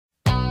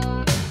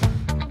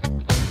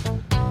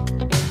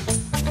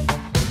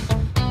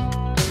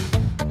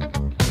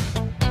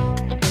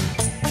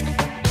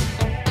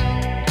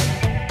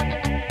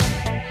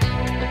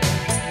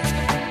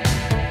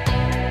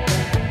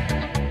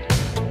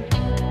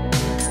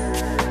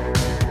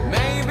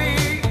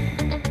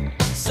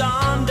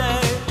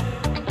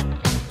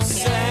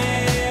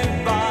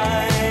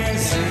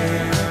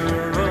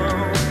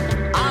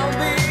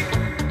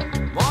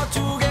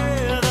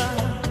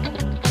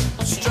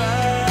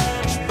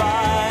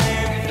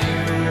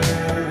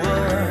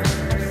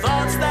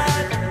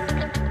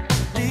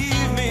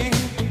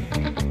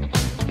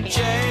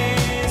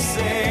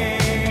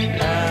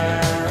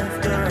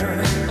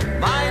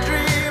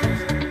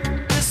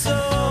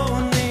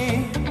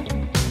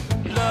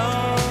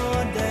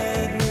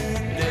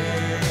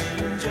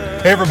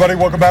Hey everybody,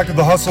 welcome back to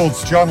The Hustle.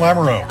 It's John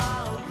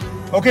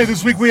Lamoureux. Okay,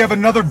 this week we have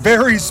another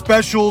very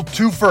special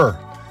twofer.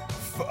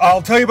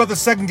 I'll tell you about the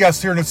second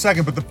guest here in a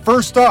second, but the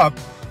first up,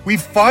 we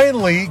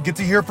finally get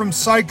to hear from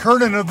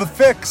Curnin of the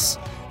Fixx.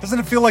 Doesn't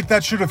it feel like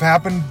that should have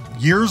happened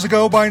years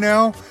ago by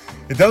now?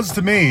 It does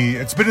to me.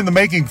 It's been in the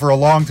making for a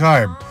long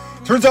time.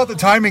 Turns out the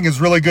timing is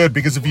really good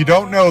because if you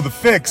don't know, the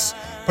Fixx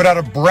put out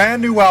a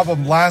brand new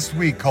album last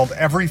week called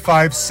Every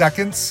 5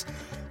 Seconds,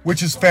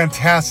 which is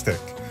fantastic.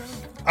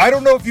 I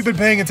don't know if you've been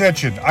paying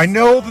attention. I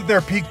know that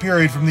their peak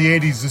period from the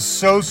 80s is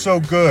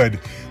so good,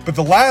 but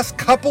the last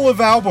couple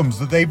of albums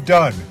that they've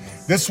done,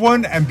 this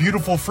one and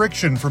Beautiful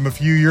Friction from a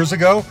few years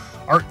ago,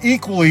 are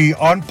equally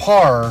on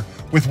par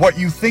with what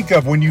you think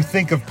of when you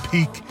think of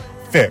peak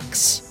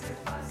Fixx.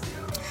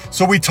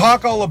 So we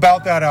talk all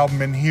about that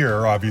album in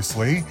here,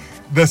 obviously.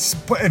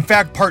 In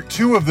fact, part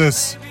 2 of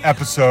this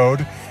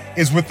episode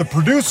is with the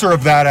producer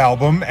of that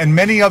album and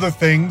many other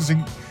things,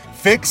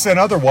 Fixx and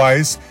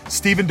otherwise,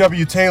 Stephen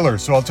W. Tayler.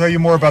 So I'll tell you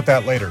more about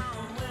that later.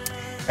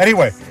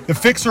 Anyway, the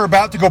Fixx are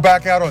about to go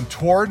back out on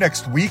tour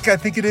next week, I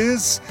think it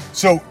is.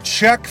 So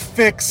check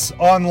Fixx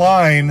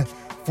online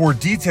for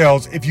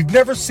details. If you've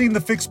never seen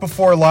the Fixx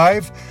before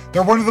live,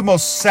 they're one of the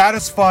most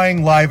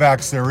satisfying live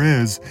acts there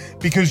is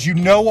because you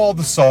know all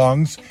the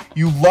songs,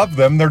 you love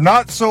them, they're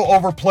not so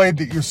overplayed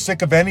that you're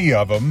sick of any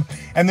of them,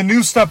 and the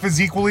new stuff is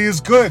equally as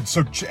good.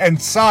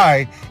 And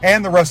Cy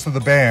and the rest of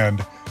the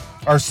band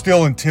are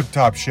still in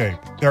tip-top shape.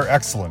 They're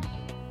excellent.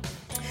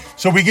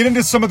 So we get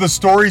into some of the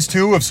stories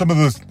too of some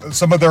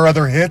of their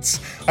other hits.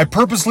 I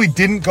purposely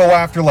didn't go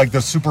after like the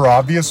super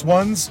obvious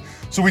ones.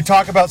 So we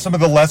talk about some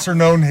of the lesser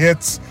known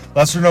hits,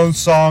 lesser known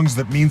songs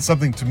that mean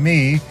something to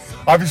me.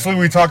 Obviously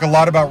we talk a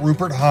lot about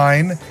Rupert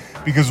Hine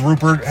because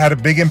Rupert had a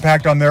big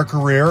impact on their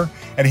career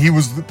and he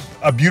was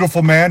a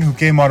beautiful man who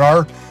came on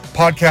our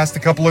podcast a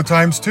couple of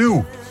times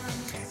too.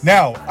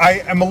 Now,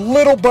 I am a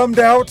little bummed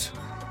out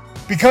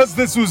because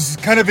this was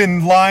kind of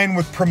in line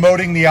with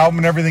promoting the album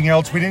and everything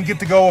else. We didn't get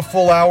to go a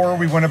full hour.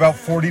 We went about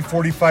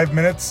 45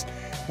 minutes.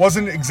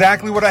 Wasn't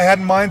exactly what I had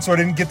in mind, so I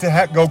didn't get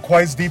to go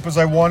quite as deep as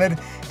I wanted.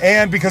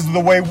 And because of the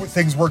way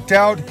things worked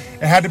out,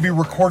 it had to be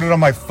recorded on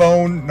my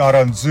phone, not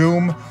on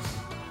Zoom.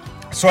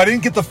 So I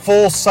didn't get the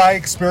full Cy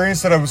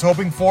experience that I was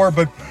hoping for,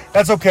 but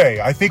that's okay.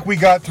 I think we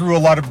got through a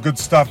lot of good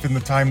stuff in the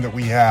time that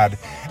we had.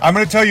 I'm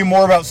going to tell you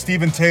more about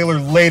Stephen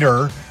Tayler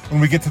later when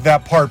we get to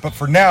that part, but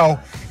for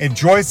now,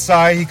 enjoy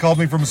Cy. He called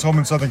me from his home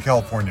in Southern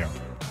California.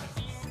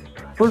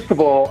 First of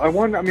all,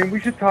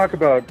 we should talk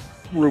about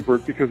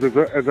Rupert because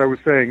as I was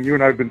saying, you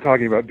and I have been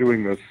talking about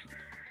doing this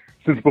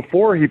since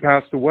before he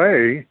passed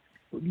away.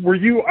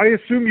 I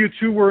assume you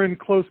two were in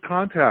close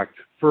contact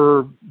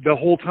for the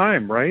whole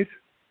time, right?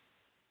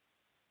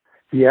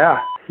 Yeah,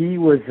 he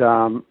was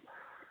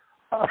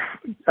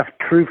a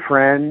true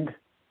friend,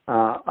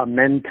 a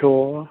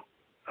mentor,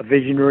 a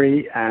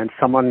visionary, and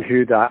someone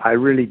who that I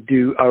really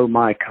do owe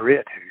my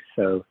career to.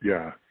 So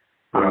yeah.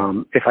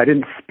 If I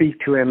didn't speak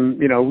to him,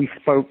 we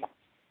spoke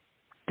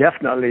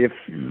definitely a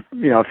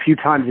few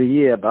times a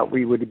year, but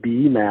we would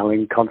be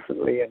emailing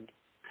constantly. And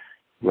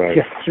right.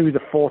 Just through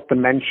the fourth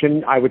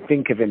dimension, I would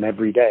think of him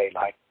every day.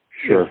 Like,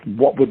 sure.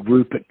 What would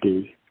Rupert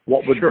do?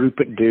 What would sure.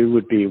 Rupert do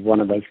would be one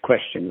of those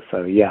questions.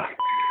 So, yeah.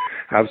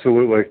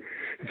 Absolutely.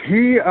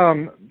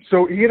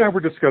 So he and I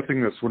were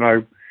discussing this when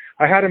I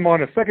had him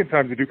on a second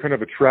time to do kind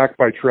of a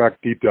track-by-track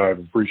deep dive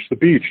of Breach the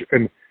Beach.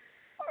 And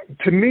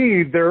to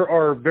me, there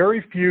are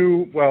very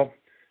few,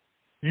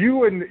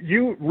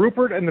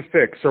 Rupert and the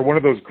Fixx are one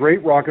of those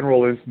great rock and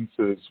roll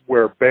instances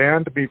where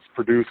band meets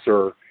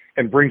producer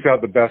and brings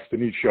out the best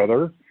in each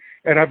other.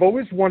 And I've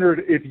always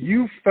wondered if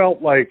you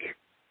felt like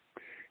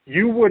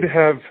you would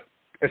have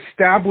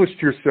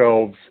established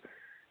yourselves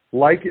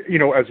like,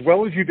 as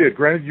well as you did.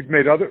 Granted, you've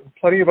made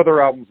plenty of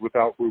other albums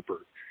without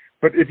Rupert.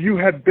 But if you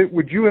had been,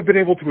 would you have been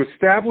able to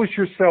establish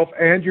yourself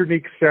and your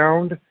unique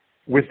sound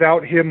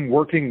without him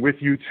working with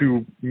you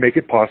to make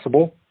it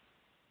possible?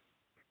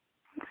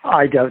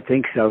 I don't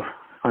think so.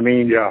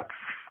 Yeah.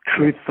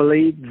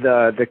 Truthfully,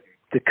 the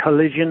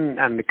collision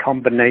and the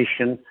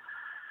combination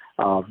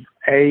of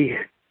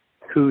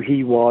who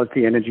he was,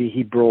 the energy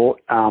he brought,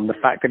 the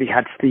fact that he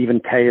had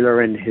Stephen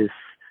Tayler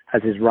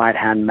as his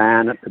right-hand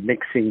man at the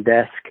mixing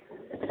desk,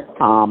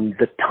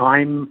 the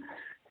time,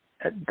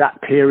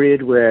 that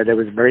period where there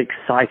was a very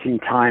exciting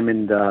time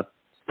in the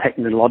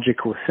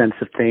technological sense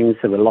of things.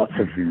 There were lots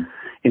of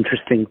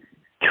interesting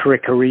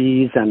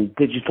trickeries and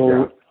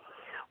digital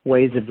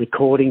ways of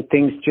recording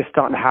things just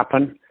starting to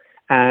happen.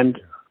 And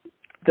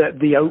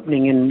the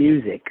opening in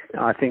music,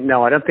 I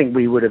don't think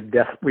we wouldn't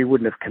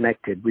have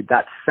connected with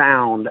that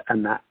sound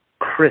and that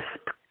crisp,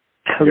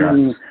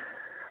 clean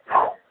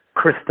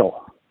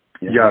crystal.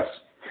 Yes.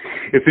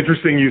 It's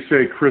interesting you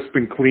say crisp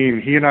and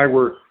clean. He and I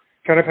were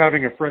kind of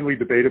having a friendly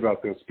debate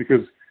about this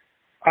because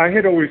I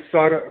had always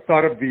thought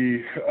of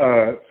the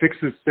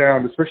Fixx's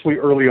sound, especially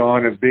early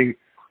on, as being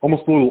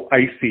almost a little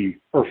icy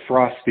or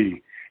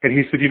frosty. And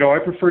he said, I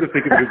prefer to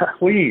think of it as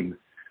clean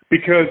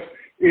because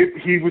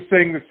he was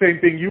saying the same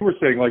thing you were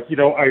saying. Like,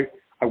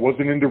 I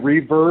wasn't into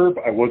reverb.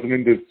 I wasn't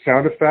into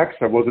sound effects.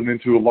 I wasn't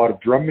into a lot of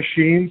drum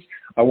machines.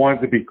 I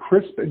wanted to be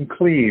crisp and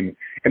clean.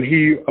 And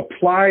he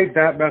applied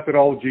that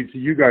methodology to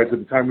you guys at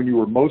the time when you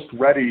were most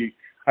ready,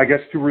 I guess,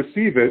 to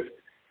receive it.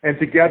 And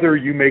together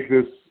you make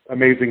this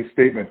amazing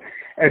statement.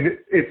 And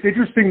it's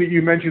interesting that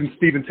you mentioned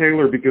Steven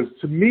Tayler, because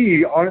to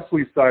me,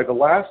 honestly, Si, the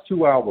last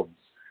two albums,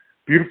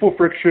 Beautiful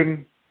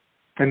Friction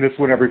and this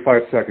one, Every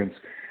 5 Seconds,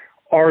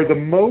 are the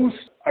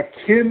most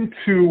akin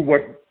to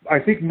what I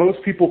think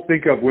most people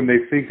think of when they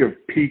think of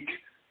peak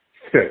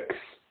Fixx,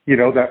 you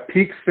know, that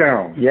peak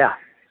sound. Yeah.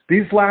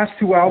 These last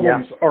two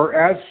albums are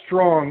as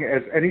strong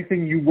as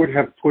anything you would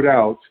have put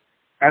out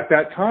at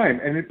that time.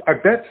 And I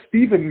bet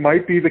Steven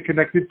might be the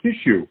connective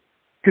tissue,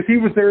 because he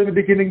was there in the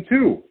beginning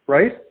too,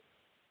 right?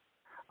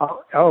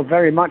 Oh,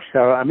 very much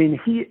so. I mean,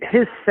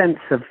 his sense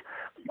of,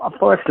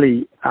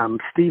 firstly,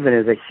 Steven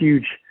is a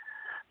huge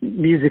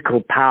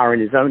musical power in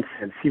his own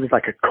sense. He was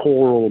like a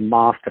choral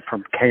master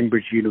from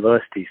Cambridge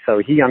University, so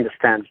he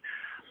understands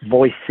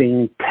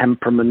voicing,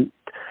 temperament,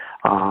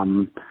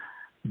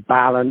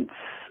 balance,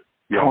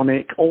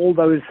 tonic, all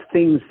those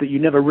things that you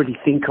never really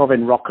think of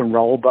in rock and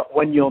roll. But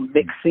when you're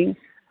mixing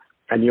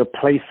and you're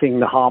placing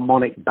the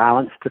harmonic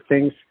balance to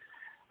things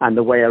and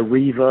the way a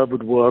reverb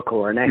would work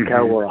or an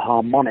echo or a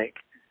harmonic,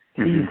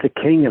 he's the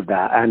king of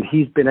that. And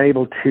he's been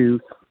able to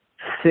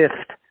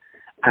sift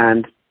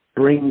and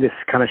bring this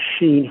kind of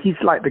sheen.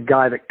 He's like the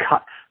guy that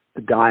cuts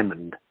the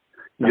diamond.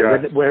 You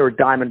know, we're a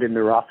diamond in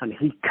the rough, and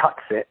he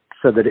cuts it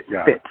so that it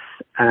fits.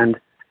 And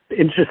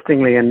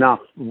interestingly enough,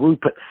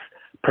 Rupert's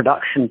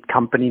production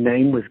company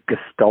name was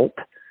Gestalt,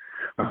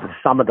 the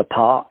sum of the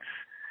parts.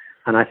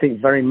 And I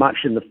think very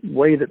much in the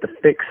way that the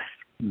Fixx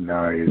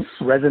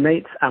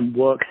resonates and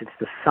works, it's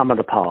the sum of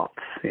the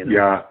parts. You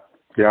know?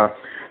 Yeah,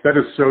 that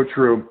is so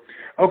true.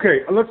 Okay,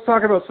 let's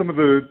talk about some of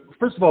the,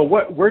 first of all,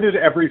 where did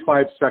Every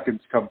 5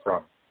 Seconds come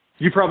from?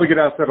 You probably get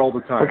asked that all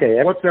the time.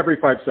 Okay, what's Every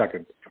 5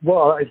 Seconds?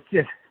 Well, it's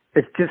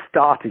just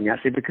starting,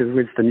 actually, because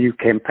it's the new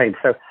campaign.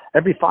 So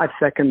Every 5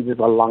 Seconds is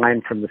a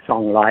line from the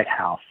song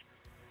Lighthouse.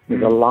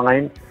 There's a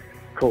line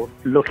called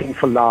Looking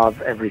for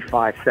Love Every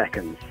 5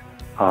 Seconds.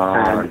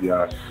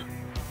 Yes.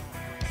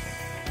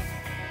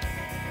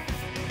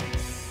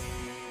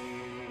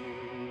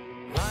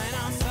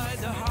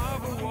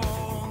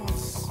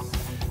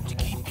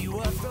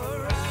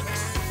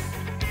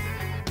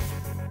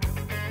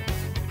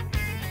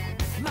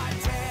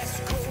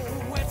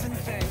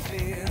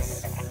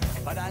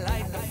 But I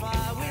light the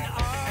fire with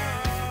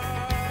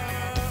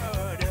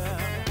ardor.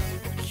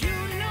 You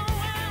know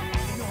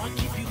I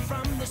keep you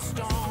from the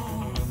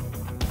storm.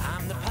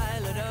 I'm the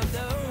pilot of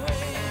the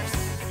waves.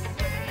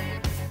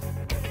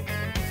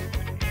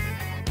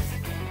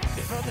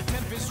 Before the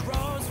tempest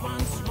roars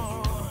once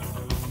more,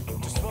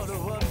 to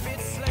swallow up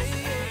its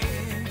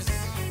slaves.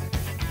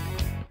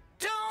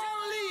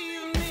 Don't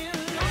leave me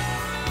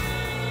alone,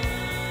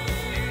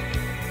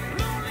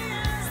 lonely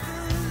as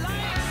the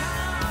lighthouse.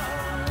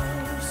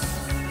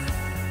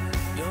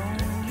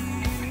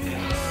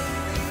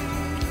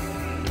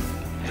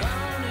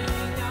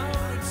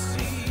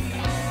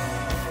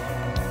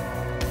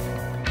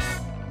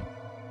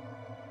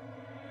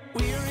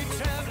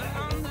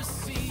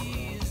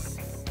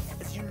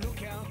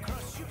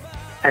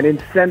 And in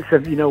sense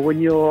of, you know, when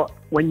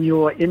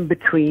you're in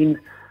between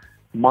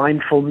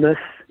mindfulness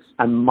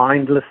and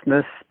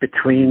mindlessness,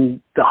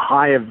 between the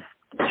high of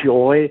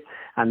joy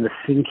and the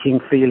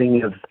sinking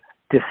feeling of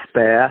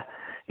despair,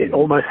 it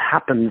almost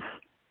happens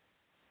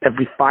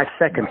every 5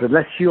 seconds,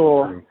 unless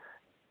you're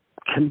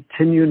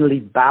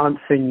continually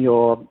balancing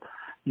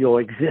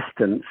your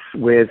existence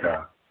with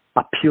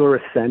a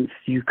purer sense.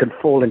 You can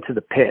fall into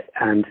the pit,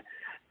 and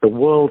the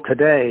world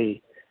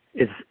today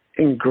is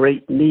in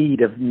great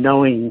need of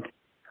knowing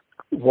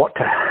what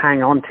to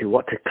hang on to,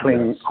 what to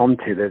cling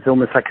onto. There's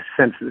almost like a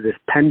sense that this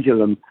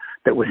pendulum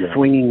that was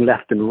swinging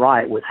left and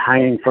right was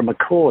hanging from a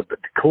cord,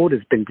 but the cord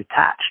has been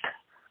detached.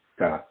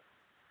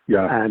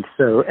 And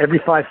so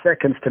every 5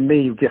 seconds to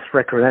me just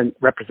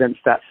represents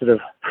that sort of,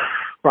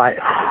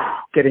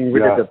 getting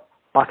rid of the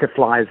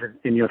butterflies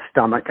in your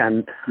stomach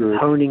and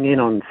honing in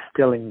on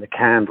stilling the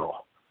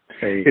candle.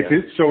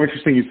 It's so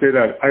interesting you say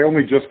that. I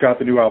only just got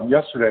the new album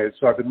yesterday,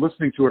 so I've been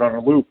listening to it on a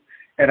loop.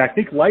 And I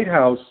think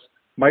Lighthouse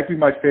might be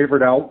my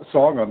favorite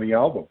song on the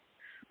album.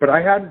 But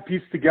I hadn't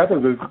pieced together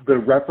the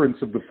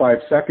reference of the 5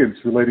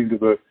 seconds relating to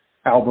the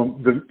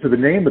album, to the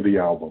name of the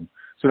album.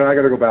 So now I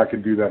got to go back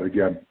and do that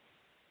again.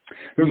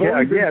 Good.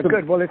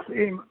 Well,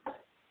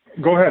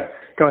 Go ahead.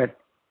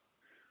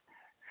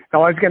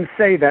 No, I was going to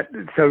say that.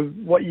 So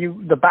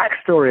the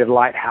backstory of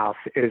Lighthouse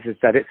is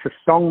that it's a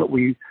song that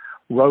we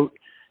wrote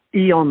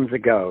eons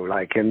ago,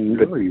 like in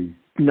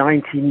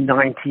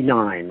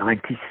 1999,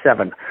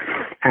 97,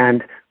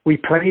 and we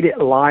played it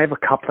live a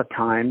couple of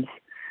times,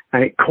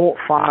 and it caught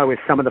fire with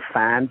some of the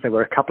fans. There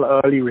were a couple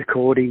of early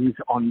recordings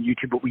on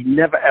YouTube, but we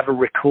never ever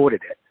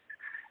recorded it.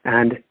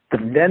 And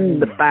then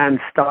the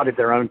fans started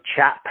their own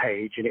chat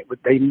page, and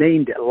they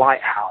named it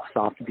Lighthouse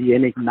after the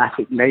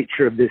enigmatic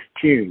nature of this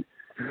tune.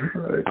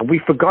 And we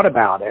forgot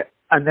about it.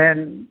 And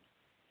then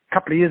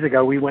couple of years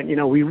ago, we went,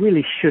 we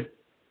really should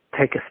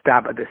take a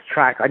stab at this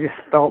track. I just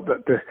felt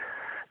that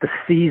the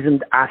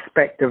seasoned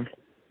aspect of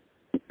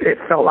it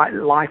felt like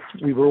life.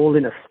 We were all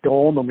in a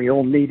storm, and we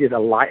all needed a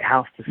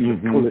lighthouse to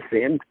pull us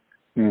in.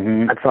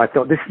 Mm-hmm. And so I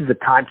thought, this is the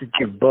time to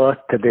give birth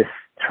to this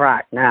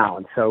track now.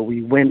 And so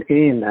we went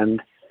in,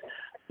 and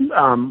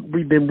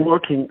we've been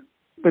working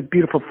with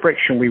Beautiful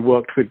Friction. We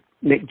worked with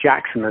Nick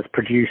Jackson as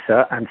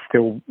producer, and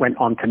still went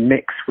on to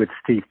mix with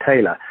Steve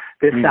Tayler.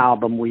 This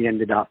album, we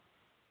ended up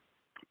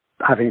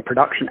having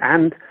production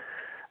and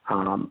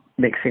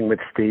mixing with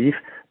Steve,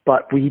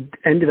 but we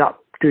ended up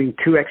doing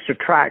 2 extra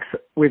tracks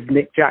with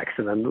Nick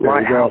Jackson, and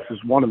Lighthouse is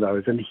one of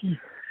those. And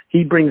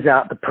he brings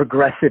out the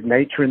progressive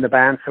nature in the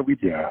band, so we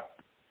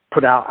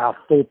put out our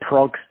full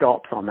prog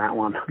stops on that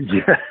one.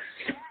 Yes,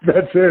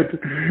 that's it.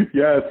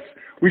 Yes.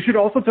 We should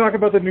also talk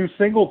about the new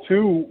single,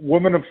 too,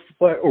 Woman of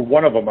Flesh, or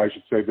one of them, I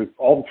should say.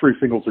 All 3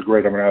 singles are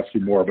great. I'm going to ask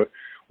you more. But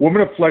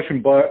Woman of Flesh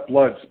and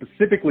Blood,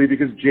 specifically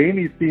because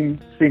Jamie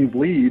sings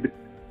lead,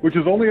 which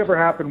has only ever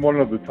happened one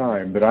other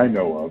time that I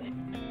know of.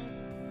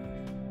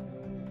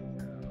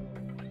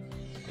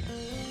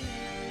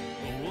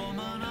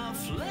 Woman of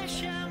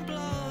flesh and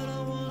blood,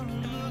 I want to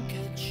look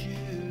at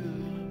you.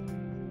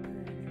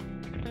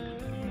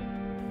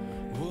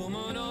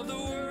 Woman of the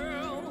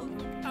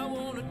world, I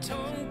want to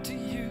talk to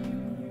you.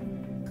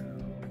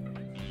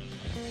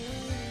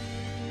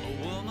 A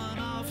woman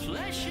of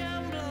flesh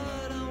and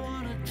blood, I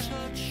want to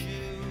touch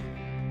you.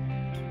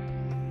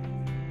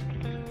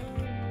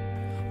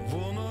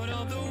 Woman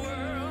of the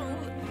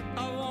world,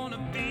 I want to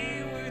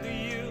be with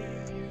you.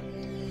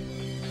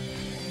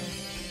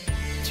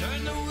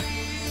 Turn the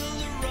wheel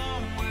the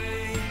wrong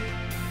way,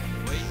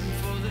 waiting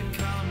for the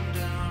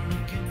countdown,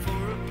 looking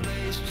for a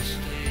place to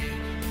stay.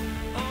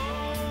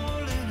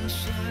 All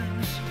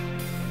innocence,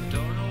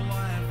 don't know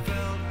why I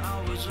felt I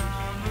was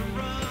on the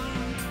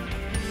run.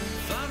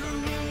 Found a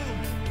room,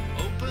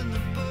 opened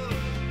the book,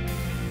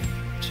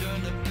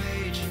 turned the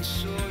page and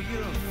saw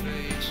your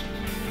face.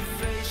 Your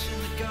face in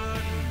the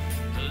garden,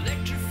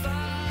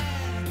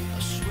 electrified. I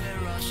swear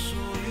I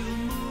saw you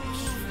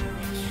move.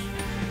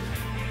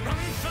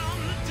 Run from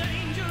the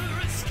danger,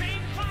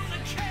 escape from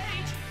the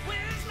cage.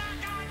 Where's my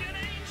guardian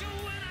angel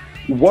when I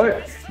need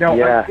What? Now,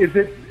 Yeah. is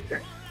it...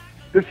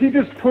 Does he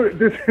just put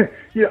this...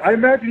 Yeah, I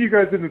imagine you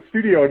guys in the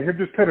studio and him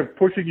just kind of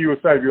pushing you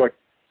aside. You're like,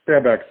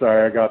 stand back,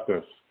 sorry, I got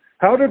this.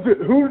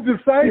 Who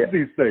decides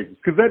these things?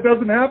 Because that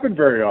doesn't happen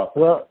very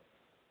often. Well,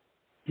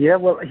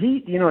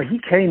 he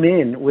came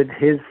in with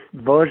his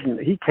version.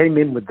 He came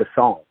in with the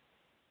song.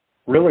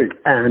 Really?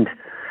 And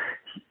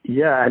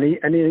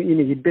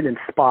he'd been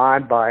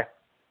inspired by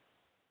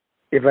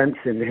events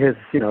in his,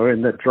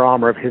 in the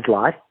drama of his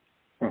life.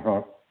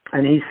 Uh-huh.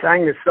 And he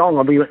sang this song,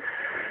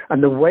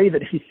 and the way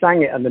that he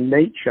sang it and the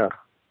nature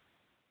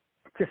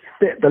just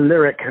fit the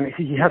lyric. And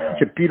he has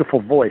such a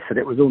beautiful voice that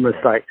it was almost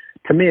like,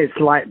 to me, it's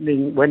like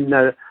when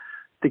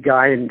the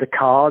guy in the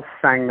Cars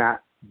sang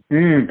that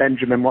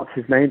Benjamin, what's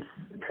his name?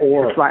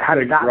 It's like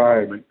having that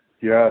moment.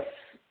 Yes.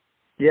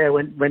 Yeah,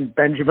 when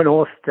Benjamin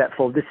Orr stepped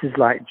forward, this is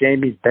like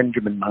Jamie's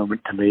Benjamin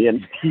moment to me.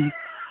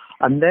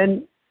 And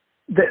then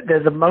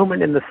there's a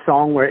moment in the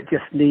song where it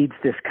just needs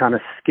this kind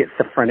of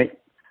schizophrenic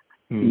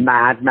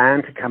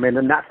madman to come in,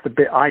 and that's the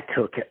bit I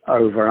took it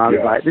over. I was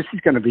like, this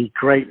is going to be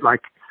great,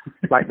 like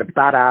the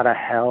Bat Out of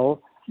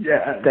Hell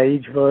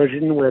stage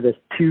version where there's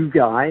 2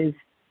 guys,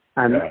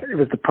 and it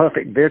was the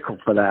perfect vehicle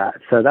for that.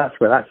 So that's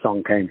where that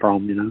song came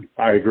from,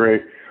 I agree.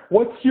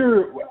 What's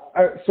your...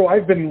 so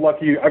I've been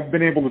lucky. I've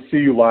been able to see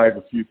you live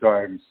a few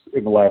times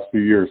in the last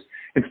few years.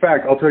 In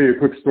fact, I'll tell you a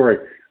quick story.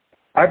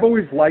 I've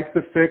always liked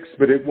the Fixx,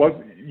 but it was...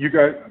 You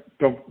guys,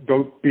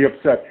 don't be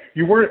upset.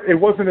 It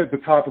wasn't at the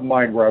top of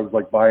mind where I was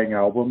like buying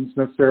albums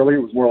necessarily.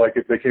 It was more like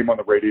if they came on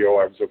the radio,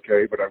 I was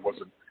okay, but I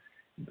wasn't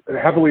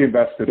heavily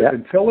invested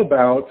until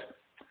about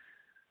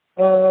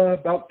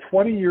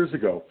 20 years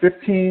ago,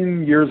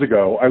 15 years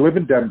ago. I live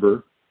in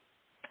Denver,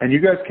 and you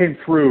guys came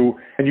through,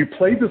 and you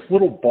played this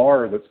little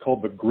bar that's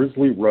called the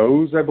Grizzly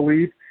Rose, I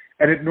believe,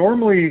 and it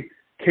normally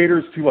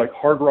caters to like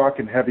hard rock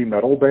and heavy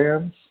metal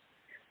bands.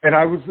 And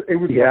it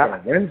was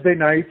like a Wednesday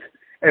night,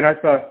 and I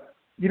thought,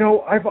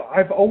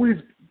 I've always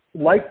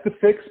liked the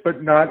Fixx,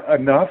 but not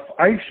enough.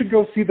 I should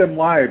go see them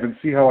live and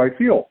see how I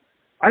feel.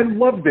 I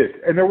loved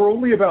it, and there were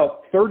only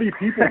about 30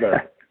 people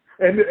there,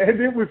 and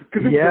it was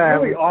because it was a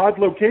really odd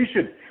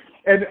location.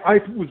 And I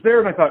was there,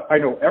 and I thought, I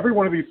know every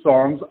one of these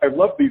songs. I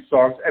love these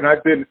songs, and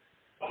I've been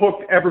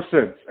hooked ever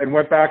since. And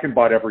went back and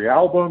bought every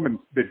album, and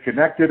been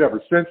connected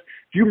ever since.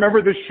 Do you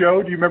remember this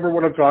show? Do you remember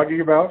what I'm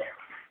talking about?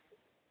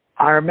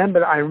 I remember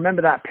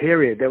that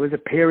period. There was a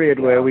period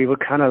where we were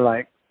kind of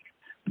like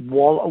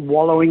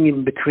wallowing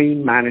in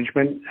between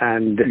management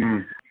and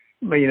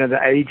the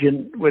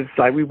agent was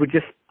like, we were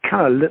just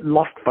kind of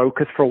lost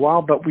focus for a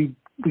while, but we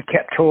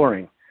kept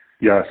touring.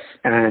 Yes.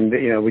 And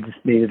we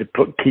just needed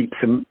to keep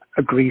some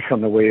grease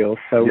on the wheels,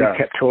 so we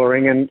kept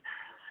touring. And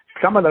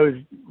some of those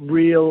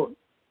real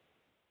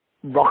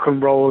rock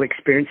and roll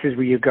experiences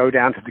where you go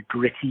down to the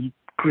gritty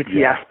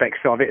aspects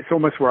of it, it's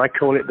almost where I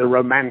call it the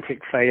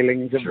romantic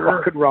failings of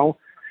rock and roll.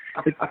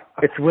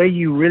 it's where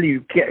you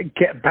really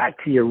get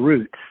back to your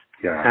roots.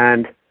 Yeah.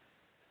 And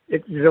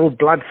it's all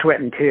blood, sweat,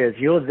 and tears.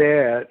 You're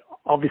there,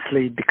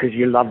 obviously, because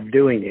you love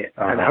doing it.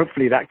 And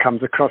hopefully that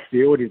comes across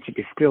the audience if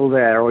you're still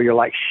there, or you're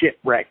like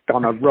shipwrecked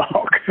on a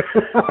rock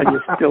and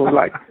you're still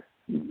like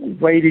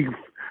waiting,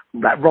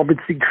 that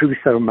Robinson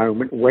Crusoe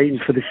moment, waiting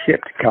for the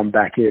ship to come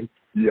back in.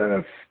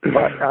 Yes.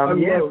 But, I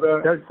love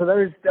that.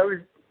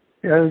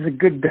 Those are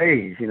good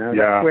days, you know.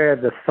 Yeah. That's where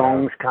the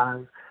songs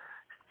kind of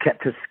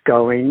kept us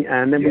going.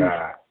 And then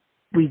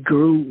we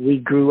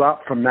grew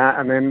up from that.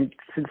 And then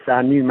since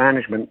our new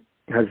management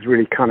has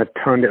really kind of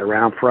turned it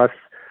around for us,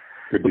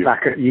 we're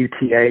back at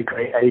UTA,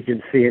 great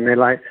agency, and they're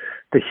like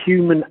the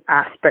human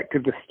aspect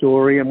of the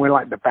story, and we're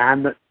like the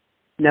band that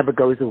never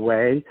goes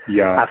away.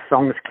 Yeah. Our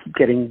songs keep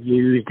getting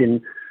used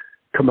in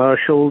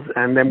commercials,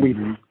 and then we've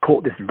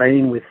caught this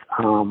vein with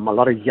a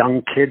lot of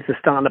young kids are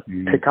starting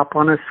to pick up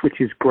on us, which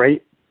is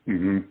great.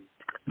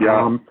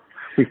 Yeah.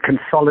 We've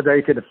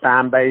consolidated a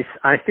fan base.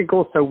 I think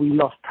also we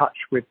lost touch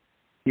with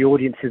the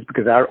audiences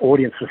because our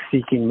audience was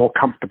seeking more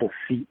comfortable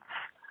seats.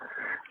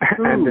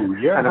 And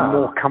a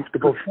more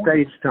comfortable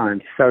stage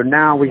time. So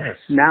now we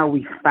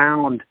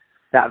found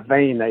that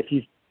vein that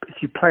if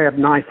you play a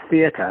nice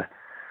theatre,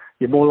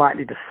 you're more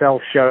likely to sell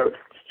show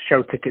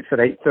tickets at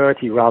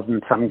 8:30 rather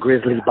than some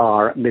grisly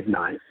bar at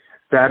midnight.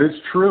 That is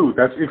true.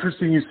 That's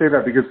interesting you say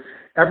that, because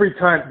every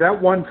time,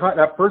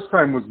 that first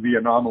time was the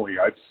anomaly.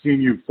 I've seen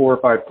you 4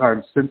 or 5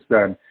 times since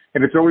then,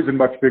 and it's always in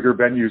much bigger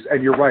venues.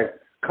 And you're right,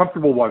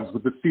 comfortable ones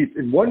with the seats.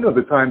 And one of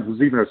the times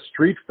was even a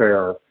street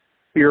fair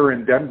here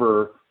in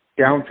Denver,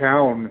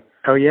 downtown.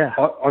 Oh yeah.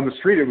 On the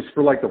street. It was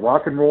for like the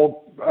rock and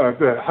roll,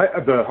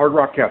 the Hard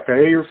Rock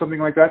Cafe or something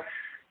like that.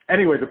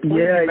 Anyway, the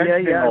point of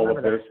mentioning all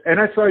of this, and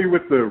I saw you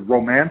with the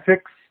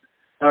Romantics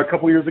a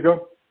couple years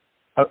ago.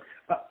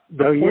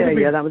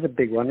 That was a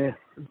big one, yeah.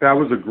 That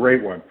was a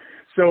great one.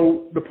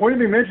 So the point of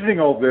me mentioning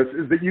all this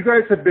is that you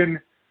guys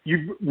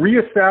you've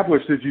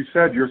reestablished, as you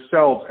said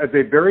yourselves, as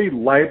a very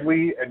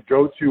lively and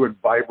go-to and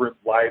vibrant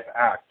live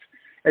act.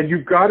 And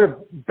you've got to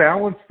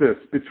balance this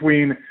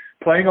between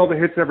playing all the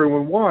hits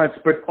everyone wants,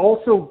 but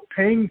also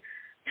paying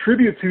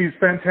tribute to these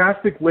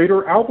fantastic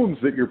later albums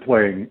that you're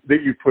playing,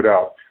 that you put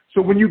out.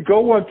 So when you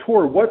go on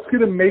tour, what's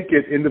going to make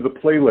it into the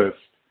playlist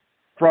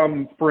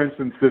from, for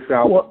instance, this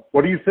album? Well,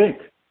 what do you think?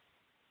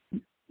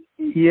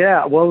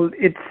 Yeah, well,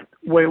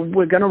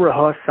 we're going to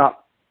rehearse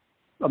up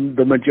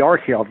the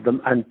majority of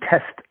them and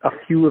test a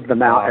few of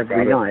them out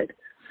every night.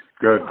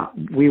 Good.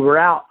 We were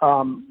out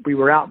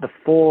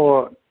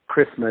before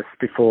Christmas,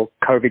 before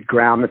COVID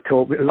ground the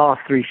tour. The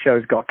last 3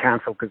 shows got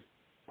cancelled because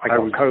I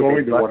got was COVID.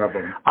 going to one of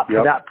them. Up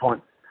to that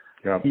point,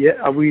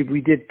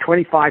 we did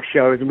 25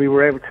 shows, and we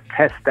were able to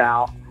test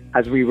out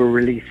as we were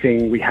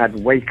releasing. We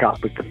had Wake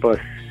Up was the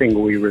first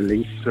single we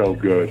released. So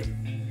good.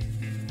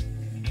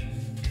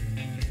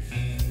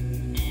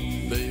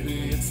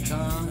 Baby, it's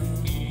time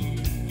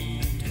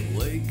to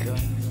wake up.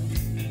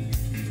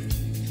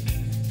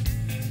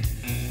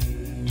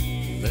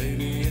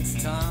 Baby, it's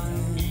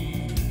time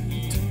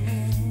to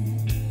move.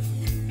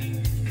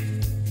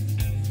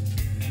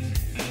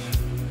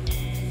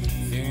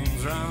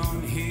 Things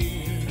round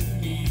here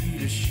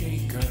need a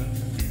shaker.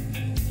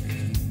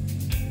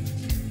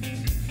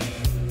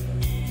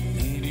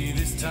 Maybe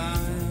this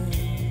time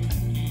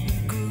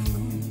we groove.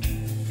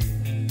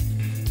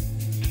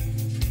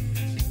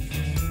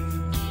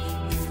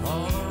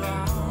 All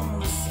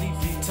around the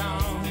sleepy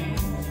town,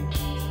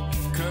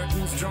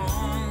 curtains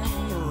drawn,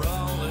 we're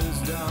always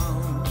down.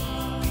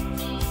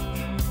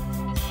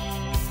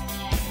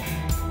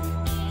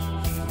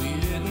 We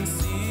didn't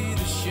see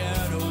the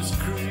shadows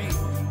creep,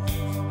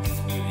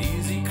 with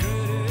easy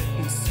credit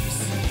and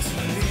ceasing to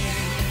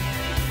leave.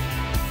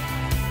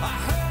 I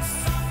heard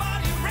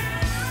somebody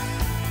ran,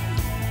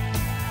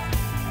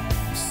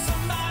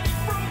 somebody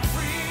broke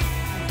free.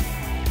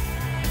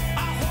 I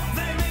hope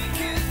they make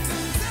it to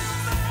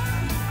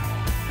heaven.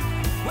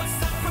 We're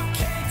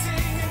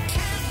suffocating and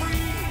can't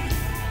breathe.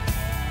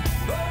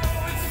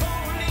 Oh, if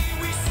only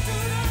we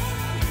stood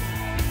up.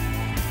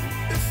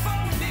 If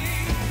only.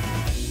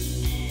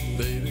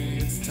 Baby,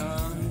 it's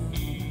time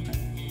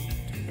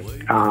to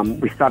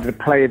wake. We started to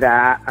play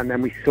that, and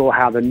then we saw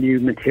how the new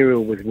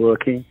material was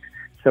working.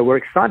 So we're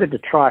excited to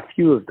try a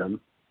few of them.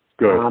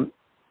 Good.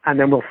 And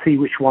then we'll see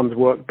which ones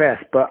work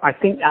best. But I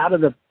think out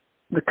of the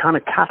kind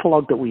of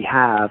catalog that we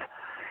have,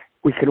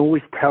 we can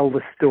always tell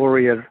the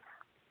story of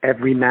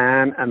every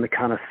man and the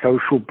kind of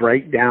social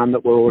breakdown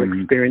that we're all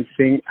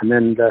experiencing, and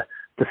then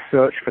the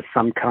search for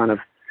some kind of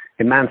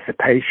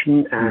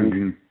emancipation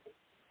and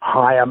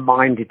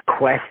higher-minded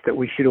quest that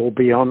we should all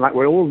be on. Like,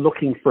 we're all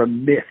looking for a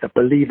myth, a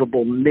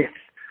believable myth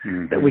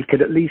that we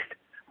could at least,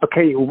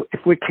 okay,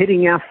 if we're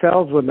kidding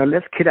ourselves, well, then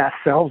let's kid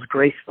ourselves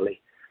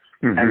gracefully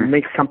and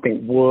make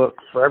something work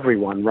for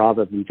everyone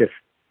rather than just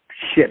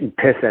shit and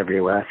piss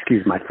everywhere.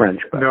 Excuse my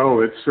French. But. No,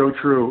 it's so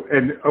true.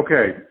 And,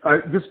 okay,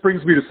 this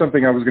brings me to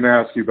something I was going to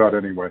ask you about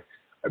anyway.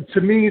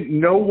 To me,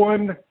 no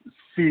one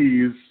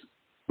sees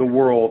the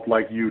world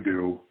like you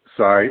do,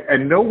 Cy,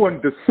 and no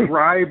one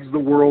describes the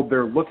world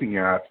they're looking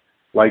at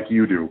like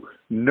you do.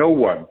 No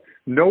one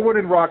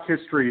in rock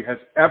history has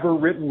ever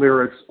written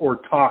lyrics or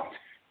talked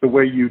the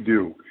way you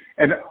do.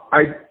 And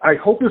I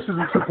hope this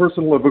isn't too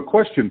personal of a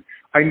question.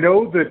 I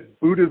know that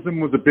Buddhism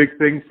was a big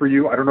thing for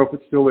you. I don't know if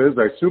it still is.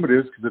 I assume it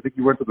is because I think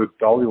you went to the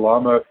Dalai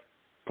Lama,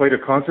 played a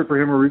concert for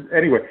him.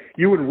 Anyway,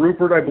 you and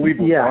Rupert, I believe,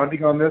 were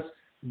bonding on this.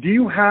 Do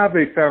you have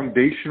a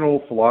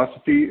foundational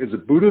philosophy? Is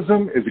it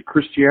Buddhism? Is it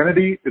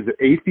Christianity? Is it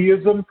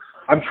atheism?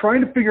 I'm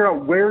trying to figure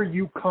out where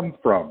you come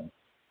from.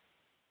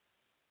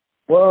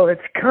 Well,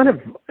 it's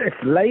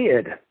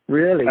layered,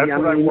 really. That's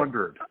what I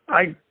wondered.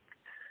 I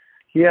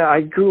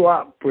grew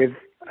up with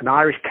an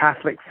Irish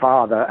Catholic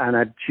father and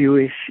a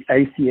Jewish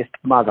atheist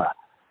mother.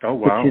 Oh,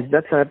 wow.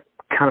 That's a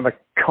kind of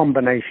a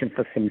combination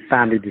for some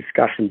family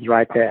discussions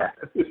right there.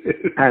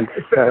 And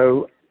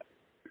so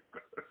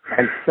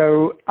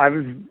I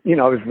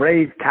was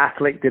raised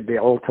Catholic, did the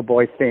altar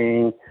boy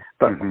thing,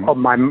 but with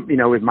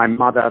my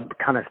mother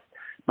kind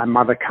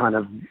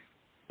of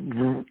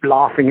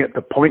laughing at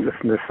the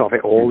pointlessness of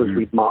it all as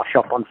we'd march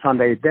off on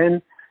Sunday.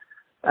 Then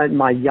at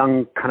my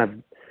young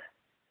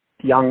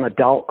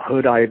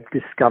adulthood, I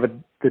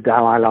discovered the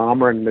Dalai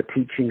Lama and the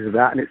teachings of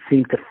that, and it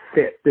seemed to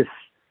fit this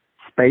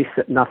space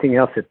that nothing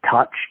else had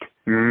touched.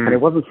 And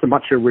it wasn't so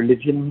much a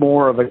religion,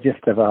 more of a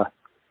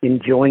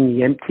enjoying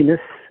the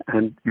emptiness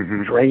and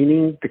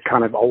draining the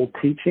kind of old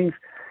teachings.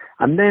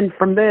 And then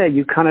from there,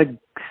 you kind of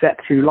set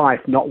through life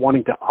not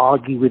wanting to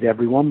argue with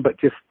everyone, but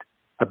just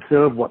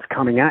observe what's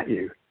coming at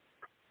you.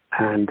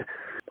 And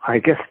I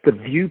guess the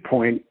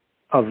viewpoint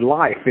of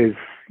life is,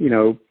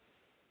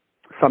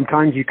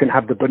 sometimes you can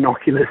have the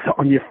binoculars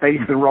on your face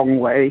the wrong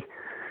way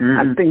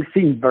and things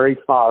seem very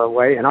far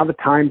away. And other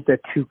times they're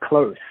too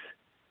close,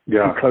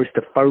 too close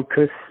to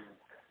focus,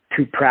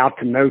 too proud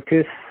to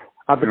notice.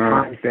 Other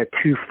times they're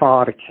too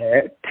far to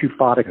care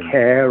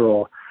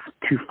or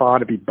too far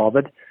to be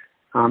bothered.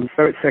 So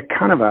it's a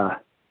kind of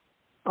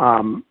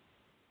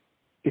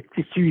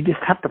you just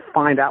have to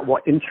find out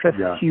what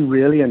interests you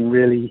really and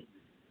really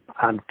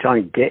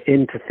trying to get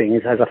into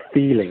things as a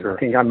feeling. I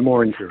think I'm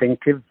more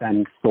instinctive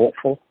than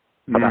thoughtful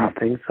about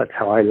things. That's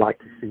how I like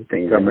to see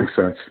things. That makes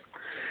sense.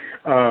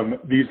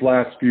 These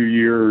last few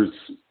years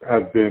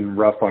have been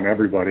rough on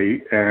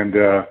everybody, and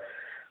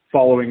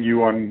following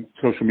you on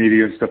social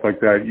media and stuff like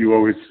that, you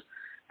always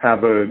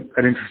have an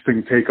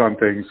interesting take on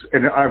things.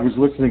 And I was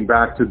listening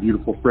back to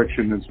Beautiful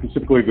Friction, and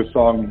specifically the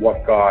song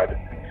What God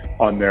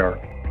on there.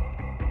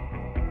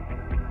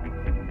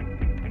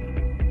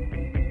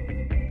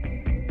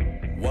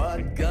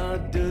 What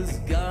God does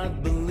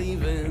God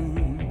believe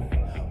in?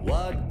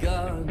 What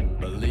God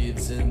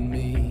believes in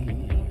me?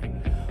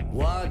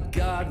 What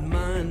God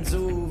minds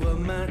over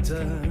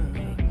matter?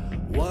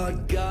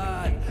 What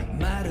God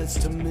matters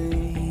to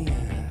me?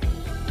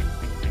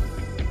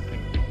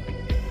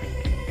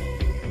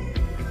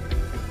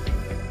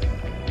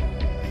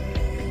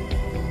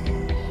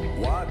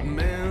 What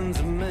man's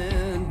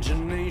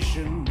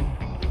imagination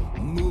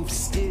moves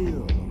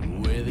still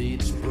with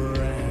each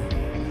breath?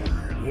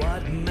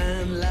 What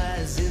man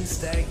lies in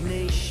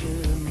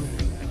stagnation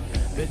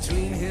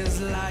between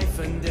his life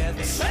and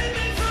death? Save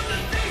me from the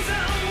things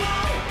I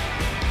want.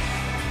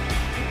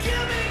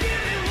 Give me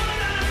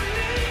what I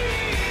need.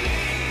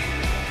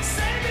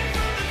 Save me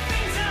from the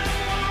things I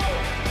want.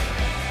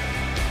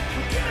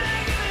 Give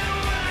me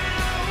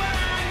what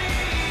I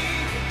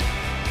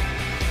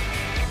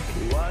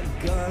need. What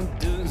God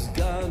does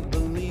God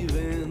believe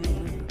in?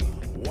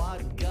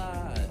 What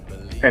God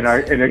believes in?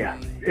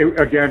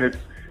 Again, it's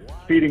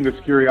feeding this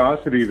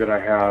curiosity that I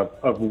have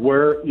of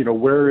where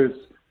is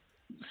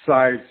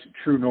Cy's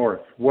true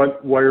north?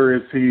 Where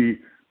is he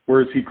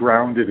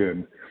grounded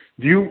in?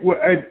 Do you?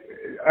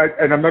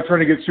 And I'm not trying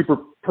to get super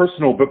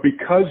personal, but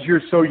because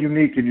you're so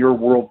unique in your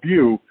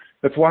worldview,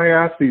 that's why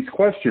I ask these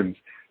questions.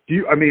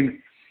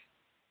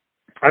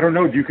 I don't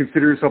know. Do you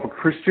consider yourself a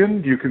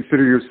Christian? Do you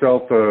consider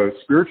yourself a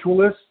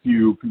spiritualist? Do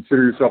you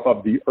consider yourself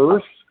of the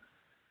earth?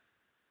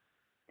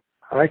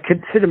 I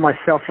consider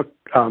myself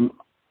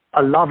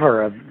a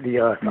lover of the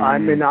earth. I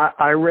mean, I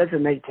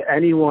resonate to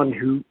anyone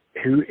who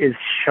is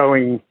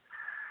showing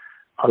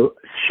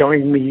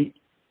me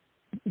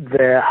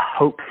their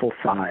hopeful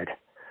side.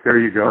 There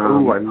you go.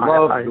 I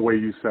love the way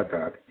you said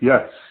that.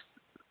 Yes.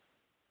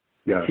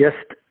 Just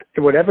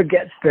whatever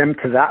gets them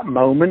to that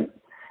moment.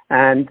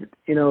 And,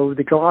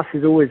 the glass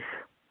is always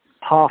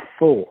half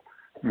full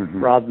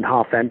rather than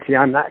half empty.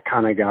 I'm that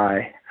kind of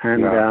guy.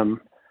 And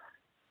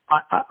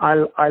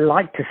I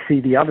like to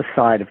see the other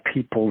side of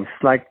people.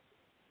 It's like,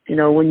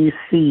 when you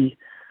see,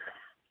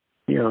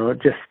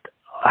 just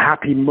a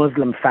happy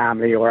Muslim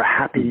family or a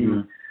happy,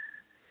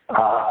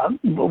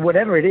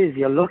 whatever it is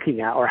you're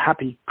looking at, or a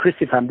happy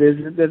Christian family,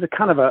 there's a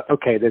kind of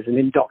there's an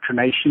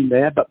indoctrination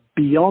there, but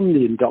beyond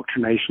the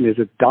indoctrination is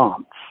a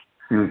dance.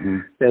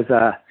 There's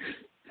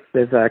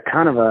a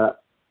kind of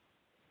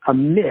a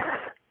myth.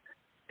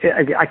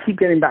 I keep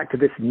getting back to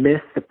this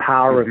myth, the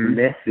power of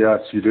myth. Yes,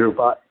 you do.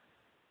 But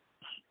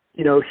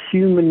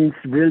humans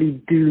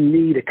really do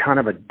need a kind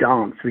of a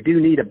dance. We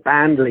do need a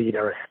band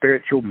leader, a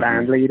spiritual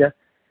band leader.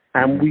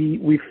 And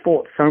we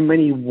fought so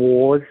many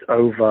wars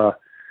over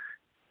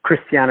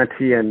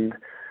Christianity, and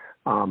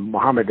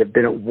Muhammad had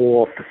been at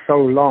war for so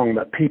long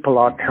that people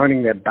are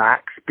turning their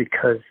backs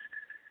because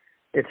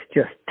it's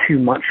just too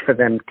much for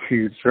them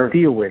to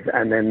deal with.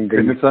 And then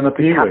and it's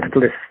unappealing.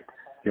 Capitalists.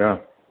 Yeah.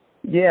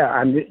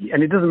 Yeah, and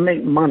it doesn't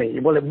make money.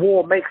 Well,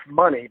 war makes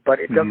money, but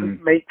it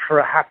doesn't make for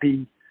a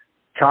happy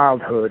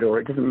childhood, or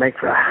it doesn't make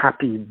for a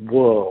happy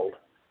world.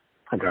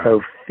 And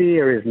so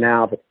fear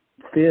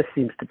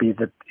seems to be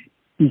the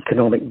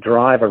economic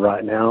driver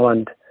right now,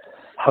 and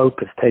hope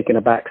has taken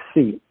a back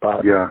seat.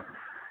 But,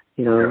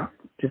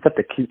 just have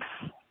to keep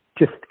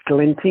just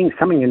glinting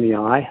something in the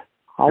eye.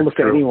 I'll look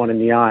at anyone in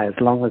the eye as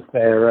long as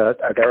they're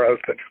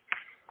open.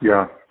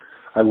 Yeah,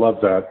 I love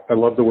that. I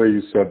love the way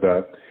you said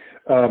that.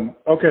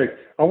 Okay,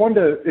 I wanted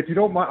to, if you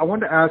don't mind, I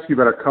wanted to ask you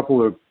about a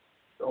couple of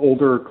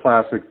older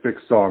classic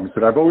Fixx songs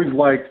that I've always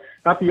liked,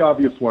 not the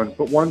obvious ones,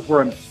 but ones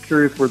where I'm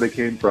curious where they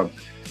came from.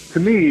 To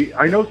me,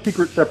 I know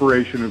Secret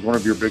Separation is one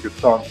of your biggest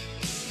songs.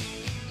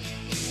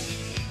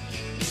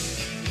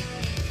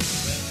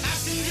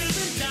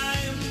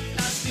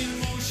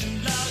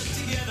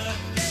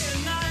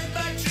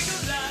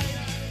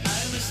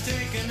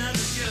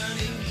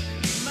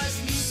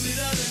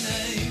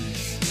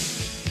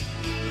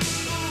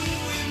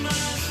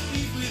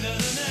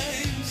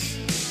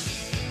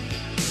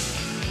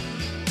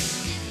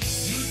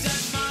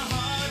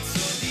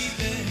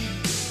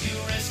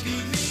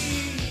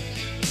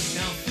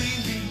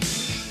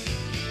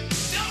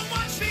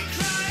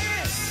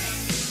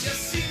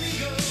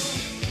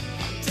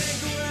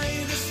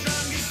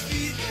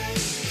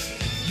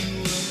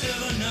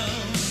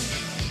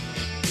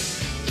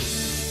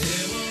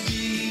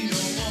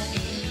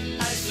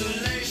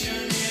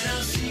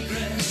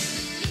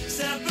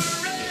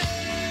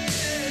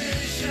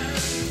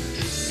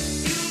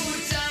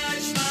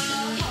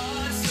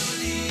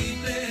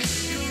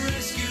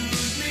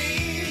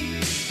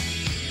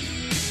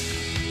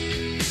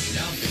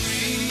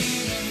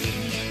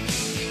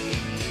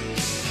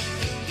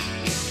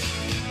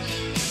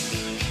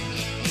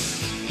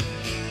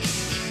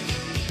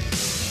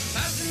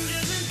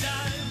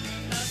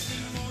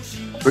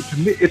 But to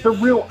me, it's a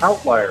real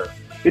outlier.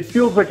 It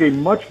feels like a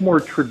much more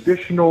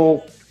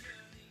traditional,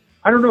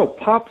 I don't know,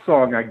 pop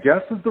song, I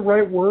guess is the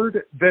right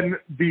word, than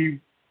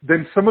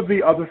some of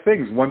the other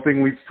things. One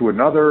Thing Leads to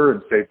Another,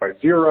 and Saved by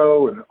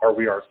Zero, and Are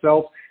We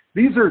Ourselves.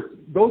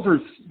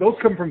 Those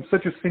come from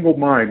such a single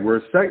mind,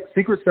 whereas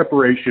Secret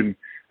Separation,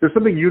 there's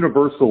something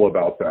universal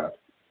about that.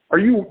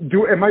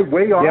 Am I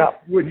way off? Yeah.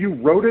 When you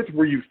wrote it,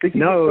 were you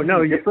thinking of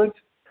something different?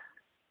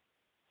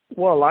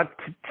 Well,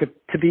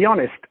 to be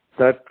honest,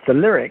 the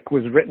lyric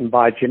was written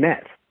by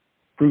Jeanette,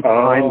 Rupert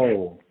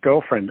Hines'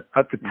 girlfriend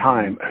at the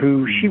time,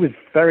 who she was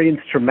very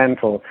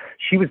instrumental.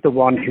 She was the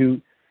one who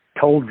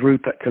told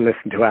Rupert to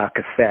listen to our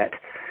cassette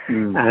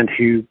and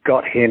who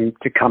got him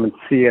to come and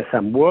see us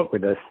and work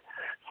with us.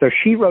 So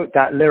she wrote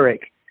that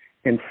lyric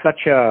in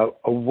such a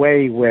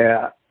way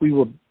where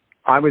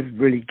I was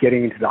really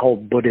getting into the whole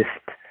Buddhist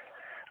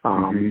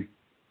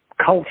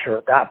culture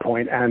at that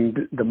point,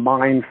 and the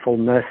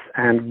mindfulness,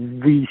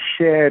 and we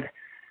shared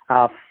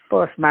our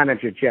first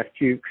manager, Jeff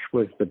Dukes,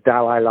 was the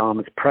Dalai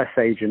Lama's press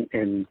agent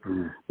in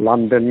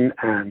London,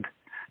 and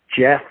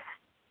Jeff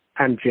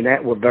and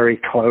Jeanette were very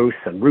close,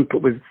 and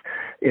Rupert was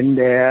in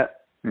there.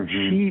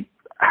 She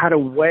had a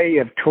way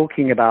of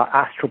talking about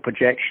astral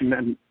projection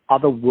and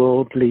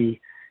otherworldly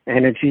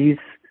energies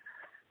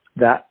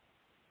that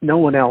no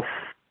one else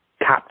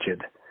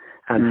captured.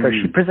 And so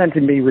she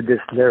presented me with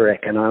this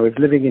lyric, and I was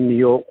living in New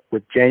York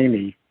with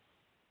Jamie,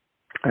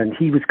 and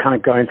he was kind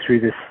of going through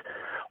this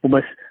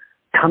almost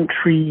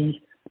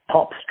country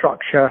pop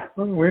structure.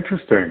 Oh,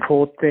 interesting.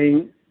 Chord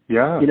thing.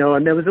 Yeah.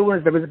 And there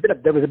was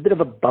a bit of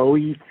a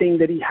Bowie thing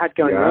that he had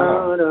going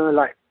on,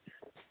 like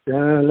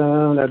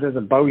there's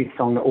a Bowie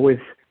song that always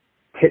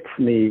hits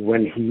me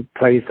when he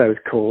plays those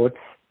chords.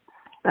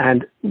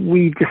 And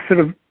we just sort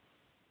of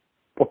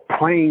were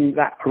playing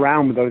that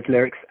around with those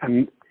lyrics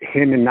and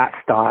him in that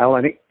style,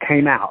 and it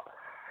came out.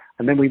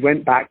 And then we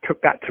went back,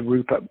 took that to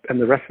Rupert and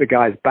the rest of the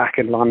guys back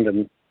in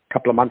London a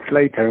couple of months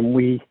later, and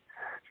we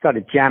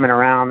started jamming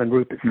around, and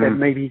Rupert said,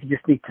 maybe you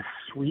just need to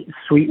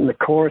sweeten the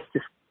chorus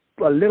just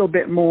a little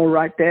bit more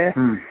right there.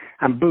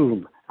 And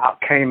boom, out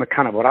came a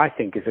kind of what I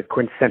think is a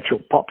quintessential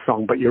pop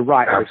song. But you're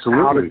right,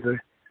 absolutely,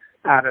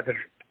 out of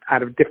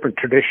a different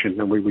tradition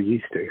than we were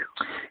used to.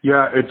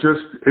 Yeah,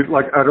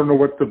 I don't know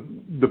what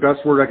the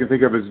best word I can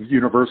think of is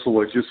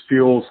universal. It just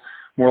feels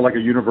more like a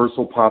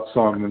universal pop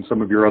song than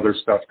some of your other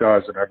stuff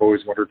does, and I've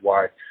always wondered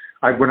why.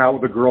 I went out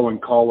with a girl in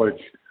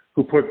college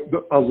who put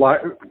a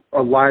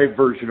live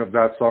version of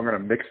that song on a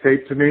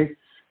mixtape to me,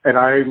 and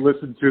I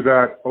listened to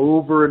that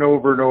over and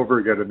over and over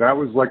again, and that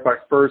was like my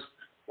first,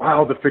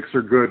 wow, the Fixx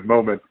are good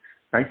moment.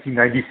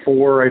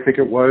 1994, I think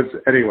it was.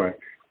 Anyway,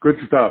 good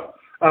stuff.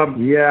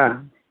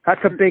 Yeah,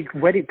 that's a big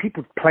wedding.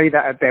 People play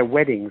that at their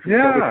weddings. Yeah.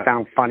 It always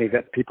sounds funny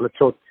that people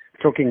are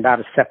talking about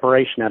a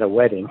separation at a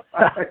wedding.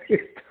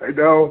 I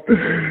know.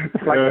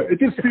 Like, it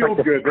just feels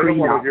like good. They don't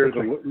want to hear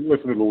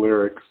listen to the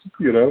lyrics,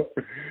 you know?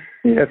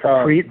 Yeah, it's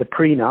the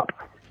prenup.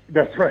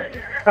 That's right.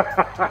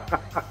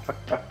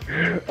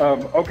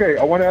 Okay,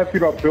 I want to ask you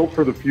about Built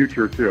for the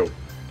Future, too.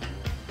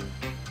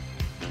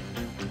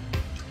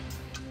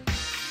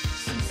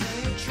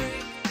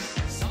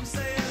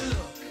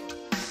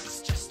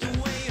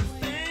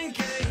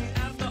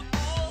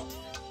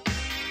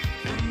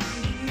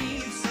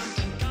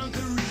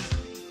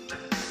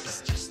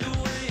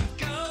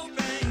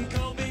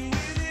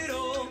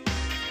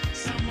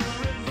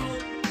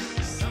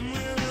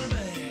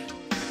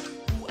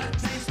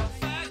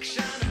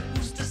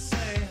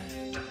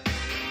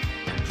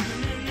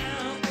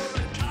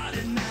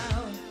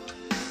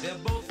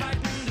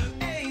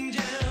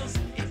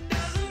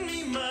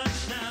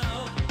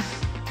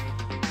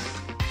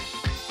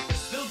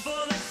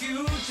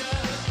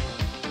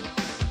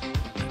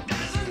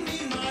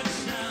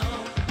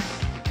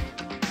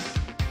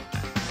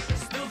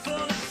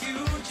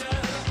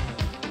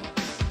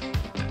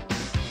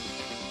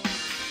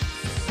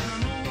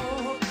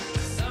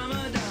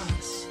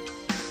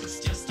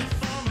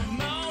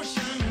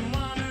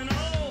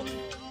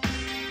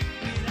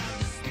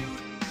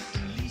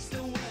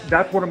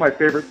 That's one of my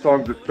favorite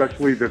songs,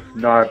 especially that's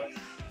not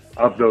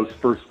of those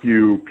first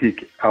few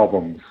Peak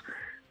albums.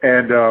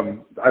 And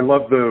I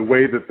love the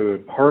way that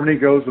the harmony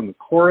goes in the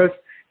chorus.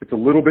 It's a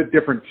little bit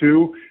different,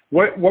 too.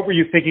 What were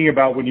you thinking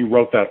about when you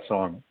wrote that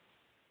song?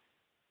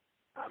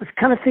 I was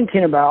kind of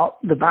thinking about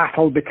the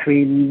battle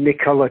between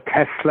Nikola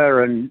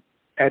Tesla and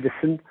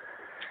Edison.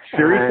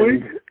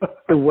 Seriously? And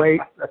the way,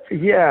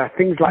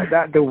 things like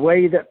that. The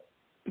way that,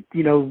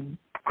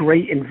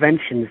 great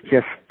inventions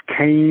just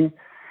came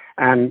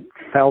and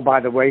fell by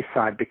the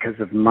wayside because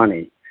of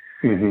money.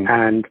 Mm-hmm.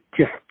 And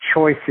just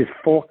choices,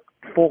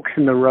 forks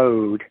in the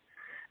road.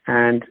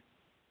 And,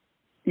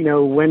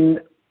 when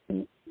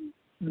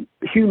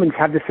humans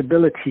have this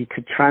ability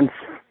to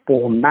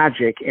transform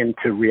magic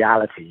into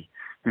reality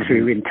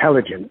through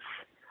intelligence,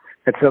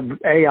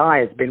 AI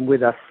has been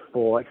with us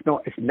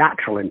it's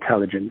natural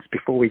intelligence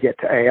before we get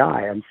to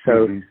AI. And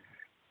so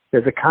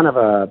there's a kind of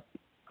a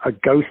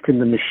ghost in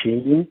the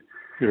machine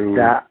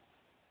that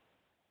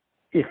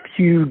if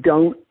you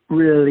don't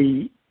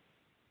really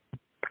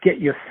get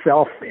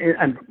yourself in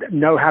and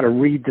know how to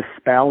read the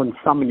spell and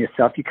summon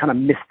yourself, you kind of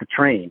miss the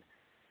train.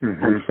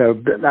 Mm-hmm. And so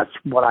that's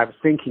what I was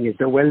thinking, is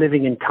that we're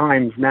living in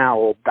times now,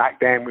 or back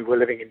then we were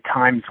living in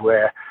times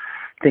where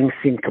things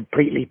seemed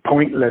completely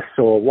pointless,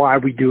 or why are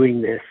we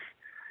doing this?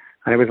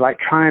 And it was like,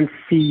 try and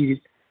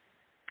see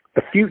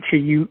the future.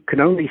 You can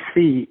only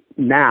see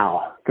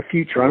now. The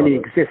future only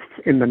exists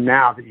in the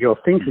now that you're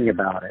thinking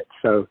about it.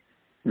 So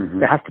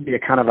there has to be a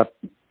kind of a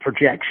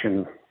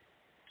projection.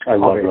 I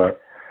love that.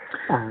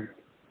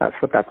 That's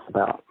what that's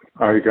about.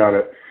 I got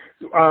it.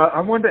 I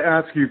wanted to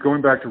ask you,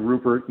 going back to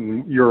Rupert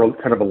and your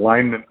kind of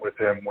alignment with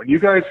him, when he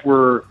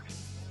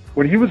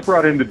was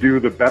brought in to do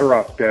the Better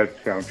Off Dead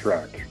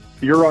soundtrack,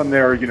 you're on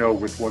there,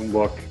 with One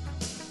Look.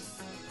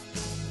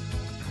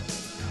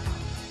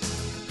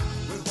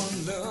 With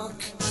one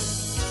look,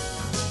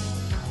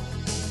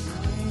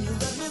 you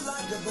let me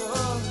like a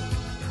bug.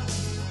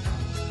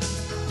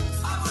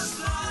 I was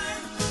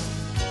blind.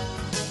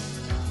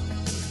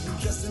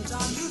 Just in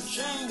time you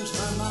changed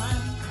my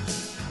mind.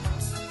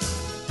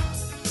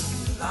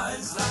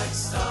 Lights like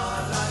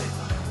starlight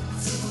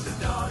through the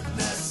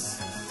darkness,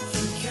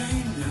 you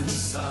came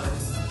inside.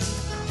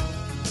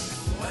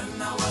 When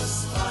I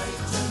was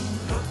fighting,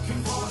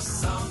 looking for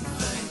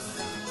something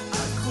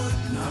I could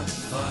not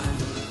find.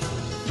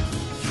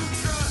 You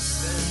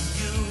trusted,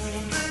 you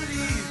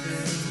believed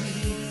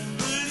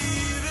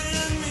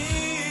in me.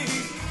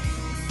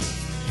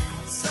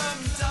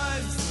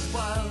 Sometimes the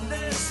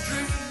wildest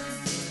dream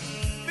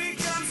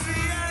becomes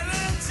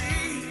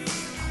reality.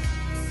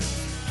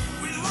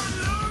 With one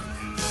look,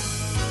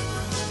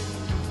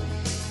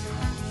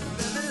 you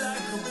read me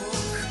like a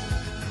book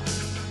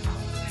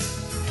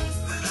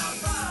that I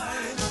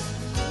find.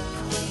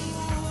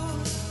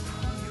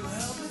 You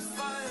help me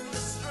find the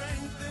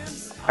strength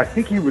inside. I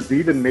think he was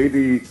even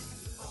maybe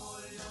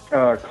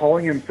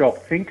calling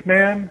himself Think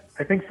Man,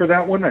 I think, for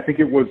that one. I think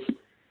it was...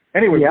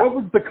 Anyway, What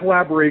was the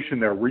collaboration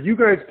there? Were you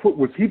guys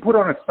was he put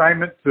on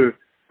assignment to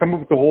come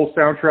up with the whole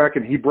soundtrack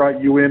and he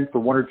brought you in for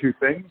one or two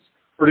things?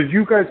 Or did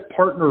you guys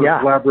partner or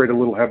collaborate a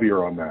little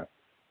heavier on that?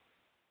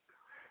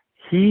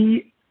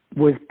 He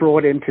was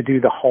brought in to do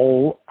the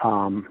whole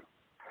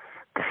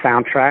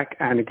soundtrack.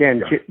 And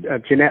again,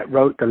 Jeanette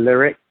wrote the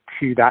lyric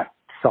to that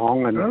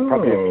song and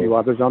probably a few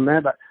others on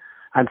there.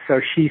 And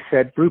so she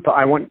said, Rupert,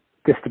 I want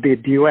this to be a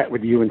duet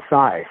with you and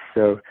Cy.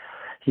 So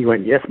he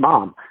went, yes,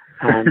 Mom.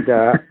 And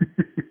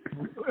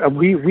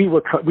we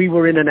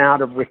were in and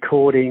out of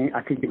recording.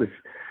 I think it was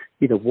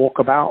either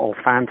Walkabout or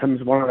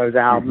Phantoms, one of those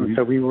albums. Mm-hmm.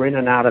 So we were in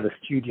and out of the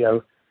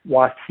studio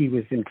whilst he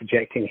was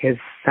interjecting his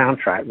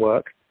soundtrack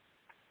work.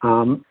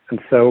 And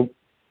so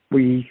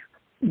we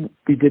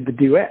did the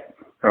duet.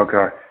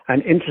 Okay.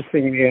 And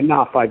interestingly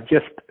enough, I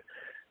just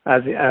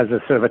as a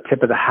sort of a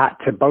tip of the hat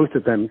to both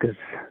of them, because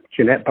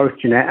both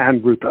Jeanette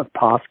and Rupert have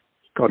passed,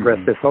 God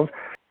rest their souls.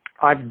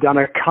 I've done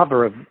a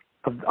cover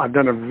I've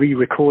done a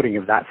re-recording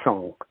of that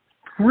song.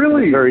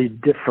 Really? In a very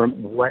different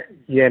way.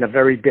 Yeah, in a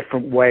very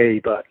different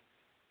way, but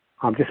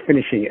I'm just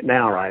finishing it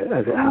now, right,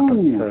 as it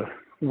happens. So.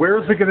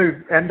 Where is it going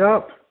to end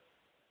up?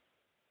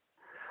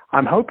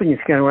 I'm hoping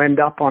it's going to end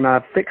up on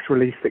a Fixx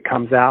release that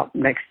comes out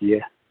next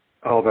year.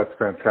 Oh, that's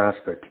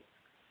fantastic.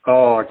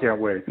 Oh, I can't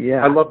wait.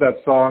 Yeah. I love that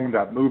song,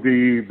 that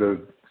movie,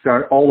 the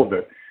sound, all of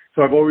it.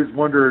 So I've always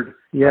wondered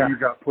how you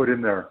got put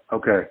in there.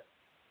 Okay.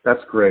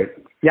 That's great.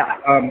 Yeah.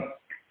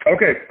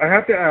 Okay. I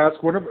have to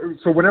ask,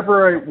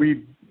 whenever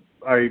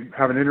I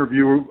have an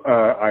interview,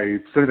 I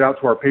send it out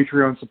to our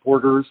Patreon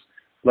supporters,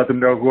 let them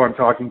know who I'm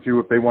talking to.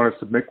 If they want to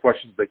submit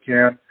questions, they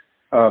can.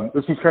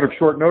 This was kind of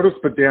short notice,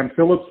 but Dan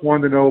Phillips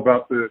wanted to know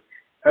about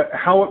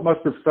how it must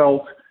have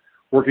felt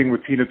working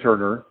with Tina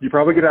Turner. You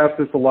probably get asked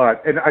this a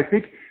lot. And I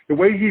think the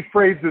way he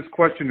phrased this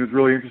question is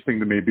really interesting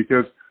to me,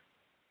 because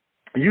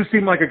you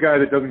seem like a guy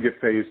that doesn't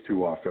get phased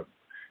too often.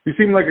 You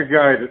seem like a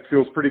guy that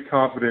feels pretty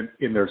confident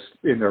in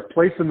their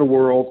place in the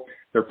world,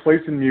 their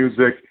place in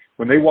music.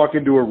 When they walk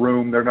into a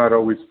room, they're not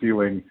always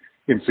feeling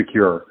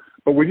insecure.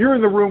 But when you're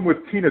in the room with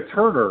Tina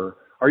Turner,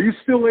 are you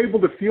still able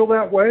to feel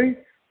that way?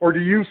 Or do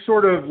you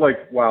sort of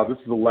like, wow, this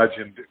is a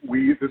legend.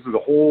 This is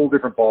a whole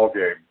different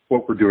ballgame,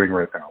 what we're doing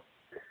right now?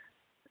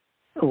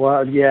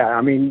 Well, yeah,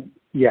 I mean,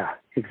 yeah,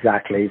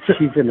 exactly.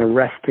 She's an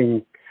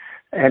arresting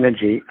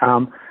energy.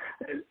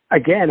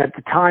 Again, at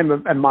the time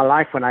of my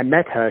life when I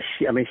met her,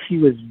 she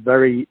was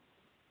very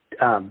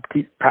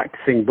deep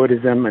practicing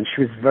Buddhism, and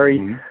she was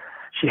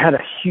she had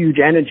a huge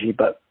energy,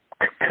 but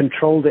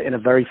controlled it in a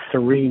very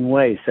serene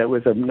way. So it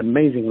was an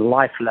amazing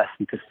life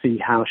lesson to see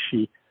how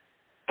she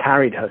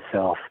carried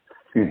herself.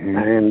 Mm-hmm.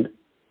 And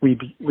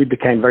we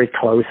became very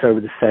close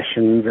over the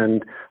sessions,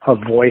 and her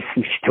voice,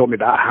 and she taught me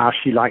about how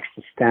she likes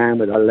to stand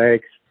with her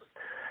legs,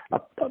 so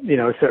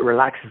it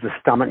relaxes the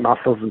stomach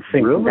muscles and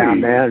sinks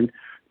down there, and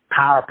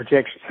power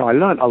projection. So I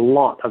learned a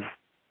lot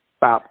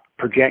about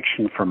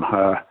projection from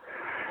her.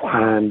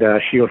 Wow. And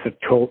she also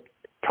told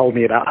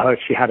me about her.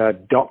 She had a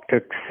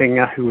Dr.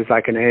 Singer who was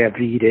like an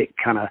Ayurvedic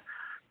kind of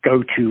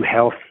go-to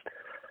health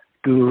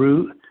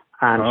guru,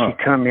 and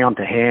she turned me on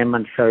to him.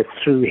 And so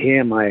through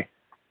him, I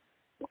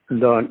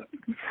learned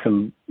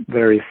some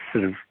very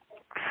sort of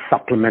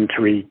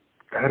supplementary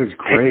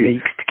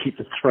techniques to keep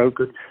the throat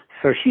good.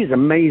 So she's an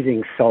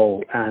amazing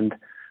soul and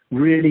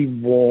really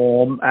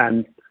warm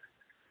and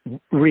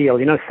real.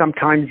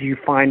 Sometimes you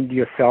find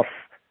yourself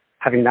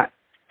having that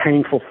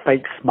painful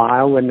fake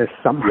smile when there's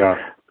some, and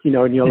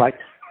you're like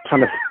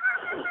trying to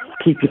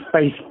keep your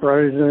face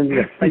frozen,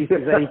 your face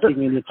is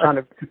aching, and you're trying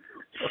to,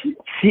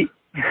 she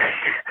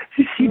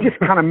just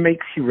kind of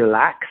makes you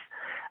relax,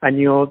 and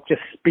you're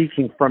just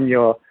speaking from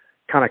your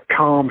kind of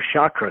calm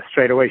chakra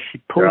straight away. She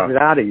pulls it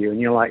out of you, and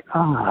you're like,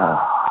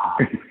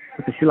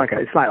 it's like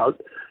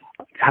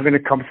having a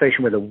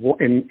conversation with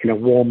in a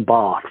warm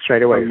bath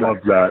straight away. I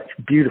love that. It's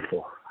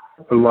beautiful.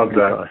 I love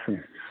that.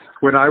 Person.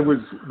 When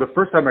the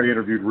first time I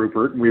interviewed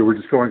Rupert, and we were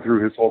just going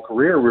through his whole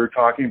career, we were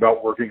talking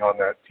about working on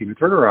that Tina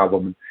Turner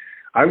album. And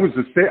I was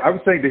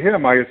saying to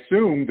him, I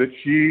assumed that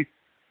she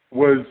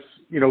was,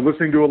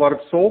 listening to a lot of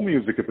soul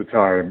music at the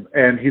time.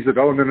 And he said,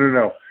 oh,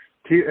 no.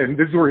 And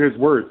these were his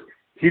words.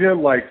 Tina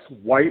likes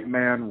white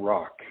man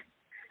rock.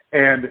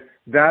 And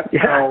that's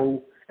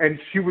how, and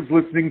she was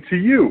listening to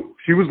you.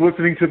 She was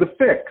listening to the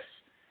Fixx.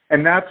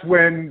 And that's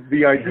when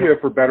the idea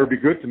for Better Be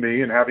Good to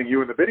Me and having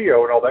you in the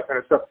video and all that kind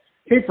of stuff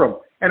came from.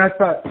 And I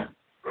thought,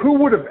 who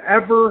would have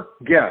ever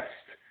guessed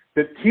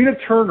that Tina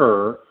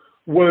Turner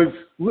was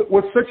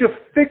such a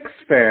Fixx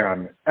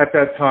fan at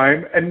that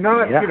time, and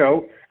not,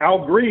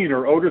 Al Green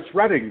or Otis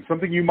Redding,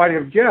 something you might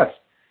have guessed.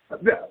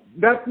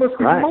 That must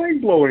be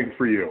mind-blowing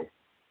for you.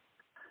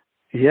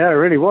 Yeah, it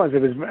really was.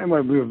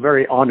 We were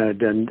very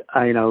honored, and,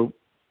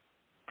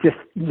 just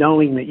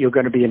knowing that you're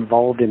going to be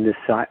involved in this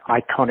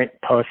iconic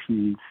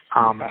person's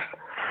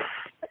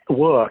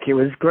work, it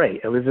was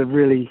great. It was a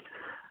really,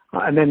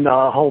 and then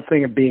the whole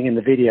thing of being in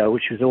the video,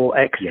 which was all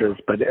extras,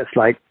 but it's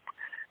like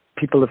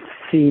people have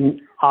seen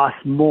us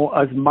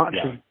as much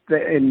as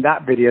in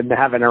that video than they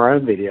have in our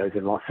own videos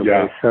in lots of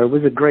ways. So it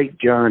was a great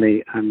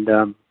journey, and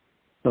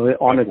we're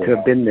honored to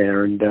have been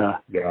there, and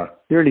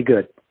really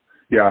good.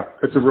 Yeah,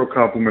 it's a real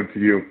compliment to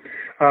you.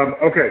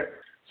 Okay.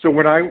 So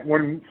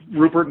when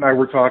Rupert and I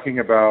were talking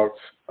about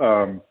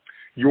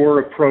your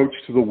approach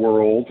to the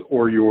world,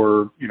 or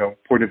your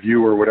point of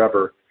view or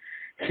whatever,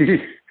 he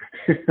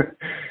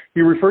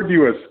referred to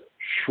you as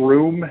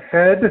shroom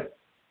head,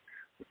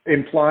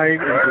 implying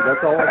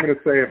that's all I'm going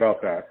to say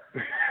about that,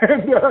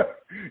 and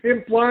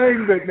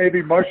implying that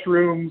maybe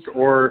mushrooms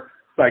or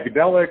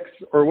psychedelics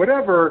or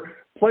whatever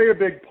play a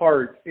big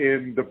part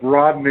in the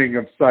broadening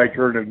of Cy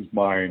Curnan's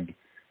mind.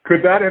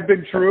 Could that have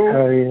been true?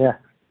 Oh yeah.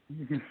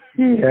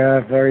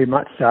 Yeah, very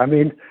much so. I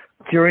mean,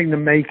 during the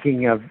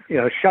making of,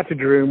 Shuttered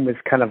Room was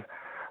kind of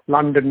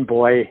London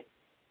boy,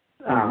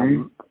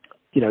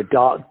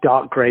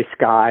 dark gray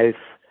skies,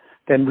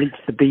 then Reach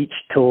the Beach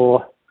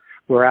tour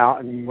we're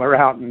out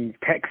in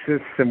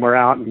Texas and we're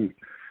out in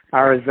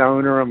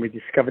Arizona, and we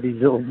discovered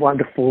these little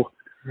wonderful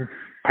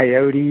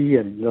peyote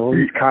and all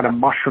these kind of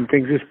mushroom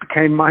things. This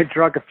became my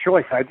drug of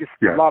choice. I just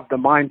love the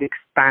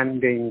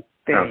mind-expanding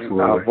thing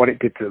of what it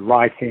did to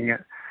writing.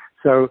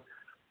 So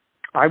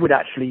I would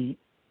actually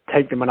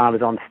take them when I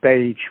was on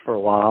stage for a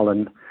while,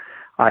 and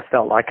I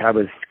felt like I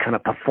was kind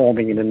of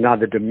performing in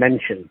another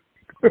dimension.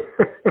 It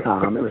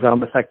was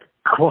almost like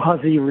a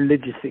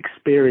quasi-religious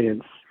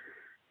experience,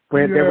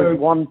 where there was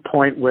one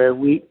point where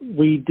we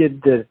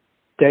did the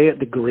Day at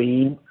the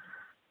Green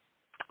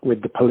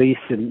with the police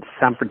in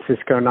San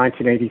Francisco in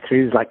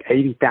 1983. There's like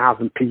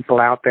 80,000 people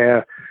out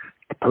there,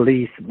 the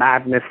police,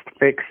 Madness,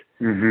 Fixx.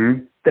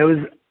 Mm-hmm.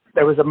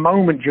 There was a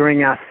moment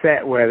during our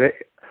set where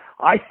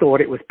I thought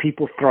it was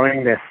people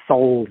throwing their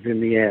souls in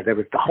the air. There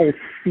was the whole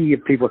sea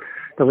of people.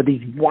 There were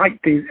these white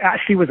things.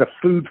 Actually, was a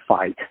food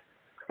fight.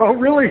 Oh,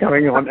 really?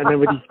 Going on, and there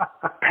were these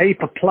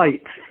paper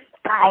plates,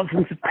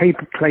 thousands of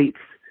paper plates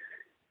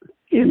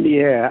in the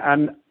air,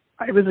 and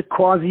it was a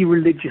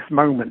quasi-religious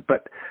moment.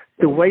 But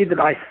the way that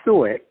I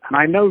saw it, and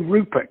I know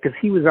Rupert, because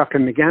he was up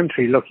in the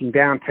gantry looking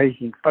down,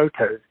 taking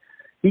photos.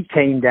 He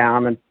came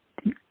down, and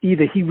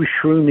either he was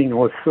shrooming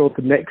or saw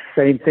the next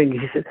same thing.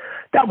 He said,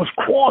 "That was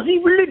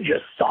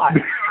quasi-religious,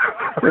 side."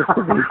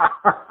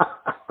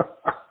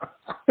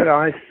 But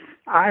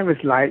I was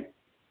like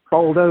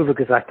bowled over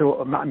because I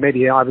thought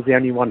maybe I was the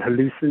only one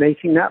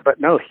hallucinating that, but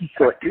no, he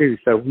saw it too.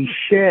 So we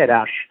shared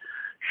our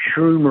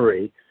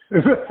shroomery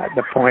at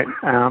the point.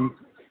 And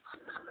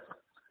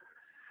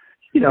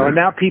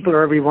now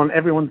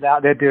everyone's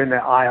out there doing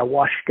their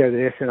ayahuasca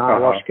this and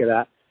ayahuasca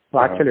that.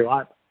 Well, I tell you,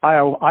 I've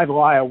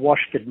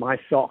ayahuasca'd my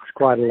socks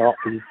quite a lot.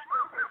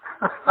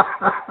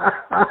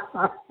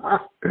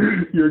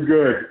 You're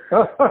good.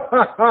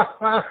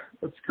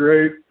 That's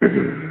great.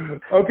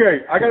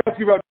 Okay, I got to ask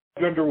you about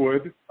George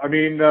Underwood. I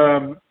mean,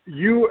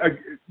 you,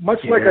 much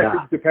like I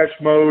think Depeche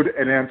Mode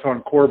and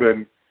Anton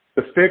Corbijn,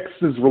 the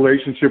Fixx's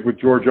relationship with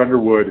George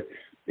Underwood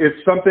is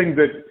something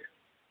that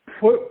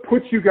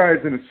puts you guys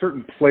in a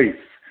certain place,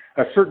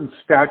 a certain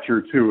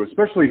stature too,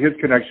 especially his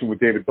connection with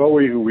David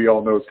Bowie, who we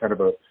all know is kind of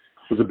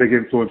was a big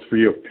influence for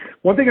you.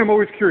 One thing I'm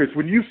always curious,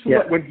 when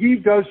he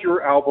does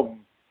your album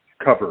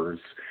covers,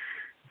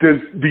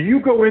 do you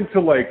go into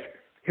like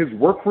his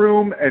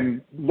workroom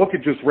and look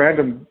at just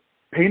random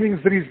paintings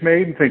that he's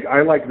made and think,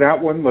 I like that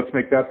one, let's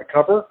make that the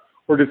cover?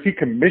 Or does he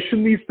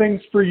commission these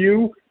things for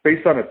you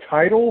based on a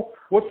title?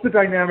 What's the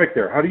dynamic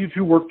there? How do you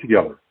two work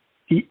together?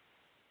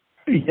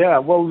 Yeah,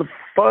 well, the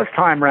first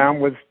time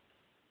round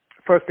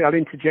firstly, I'll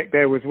interject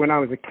there, was when I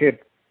was a kid,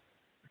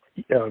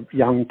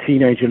 young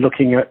teenager,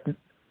 looking at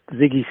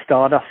Ziggy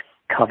Stardust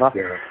cover,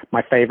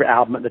 my favorite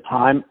album at the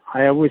time.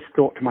 I always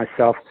thought to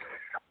myself,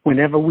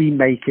 whenever we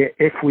make it,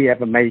 if we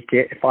ever make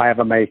it, if I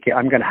ever make it,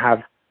 I'm going to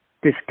have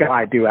this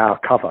guy do our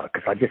cover,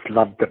 because I just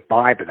loved the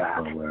vibe of that.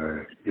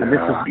 And this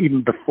was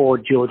even before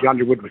George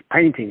Underwood was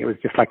painting. It was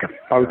just like a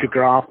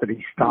photograph that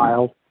he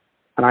styled.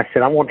 And I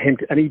said, I want him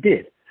to, and he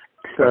did.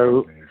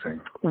 So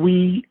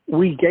we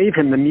gave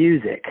him the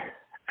music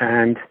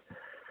and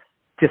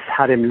just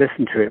had him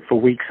listen to it for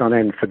weeks on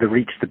end for the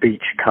Reach the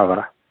Beach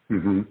cover.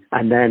 Mm-hmm.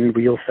 And then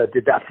we also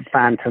did that for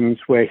Phantoms,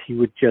 where he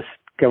would just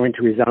go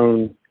into his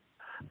own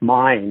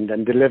mind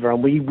and deliver.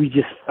 And we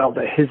just felt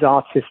that his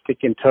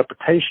artistic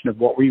interpretation of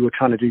what we were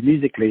trying to do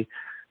musically,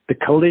 the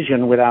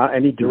collision without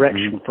any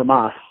direction from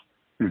us,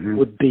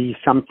 would be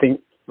something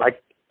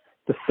like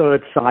the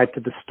third side to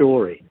the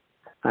story.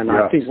 And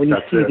I think when you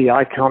see the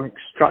iconic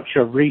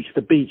structure of Reach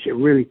the Beach, it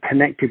really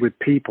connected with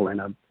people in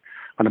an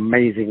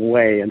amazing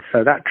way. And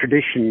so that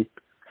tradition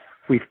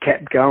we've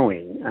kept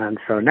going. And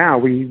so now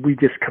we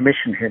just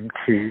commission him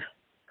to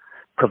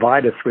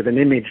provide us with an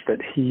image that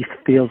he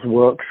feels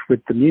works with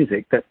the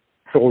music that's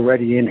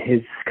already in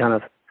his kind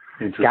of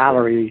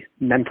gallery,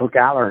 mental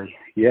gallery.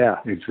 Yeah.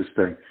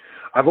 Interesting.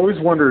 I've always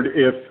wondered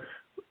if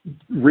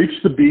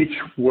Reach the Beach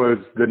was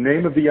the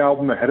name of the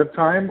album ahead of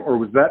time, or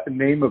was that the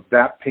name of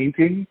that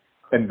painting?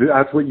 And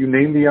that's what you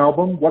named the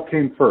album? What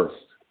came first?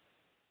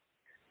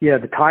 Yeah,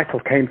 the title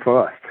came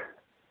first.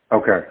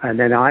 Okay. And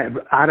then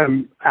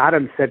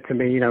Adam said to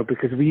me,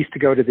 because we used to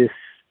go to this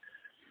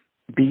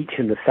beach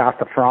in the south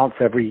of France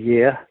every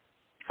year,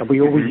 and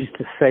we always used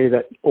to say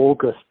that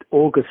August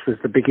was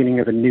the beginning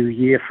of a new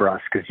year for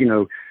us, because,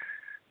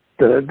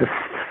 the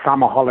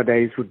summer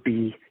holidays would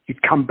be,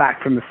 you'd come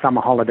back from the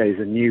summer holidays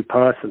a new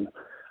person.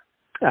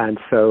 And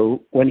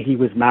so when he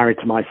was married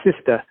to my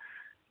sister,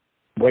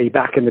 way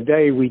back in the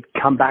day, we'd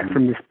come back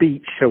from this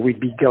beach, so we'd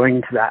be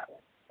going to that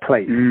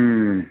place.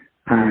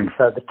 And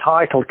so the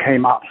title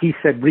came up. He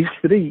said, Reach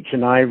the Beach,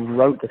 and I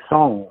wrote the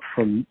song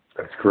from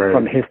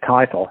his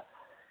title.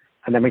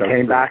 And then we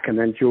came back, and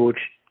then George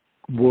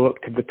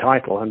worked the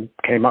title and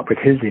came up with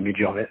his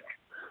image of it.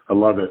 I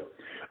love it.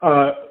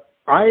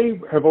 I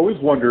have always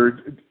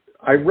wondered,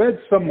 I read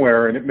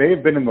somewhere, and it may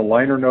have been in the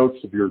liner notes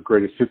of your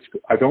greatest hits,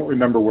 I don't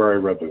remember where I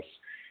read this,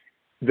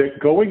 that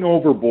Going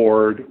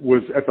Overboard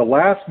was at the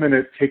last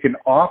minute taken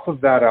off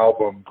of that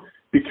album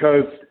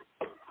because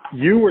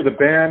you or the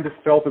band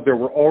felt that there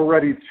were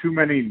already too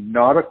many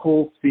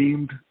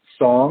nautical-themed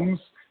songs,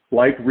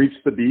 like Reach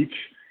the Beach,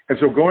 and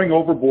so going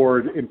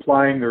overboard,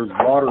 implying there's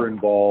water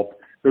involved,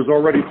 there's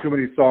already too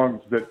many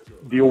songs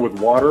that deal with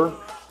water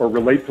or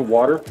relate to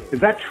water. Is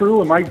that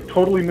true? Am I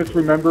totally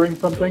misremembering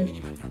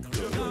something?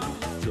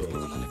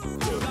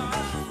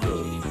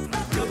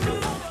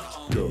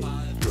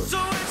 So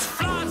it's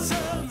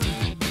flotsam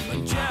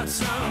and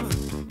jetsam.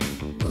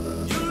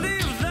 You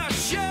leave that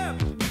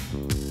ship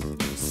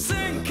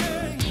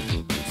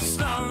sinking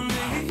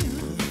slowly.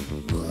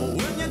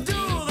 When you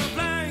do the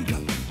blank,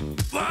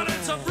 well,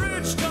 it's a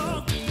bridge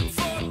talk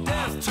for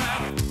death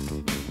trap.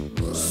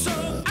 So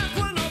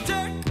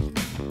aquanautic,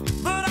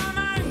 but I'm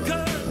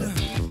anchored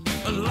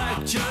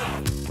like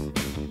jib.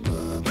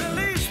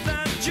 Release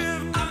that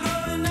jib, I'm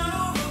going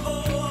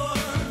overboard.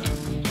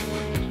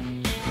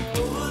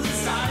 Over the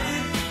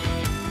side,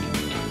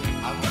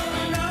 I'm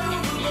going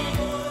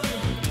overboard.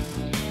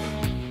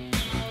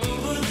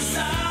 Over the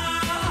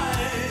side.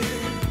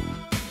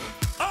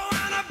 Oh,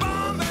 and a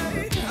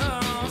Bombay,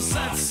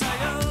 set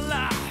sail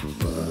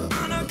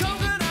on a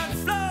coconut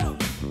float,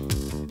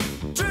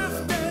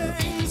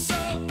 drifting so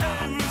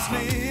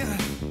endlessly.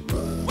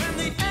 When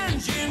the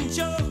engine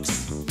chokes,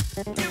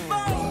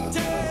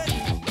 devoted,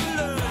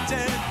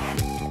 alerted.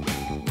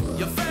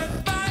 You're fed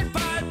by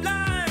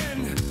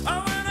pipeline.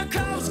 Oh, and a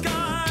Coast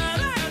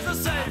Guard as a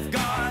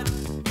safeguard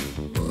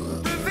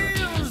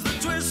reveals the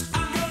twist.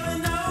 I'm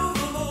going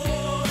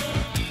overboard.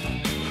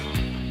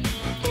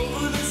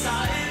 Over the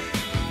side.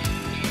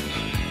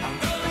 I'm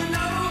going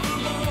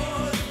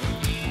overboard.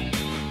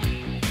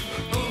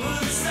 Over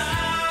the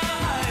side.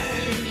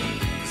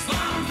 'Cause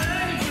one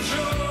thing for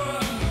sure,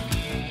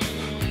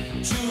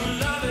 true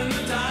love in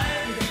the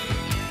tide.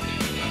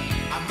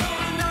 I'm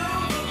going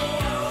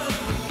overboard.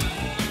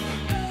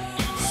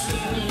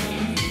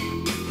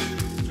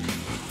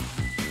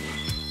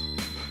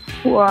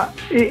 Well,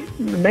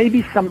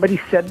 maybe somebody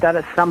said that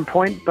at some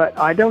point, but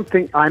I don't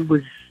think I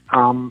was.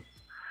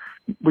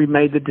 We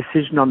made the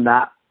decision on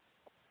that.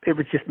 It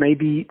was just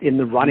maybe in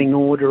the running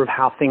order of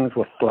how things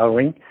were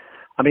flowing.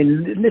 I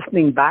mean,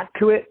 listening back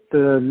to it,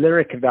 the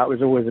lyric of that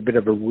was always a bit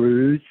of a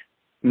ruse.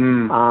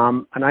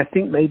 And I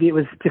think maybe it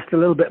was just a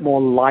little bit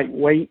more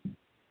lightweight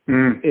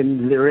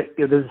in lyric.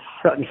 There's a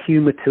certain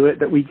humor to it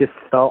that we just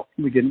felt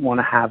we didn't want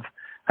to have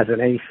as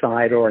an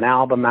A-side or an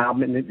album,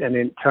 and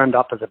it turned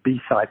up as a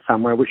B-side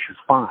somewhere, which was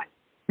fine.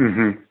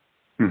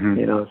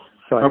 You know,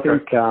 so I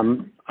think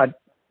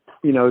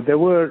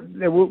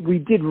we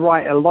did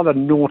write a lot of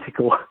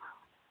nautical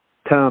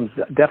terms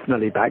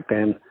definitely back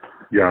then.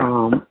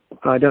 Yeah.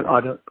 I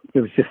don't.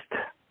 It was just.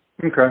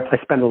 Okay. I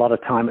spend a lot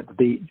of time at the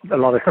beach. A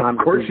lot of time.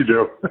 Of course you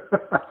do.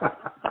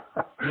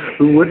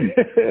 Who wouldn't?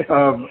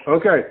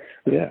 Okay.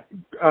 Yeah.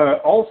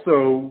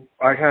 Also,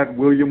 I had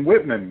William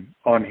Whitman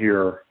on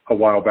here a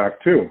while back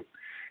too,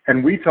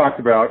 and we talked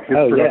about his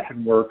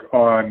production work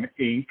on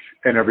Ink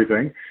and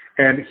everything.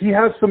 And he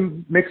has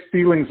some mixed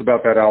feelings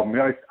about that album.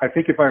 I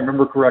think if I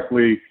remember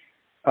correctly,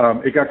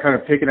 it got kind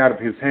of taken out of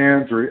his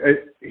hands, or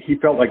he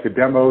felt like the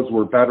demos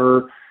were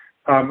better.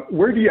 How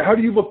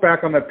do you look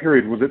back on that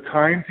period? Was it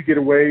time to get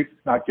away?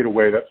 Not get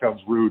away, that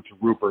sounds rude to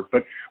Rupert,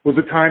 but was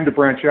it time to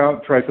branch out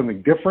and try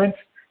something different?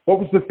 What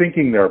was the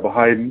thinking there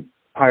behind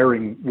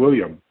hiring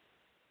William?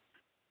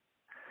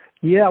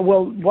 Yeah,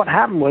 well, what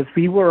happened was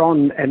we were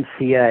on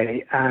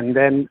MCA, and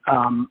then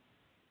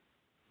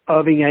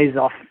Irving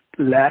Azoff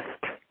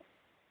left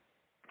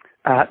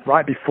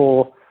right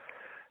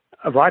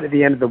at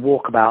the end of the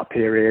Walkabout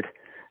period,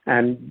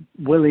 and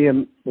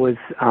William was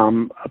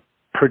a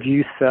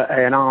producer,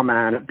 A&R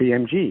man at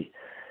BMG,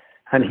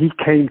 and he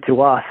came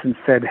to us and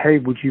said, "Hey,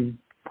 would you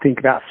think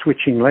about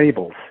switching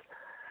labels?"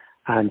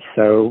 And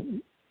so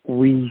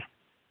we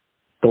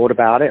thought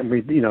about it, and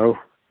we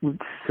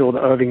saw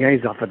that Irving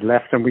Azoff had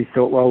left, and we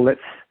thought, well,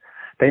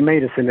 they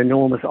made us an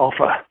enormous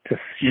offer to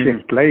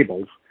shift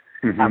labels,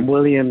 and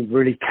William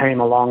really came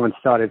along and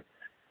started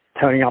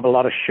turning up a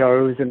lot of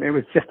shows, and it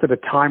was just at a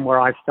time where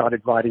I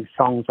started writing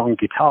songs on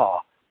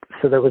guitar.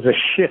 So there was a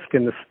shift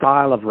in the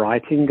style of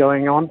writing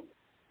going on,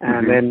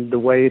 and then the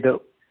way that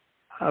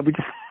we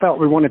just felt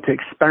we wanted to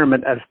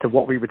experiment as to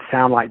what we would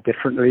sound like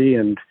differently,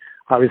 and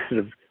I was sort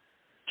of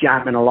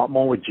jamming a lot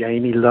more with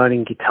Jamie,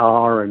 learning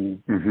guitar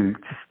and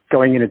just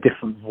going in a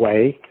different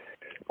way.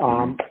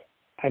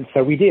 And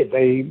so we did.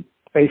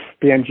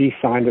 BMG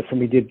signed us, and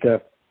we did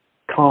the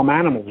Calm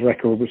Animals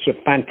record, which is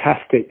a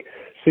fantastic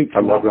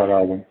I love that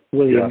album.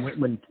 William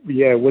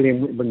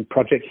Whitman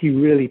project. He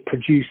really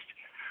produced.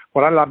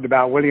 What I loved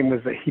about William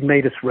was that he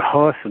made us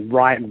rehearse and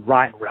write and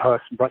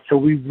rehearse and write. So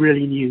we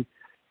really knew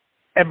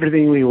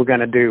everything we were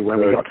going to do when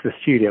we got to the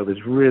studio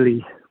was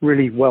really,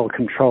 really well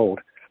controlled.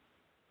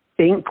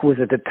 Ink was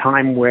at a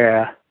time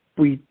where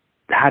we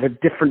had a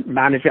different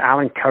manager.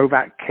 Alan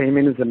Kovac came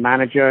in as a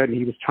manager, and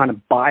he was trying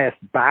to buy us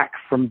back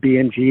from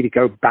BMG to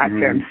go back to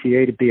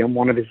MCA to be on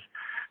one of his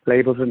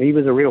labels, and he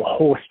was a real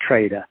horse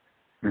trader.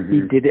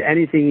 He did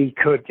anything he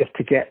could just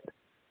to get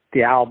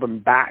the album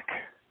back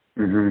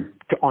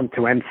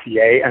onto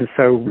MCA. And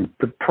so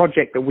the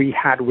project that we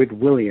had with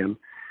William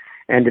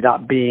ended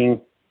up being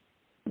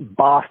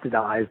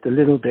bastardized a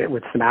little bit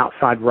with some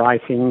outside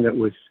writing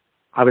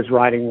I was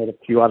writing with a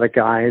few other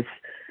guys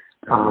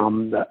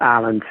that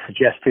Alan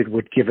suggested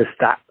would give us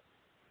that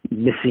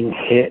missing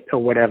hit or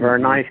whatever.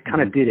 And I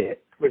kind of did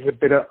it. With a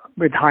bit of,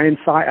 with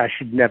hindsight, I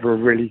should never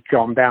have really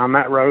gone down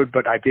that road,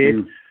 but I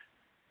did.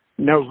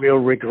 No real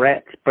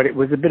regrets, but it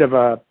was a bit of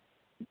a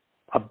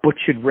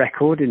butchered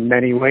record in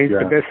many ways,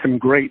 but there's some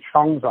great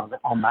songs on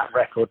that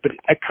record, but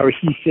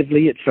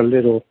cohesively it's a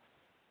little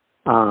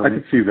I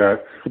could see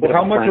that. Well,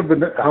 how much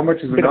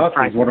is enough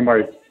is one of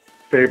my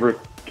favorite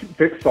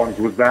Fixx songs.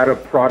 Was that a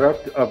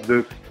product of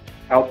this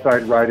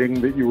outside writing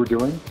that you were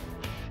doing?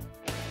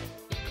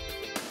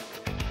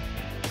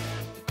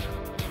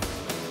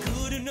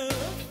 Good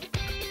enough,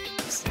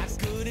 it's not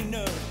good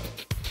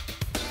enough.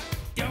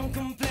 Don't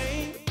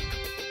complain,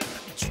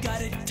 but you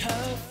got it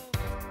tough.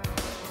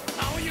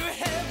 All you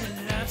have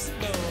in life's a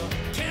blow.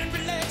 Can't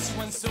relax, you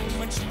want so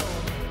much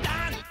more.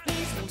 Line of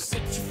things won't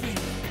set you free.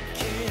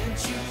 Can't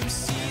you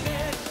see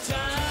that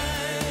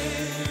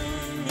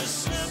time is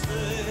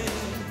slipping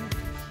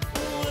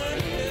away?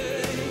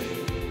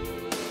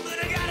 But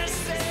I gotta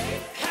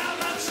say, how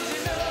much is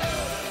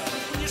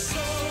enough when your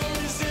soul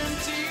is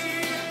empty?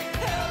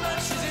 How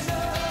much is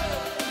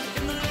enough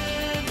in the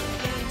land of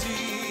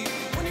plenty?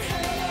 When you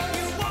have all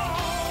you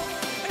want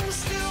and you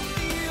still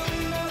feel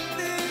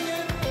nothing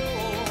at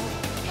all.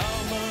 How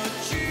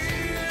much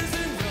is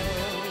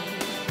enough?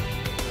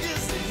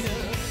 Is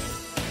enough?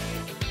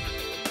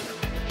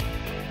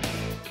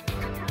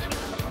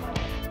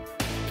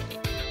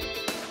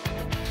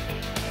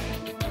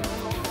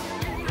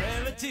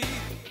 Reality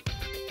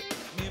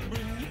may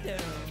bring you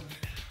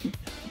down.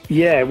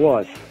 Yeah, it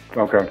was.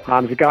 Okay.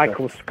 There's a guy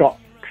called Scott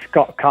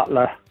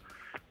Cutler.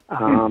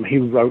 He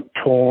wrote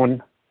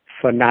 "Torn"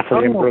 for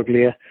Natalie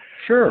Imbruglia.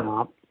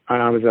 Sure.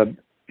 And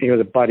he was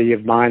a buddy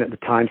of mine at the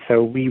time,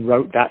 so we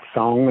wrote that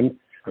song, and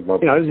I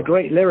love it was a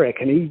great lyric,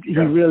 and he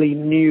really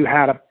knew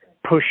how to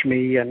push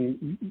me,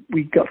 and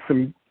we got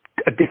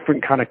a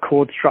different kind of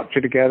chord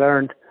structure together,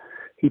 and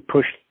he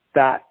pushed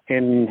that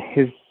in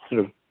his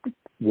sort of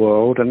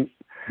world, and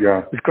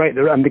it was great.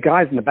 And the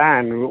guys in the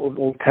band,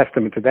 all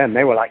testament to them,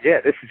 they were like, yeah,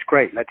 this is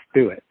great, let's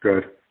do it.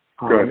 Good.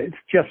 It's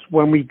just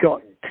when we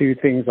got to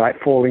things like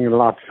Falling in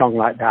Love, song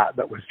like that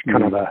was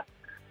kind of a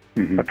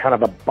kind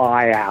of a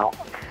buyout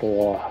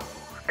for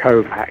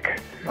Kovac.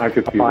 I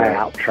could see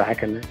buyout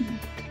track, and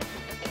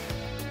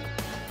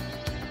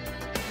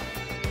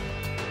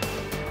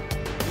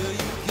Well,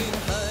 you can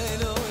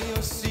hide all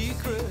your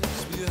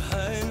secrets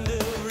behind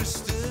every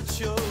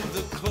stitch of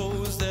the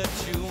clothes that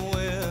you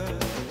wear.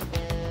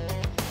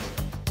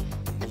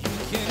 You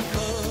can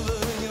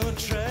cover your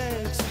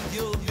tracks with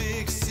your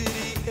big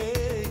city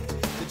ache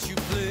that you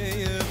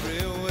play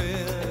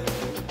everywhere.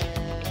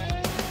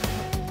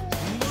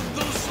 But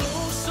those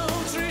slow,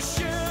 sultry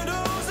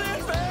shadows in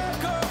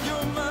back of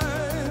your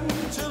mind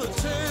tell a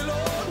tale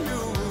of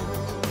you.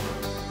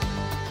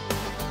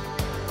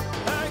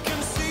 I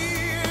can see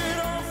it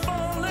all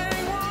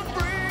falling, one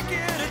brick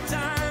at a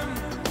time.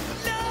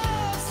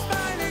 Love's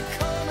finally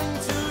coming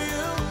to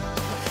you.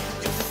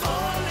 You're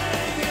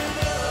falling in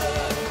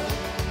love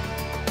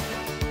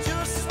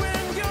just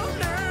when you're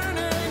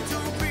learning to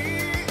be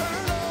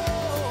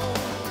alone.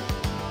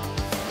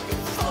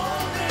 You're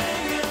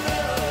falling in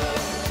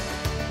love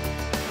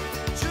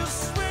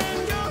just when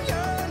you're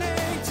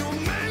yearning to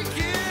make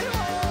it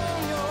on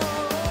your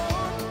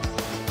own.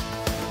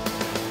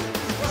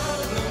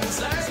 Problems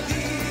like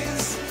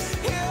these,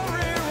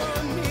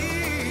 everyone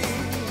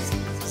needs.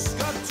 It's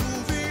got to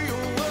be a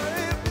way.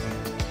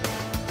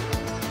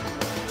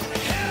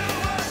 Have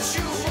what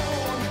you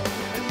want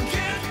and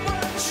get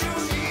what you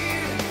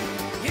need.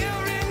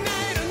 Every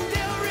night and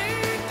every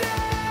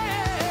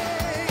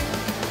day.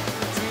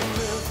 To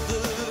live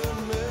the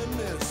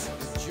madness,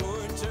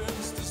 joy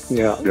turns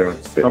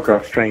to Okay.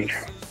 strange.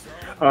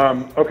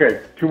 Okay,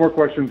 two more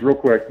questions real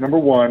quick. Number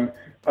one,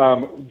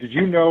 did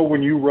you know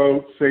when you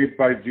wrote Saved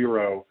by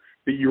Zero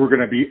that you were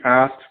going to be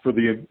asked for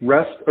the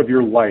rest of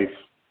your life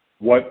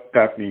what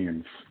that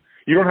means?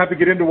 You don't have to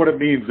get into what it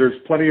means. There's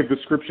plenty of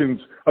descriptions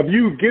of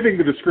you giving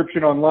the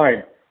description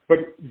online. But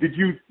did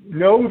you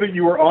know that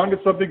you were onto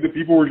something that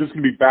people were just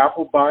going to be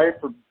baffled by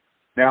from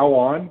now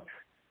on?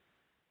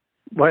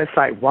 Well, it's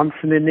like once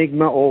an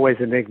enigma, always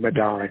enigma,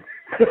 darling.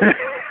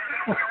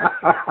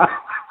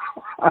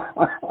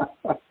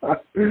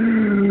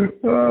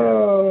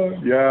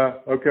 Yeah,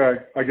 okay,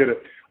 I get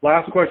it.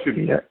 Last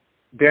question. Yeah.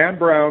 Dan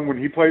Brown, when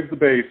he plays the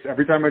bass,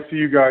 every time I see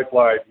you guys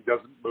live, he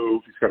doesn't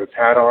move. He's got his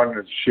hat on and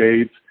his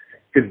shades.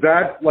 Is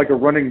that like a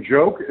running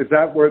joke? Is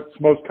that where it's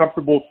most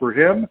comfortable for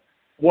him?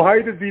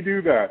 Why does he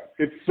do that?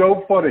 It's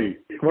so funny.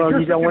 Well, You're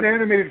you don't such want- an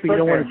animated you don't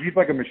frontman. want- He's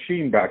like a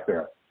machine back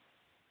there.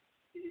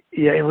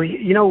 Yeah, well,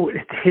 you know,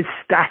 his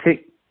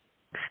static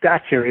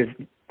stature is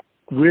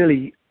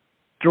really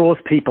draws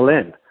people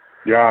in,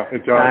 Yeah,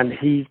 it does. and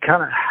he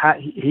kind of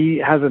he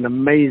has an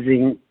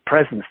amazing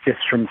presence just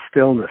from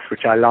stillness,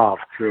 which I love.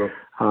 True.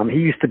 He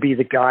used to be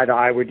the guy that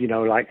I would,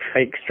 like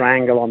fake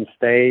strangle on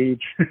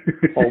stage,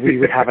 or we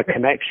would have a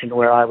connection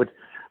where I'd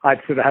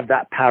sort of have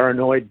that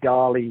paranoid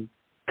Dali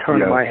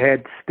turn my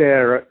head,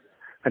 stare,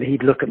 and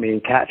he'd look at me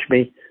and catch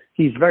me.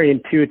 He's very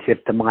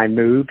intuitive to my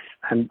moves,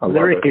 and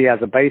lyrically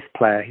as a bass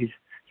player,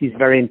 he's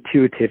very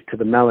intuitive to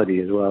the melody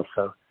as well.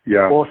 So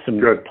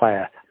awesome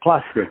player.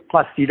 Plus,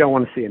 you don't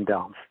want to see him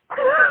dance.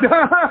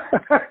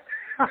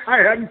 I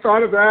hadn't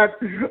thought of that.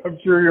 I'm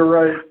sure you're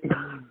right.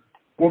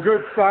 Well,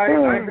 good, Si.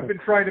 I have been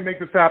trying to make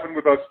this happen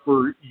with us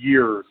for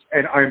years,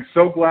 and I'm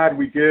so glad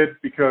we did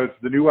because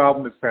the new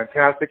album is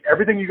fantastic.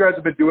 Everything you guys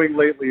have been doing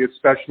lately,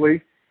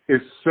 especially,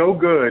 is so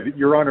good.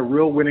 You're on a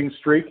real winning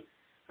streak.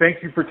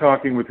 Thank you for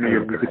talking with me.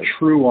 It was a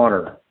true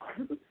honor.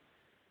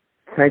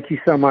 Thank you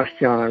so much,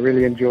 John. I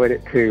really enjoyed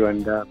it too,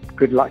 and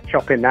good luck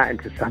chopping that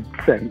into some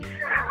sense.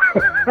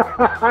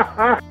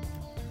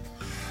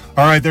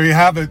 All right, there you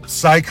have it.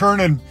 Si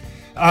Curnin.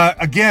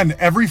 Again,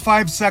 Every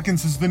 5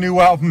 Seconds is the new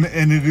album,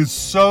 and it is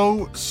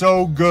so,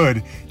 so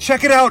good.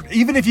 Check it out,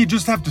 even if you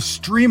just have to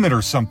stream it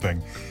or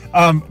something.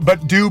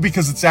 But do,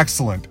 because it's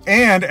excellent.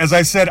 And as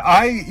I said,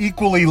 I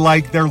equally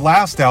like their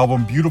last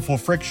album, Beautiful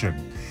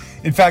Friction.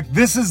 In fact,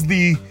 this is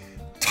the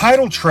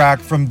title track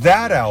from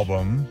that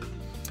album.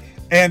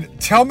 And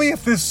tell me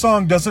if this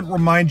song doesn't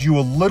remind you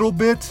a little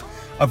bit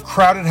of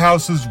Crowded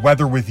House's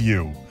Weather With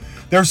You.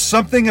 There's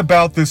something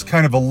about this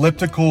kind of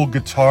elliptical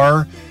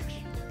guitar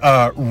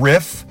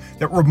riff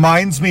that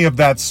reminds me of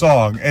that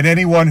song. And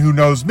anyone who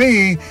knows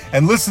me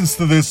and listens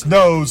to this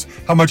knows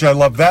how much I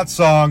love that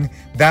song,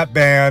 that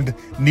band,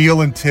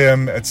 Neil and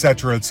Tim,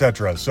 etc.,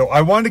 etc. So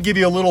I wanted to give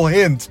you a little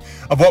hint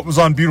of what was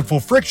on Beautiful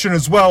Friction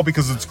as well,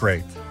 because it's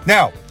great.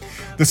 Now,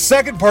 the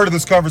second part of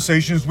this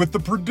conversation is with the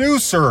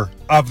producer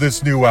of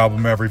this new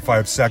album, Every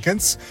 5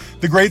 Seconds,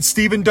 the great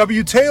Stephen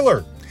W.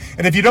 Tayler.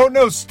 And if you don't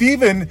know,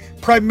 Stephen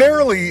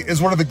primarily is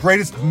one of the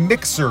greatest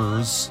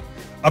mixers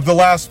of the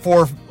last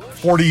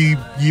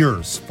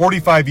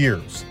 45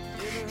 years.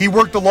 He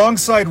worked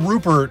alongside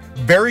Rupert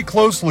very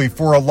closely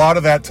for a lot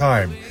of that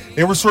time.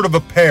 They were sort of a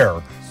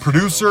pair,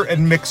 producer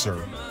and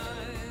mixer.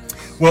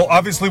 Well,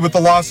 obviously with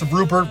the loss of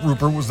Rupert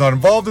was not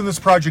involved in this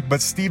project,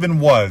 but Stephen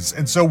was.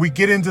 And so we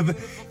get into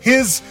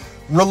his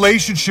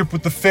relationship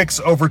with the Fixx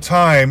over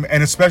time,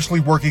 and especially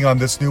working on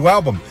this new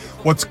album.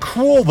 What's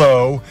cool,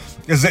 though,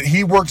 is that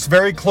he works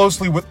very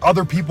closely with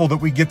other people that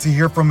we get to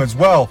hear from as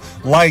well,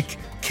 like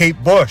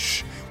Kate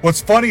Bush.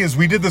 What's funny is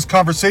we did this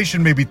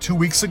conversation maybe 2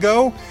 weeks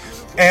ago,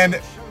 and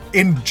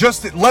in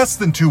just less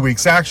than 2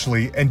 weeks,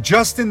 actually, and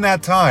just in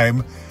that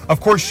time,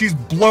 of course, she's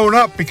blown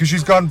up because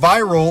she's gone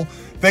viral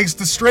thanks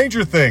to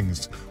Stranger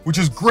Things, which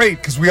is great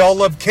because we all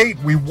love Kate.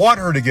 We want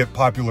her to get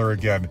popular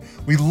again.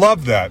 We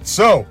love that.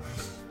 So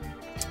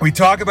we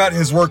talk about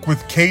his work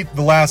with Kate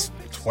the last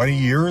 20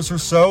 years or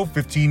so,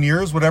 15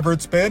 years, whatever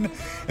it's been.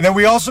 And then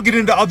we also get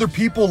into other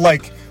people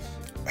like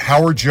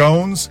Howard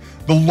Jones,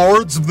 the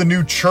Lords of the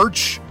New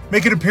Church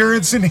make an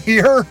appearance in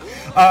here.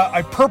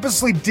 I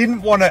purposely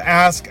didn't want to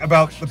ask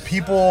about the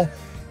people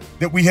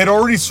that we had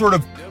already sort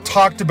of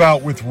talked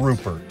about with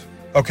Rupert.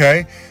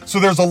 Okay, so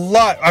there's a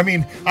lot. I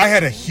mean, I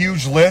had a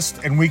huge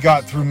list and we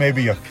got through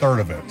maybe a third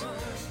of it,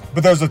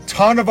 but there's a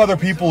ton of other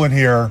people in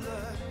here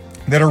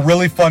that are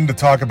really fun to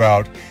talk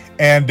about.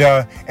 And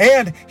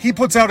he's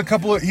put out a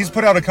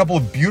couple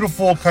of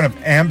beautiful kind of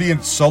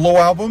ambient solo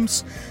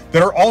albums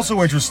that are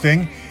also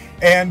interesting.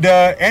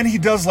 And he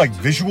does like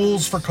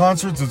visuals for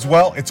concerts as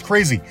well. It's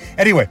crazy.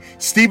 Anyway,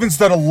 Stephen's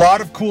done a lot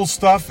of cool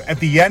stuff. At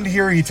the end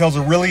here, he tells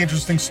a really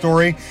interesting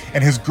story,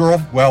 and his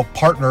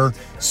partner,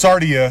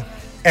 Sardia,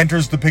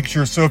 enters the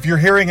picture. So if you're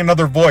hearing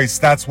another voice,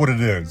 that's what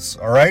it is.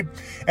 All right.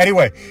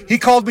 Anyway, he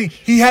called me.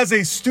 He has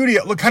a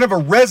studio, kind of a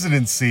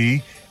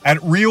residency at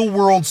Real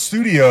World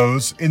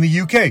Studios in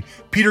the UK.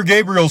 Peter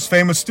Gabriel's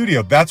famous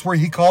studio. That's where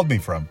he called me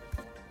from.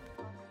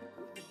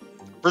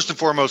 First and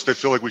foremost, I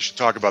feel like we should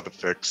talk about the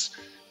Fixx.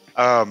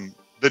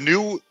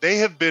 They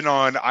have been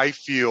on, I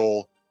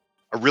feel,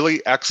 a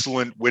really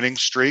excellent winning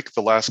streak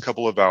the last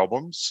couple of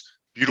albums.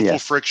 Beautiful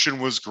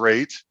Friction was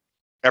great.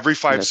 Every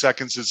 5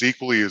 Seconds is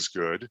equally as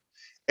good.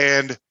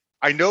 And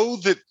I know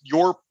that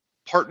your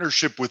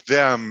partnership with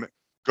them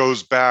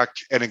goes back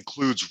and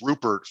includes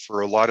Rupert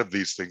for a lot of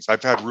these things.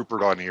 I've had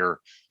Rupert on here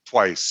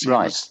twice. He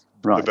was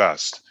the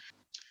best.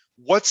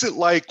 What's it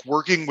like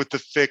working with the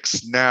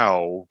Fixx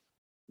now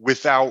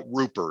without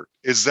Rupert?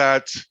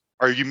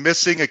 Are you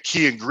missing a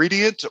key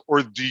ingredient,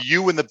 or do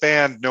you and the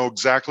band know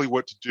exactly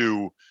what to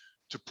do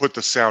to put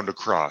the sound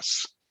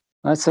across?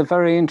 That's a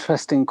very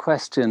interesting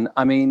question.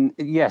 I mean,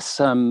 yes,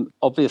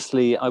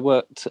 obviously I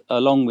worked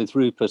along with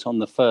Rupert on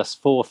the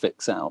first 4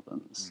 Fixx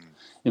albums.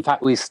 In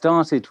fact, we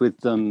started with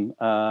them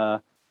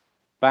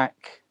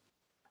back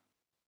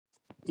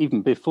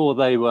even before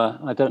they were,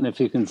 I don't know if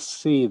you can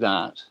see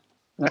that.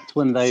 That's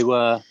when they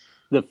were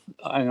the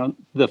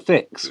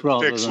Fixx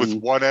rather Fixx than...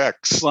 with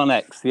 1X.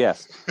 1X,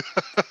 yes.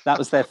 That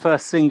was their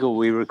first single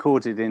we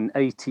recorded in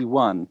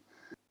 81.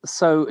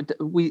 So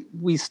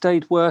we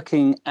stayed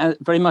working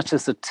very much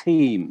as a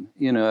team.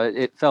 You know,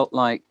 it felt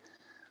like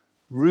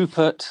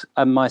Rupert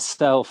and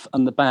myself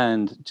and the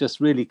band just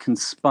really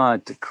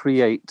conspired to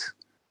create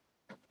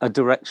a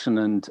direction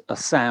and a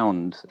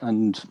sound,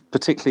 and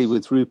particularly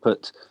with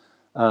Rupert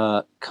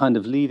kind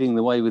of leading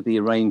the way with the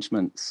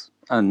arrangements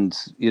and,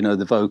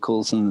 the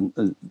vocals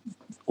and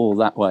all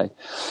that way.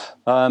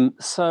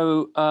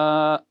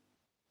 So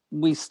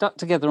we stuck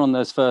together on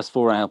those first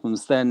 4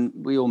 albums. Then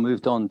we all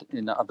moved on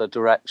in other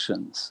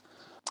directions.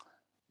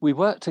 We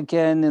worked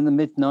again in the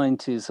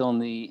mid-90s on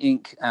the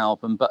Ink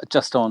album, but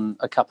just on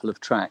a couple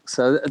of tracks.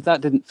 So that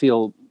didn't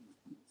feel,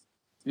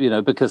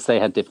 because they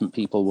had different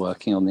people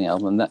working on the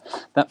album,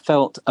 that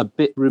felt a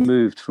bit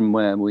removed from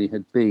where we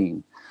had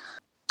been.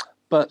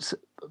 But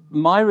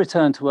my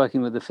return to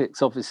working with the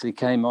Fixx obviously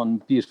came on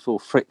Beautiful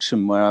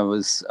Friction, where I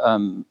was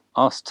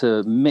asked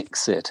to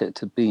mix it. It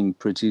had been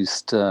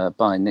produced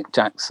by Nick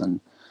Jackson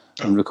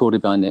and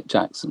recorded by Nick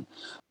Jackson.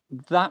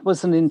 That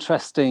was an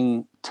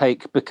interesting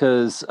take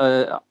because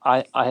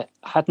I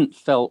hadn't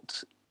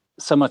felt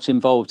so much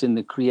involved in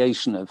the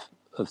creation of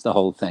the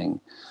whole thing.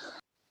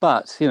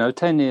 But,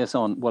 10 years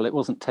on, well, it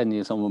wasn't 10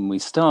 years on when we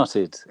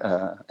started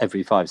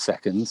every 5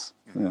 seconds.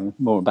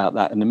 More about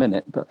that in a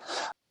minute. But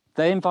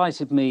they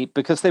invited me,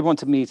 because they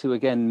wanted me to,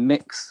 again,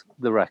 mix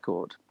the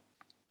record.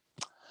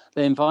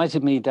 They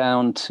invited me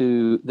down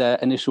to their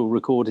initial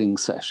recording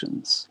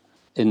sessions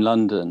in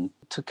London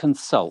to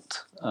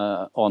consult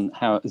on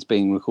how it was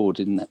being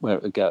recorded and where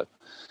it would go.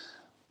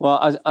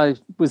 Well, I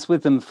was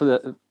with them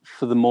for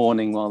the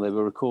morning while they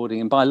were recording,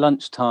 and by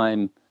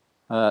lunchtime,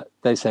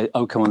 they said,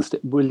 "Oh, come on,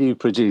 will you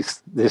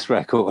produce this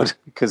record?"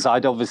 Because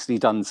I'd obviously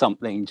done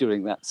something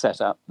during that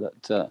setup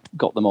that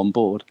got them on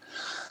board.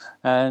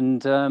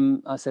 And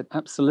I said,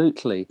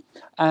 absolutely.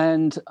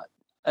 And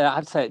I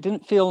have to say, it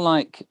didn't feel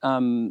like,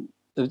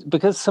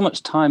 because so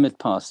much time had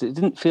passed, it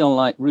didn't feel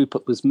like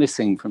Rupert was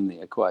missing from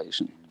the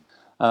equation.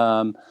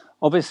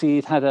 Obviously,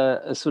 it had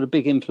a sort of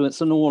big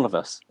influence on all of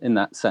us in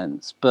that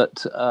sense.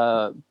 But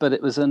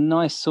it was a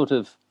nice sort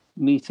of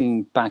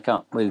meeting back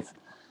up with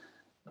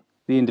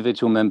the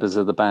individual members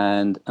of the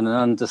band and an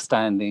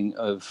understanding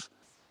of,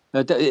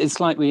 it's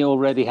like we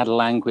already had a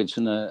language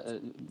and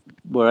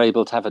were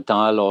able to have a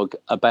dialogue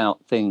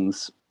about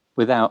things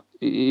without,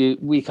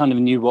 we kind of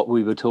knew what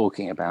we were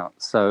talking about.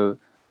 So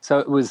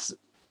it was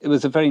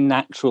a very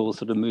natural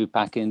sort of move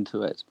back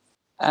into it.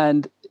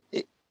 And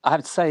I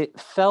have to say,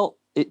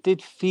 it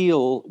did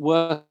feel,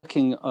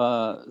 working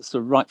sort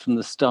of right from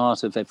the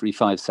start of every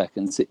 5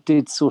 seconds, it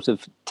did sort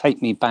of take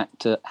me back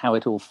to how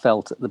it all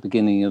felt at the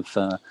beginning of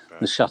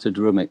the Shuttered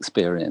Room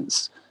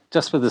experience,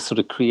 just with a sort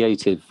of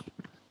creative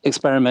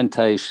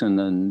experimentation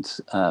and,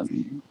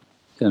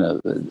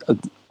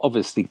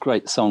 obviously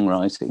great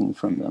songwriting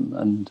from them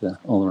and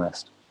all the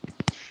rest.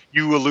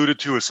 You alluded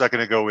to a second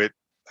ago it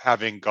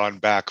having gone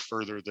back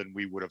further than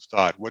we would have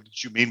thought. What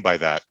did you mean by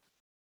that?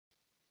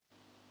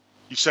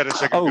 You said a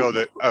second ago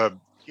that,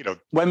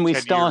 when we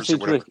 10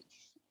 started, years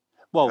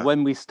or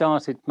when we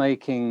started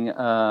making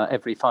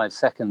Every 5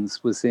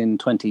 Seconds was in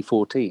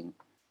 2014.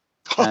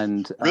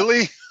 And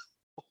really?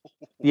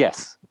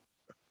 Yes.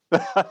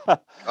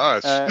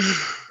 Gosh.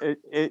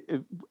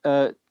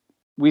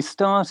 We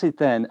started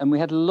then, and we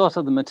had a lot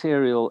of the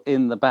material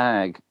in the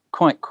bag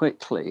quite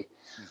quickly.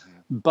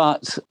 Mm-hmm.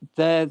 But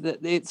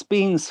it's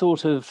been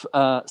sort of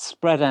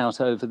spread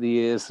out over the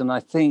years, and I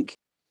think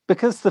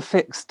because the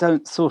Fixx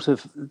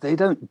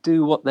don't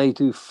do what they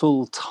do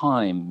full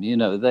time.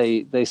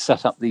 They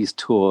set up these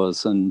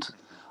tours, and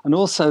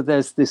also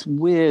there's this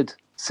weird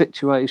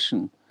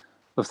situation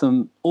of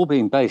them all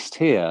being based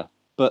here,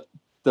 but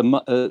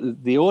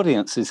the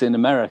audience is in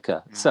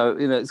America. Mm-hmm. So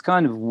it's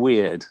kind of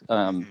weird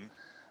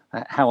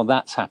how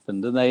that's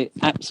happened, and they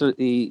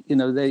absolutely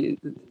they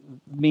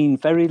mean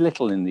very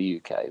little in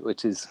the UK,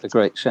 which is a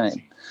great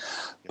shame.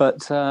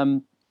 But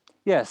so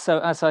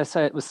as I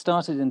say, it was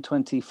started in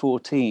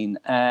 2014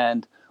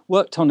 and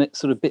worked on it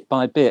sort of bit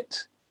by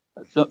bit,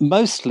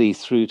 mostly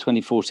through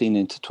 2014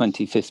 into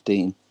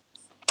 2015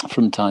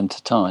 from time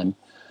to time,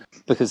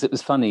 because it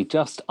was funny,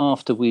 just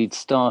after we'd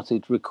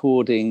started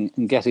recording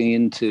and getting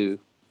into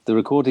the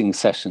recording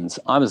sessions,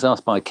 I was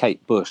asked by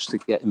Kate Bush to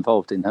get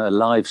involved in her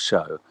live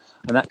show,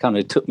 and that kind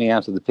of took me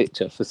out of the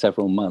picture for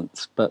several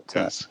months. But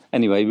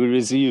anyway, we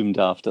resumed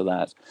after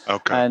that.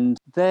 Okay. And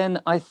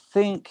then I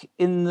think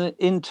in the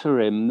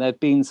interim, there've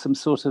been some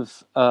sort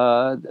of,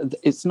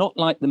 it's not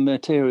like the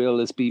material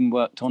has been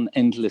worked on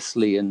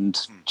endlessly and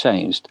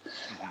changed.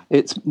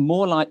 It's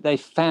more like they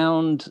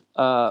found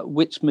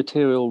which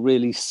material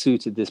really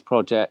suited this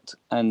project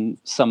and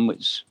some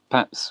which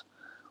perhaps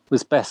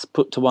was best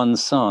put to one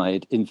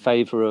side in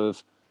favor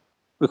of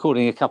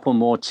recording a couple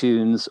more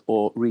tunes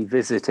or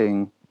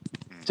revisiting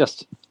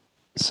just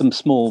some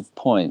small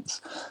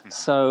points.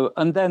 So,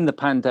 and then the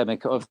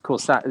pandemic, of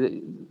course, that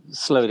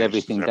slowed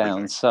everything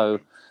down. So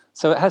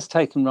it has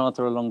taken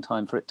rather a long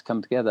time for it to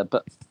come together.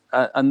 But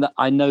and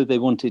I know they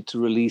wanted to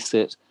release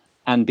it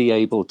and be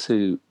able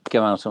to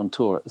go out on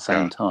tour at the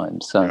same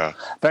time. So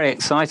very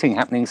exciting,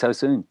 happening so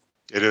soon.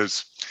 It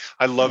is.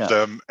 I love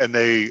them, and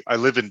I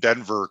live in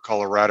Denver,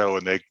 Colorado,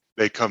 and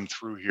they come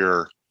through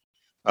here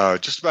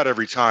just about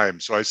every time.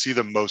 So I see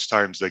them most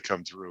times they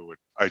come through.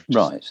 And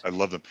I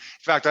love them.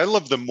 In fact, I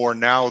love them more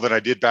now than I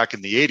did back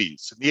in the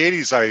 80s. In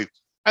the 80s,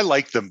 I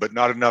liked them, but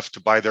not enough to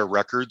buy their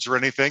records or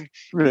anything.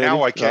 Really?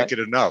 Now I can't get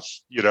enough,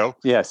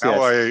 Yes.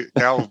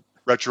 Now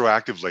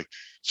retroactively.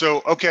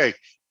 So, okay.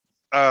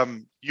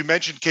 You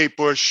mentioned Kate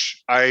Bush.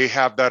 I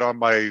have that on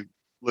my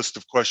list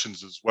of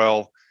questions as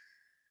well.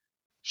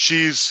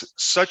 She's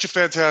such a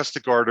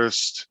fantastic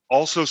artist,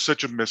 also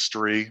such a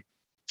mystery.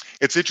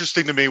 It's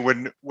interesting to me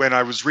when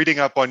I was reading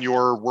up on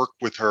your work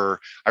with her.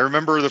 I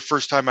remember the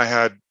first time I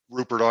had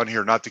Rupert on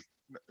here, not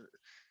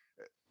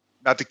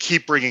to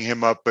keep bringing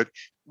him up, but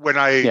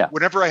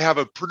whenever I have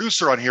a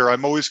producer on here,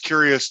 I'm always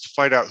curious to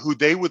find out who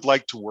they would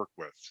like to work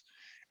with,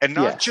 and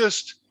not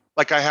just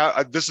like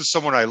this is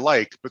someone I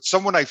like, but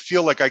someone I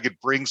feel like I could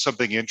bring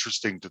something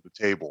interesting to the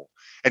table.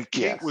 And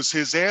Kate was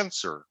his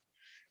answer.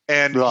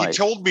 And he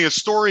told me a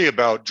story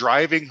about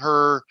driving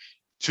her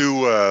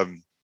to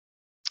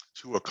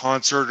a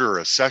concert or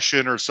a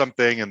session or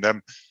something, and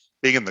them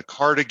being in the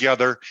car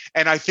together.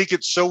 And I think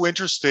it's so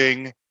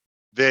interesting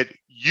that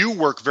you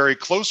work very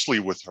closely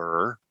with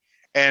her,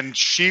 and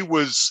she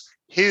was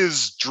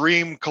his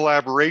dream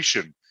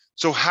collaboration.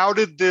 So how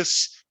did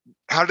this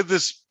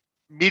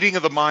meeting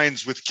of the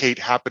minds with Kate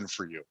happen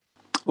for you?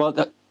 Well,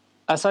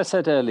 as I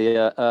said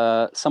earlier,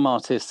 some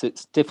artists,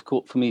 it's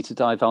difficult for me to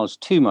divulge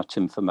too much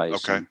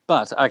information,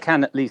 but I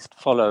can at least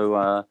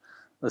follow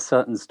a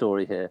certain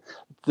story here.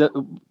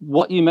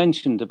 What you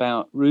mentioned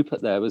about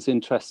Rupert there was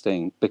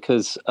interesting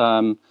because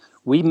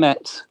we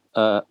met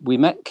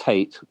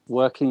Kate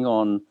working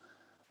on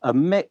a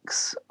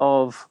mix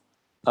of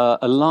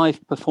a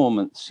live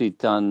performance she'd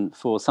done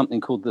for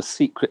something called the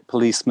Secret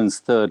Policeman's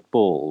Third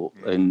Ball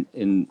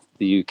in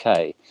the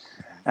UK.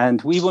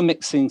 And we were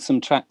mixing some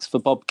tracks for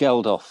Bob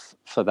Geldof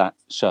for that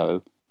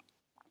show.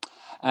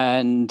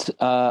 And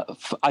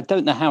I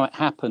don't know how it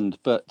happened,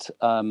 but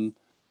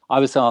I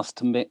was asked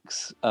to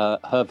mix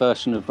her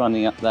version of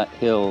Running Up That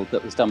Hill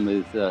that was done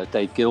with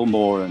Dave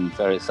Gilmour and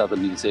various other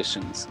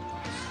musicians.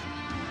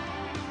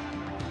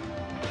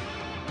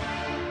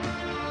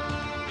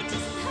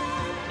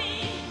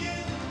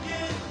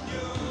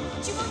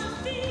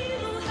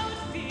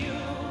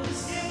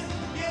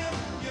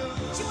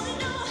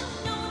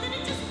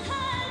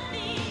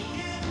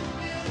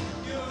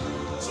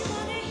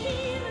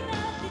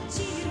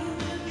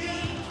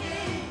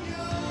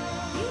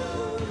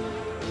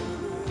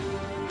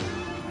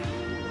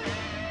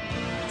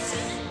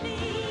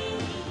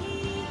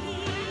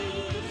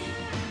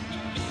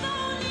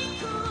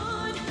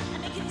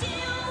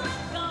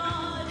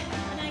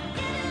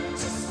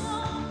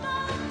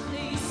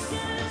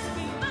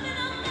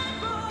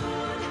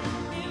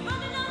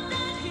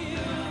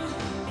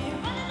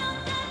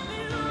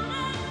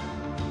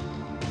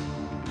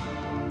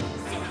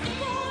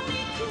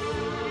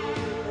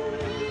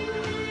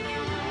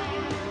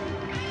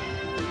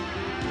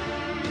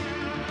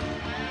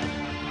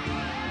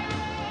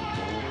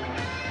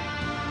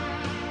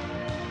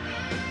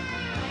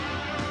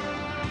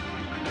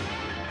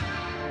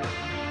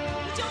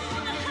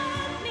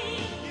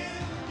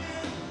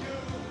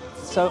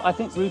 So I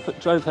think Rupert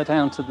drove her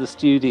down to the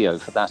studio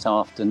for that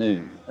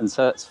afternoon. And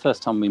so that's the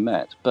first time we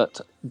met.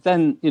 But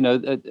then,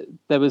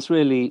 there was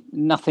really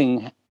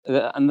nothing.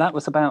 And that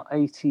was about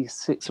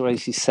 86 or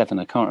 87.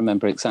 I can't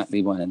remember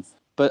exactly when.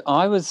 But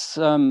I was,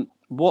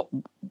 what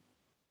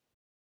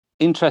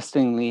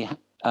interestingly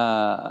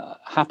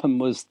happened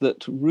was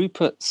that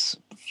Rupert's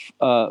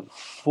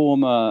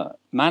former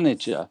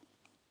manager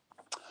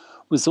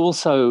was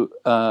also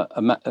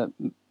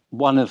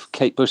one of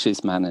Kate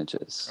Bush's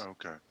managers.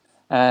 Okay.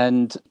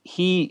 And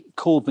he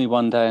called me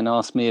one day and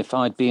asked me if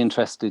I'd be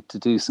interested to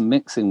do some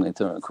mixing with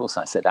her. Of course,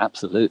 I said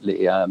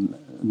absolutely.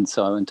 And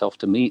so I went off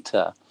to meet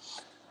her.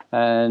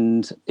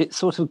 And it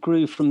sort of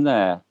grew from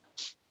there.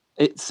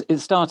 It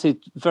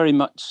started very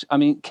much,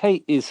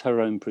 Kate is her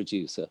own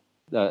producer.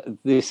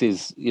 This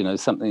is,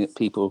 something that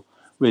people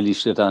really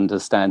should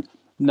understand.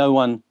 No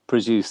one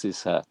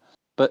produces her.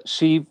 But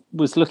she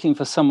was looking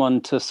for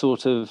someone to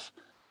sort of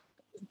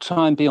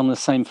try and be on the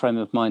same frame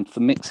of mind for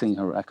mixing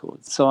her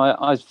records. So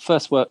I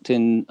first worked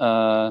in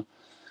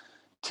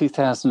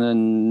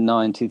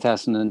 2009,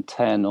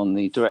 2010 on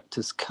the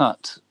Director's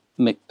Cut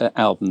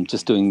album,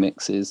 just doing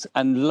mixes.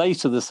 And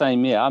later the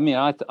same year, I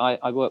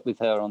worked with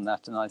her on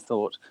that, and I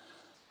thought,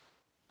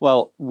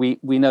 well, we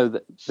know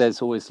that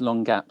there's always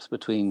long gaps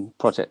between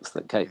projects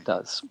that Kate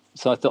does.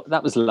 So I thought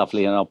that was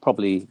lovely, and I'll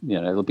probably,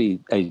 it'll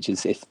be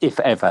ages if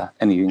ever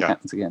anything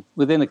happens again.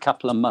 Within a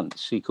couple of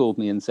months, she called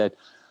me and said,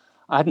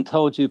 I hadn't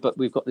told you, but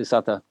we've got this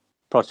other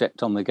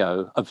project on the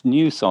go of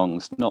new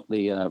songs, not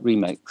the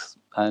remakes.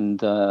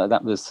 And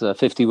that was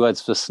 50 Words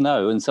for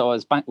Snow. And so I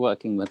was back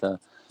working with her,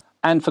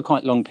 and for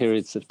quite long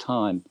periods of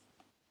time.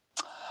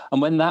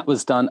 And when that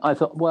was done, I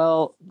thought,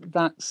 well,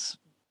 that's,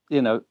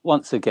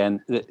 once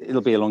again,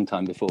 it'll be a long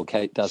time before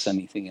Kate does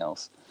anything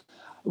else.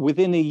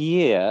 Within a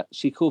year,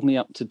 she called me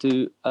up to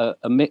do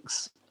a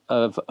mix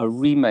of a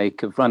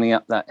remake of Running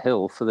Up That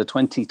Hill for the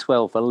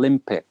 2012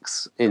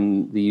 Olympics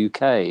in the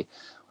UK,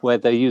 where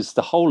they used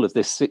the whole of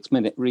this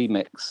 6-minute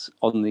remix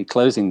on the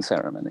closing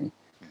ceremony.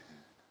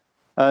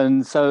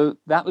 And so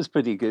that was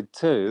pretty good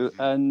too.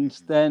 And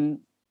then,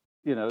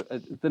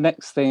 the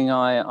next thing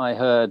I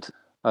heard,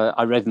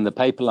 I read in the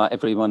paper like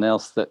everyone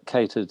else that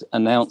Kate had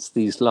announced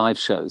these live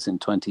shows in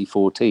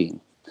 2014.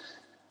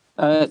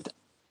 At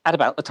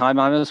about the time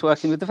I was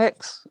working with the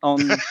Fixx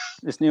on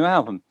this new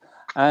album.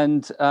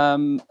 And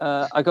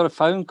I got a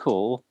phone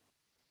call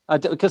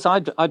because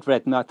I'd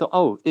read and I thought,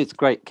 oh, it's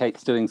great,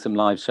 Kate's doing some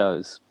live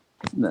shows.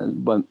 It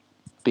won't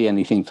be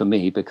anything for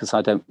me because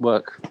I don't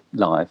work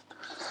live.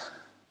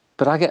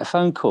 But I get a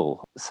phone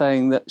call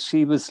saying that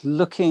she was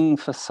looking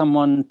for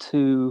someone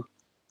to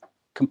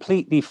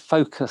completely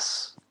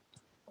focus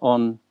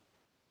on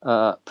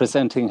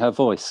presenting her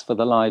voice for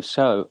the live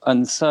show.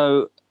 And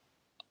so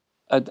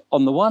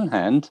on the one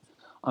hand,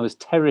 I was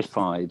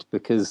terrified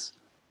because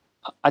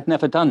I'd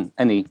never done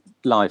any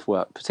live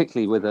work,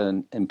 particularly with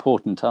an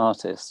important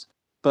artist.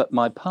 But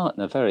my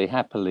partner very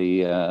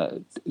happily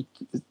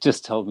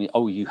just told me,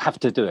 oh, you have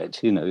to do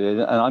it, and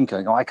I'm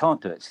going, oh, I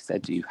can't do it. She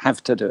said, you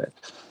have to do it.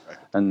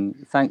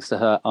 And thanks to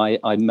her,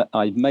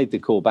 I made the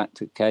call back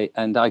to Kate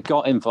and I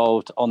got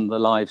involved on the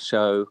live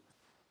show,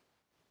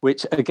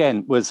 which,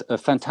 again, was a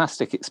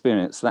fantastic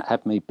experience. That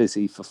had me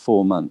busy for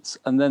 4 months.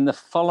 And then the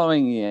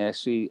following year,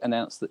 she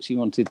announced that she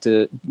wanted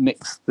to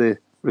mix the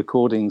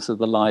recordings of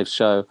the live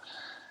show.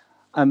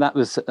 And that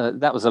was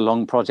a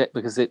long project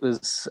because it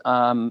was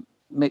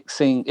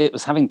mixing. It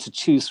was having to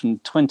choose from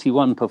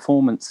 21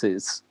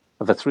 performances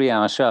of a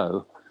 3-hour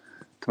show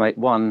to make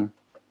one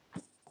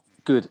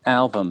good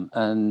album,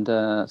 and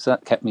so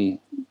that kept me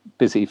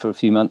busy for a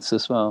few months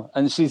as well.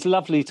 And she's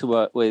lovely to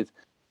work with.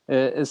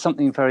 It's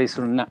something very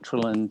sort of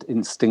natural and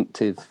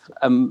instinctive.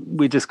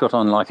 We just got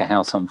on like a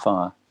house on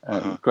fire.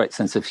 Great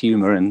sense of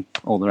humor and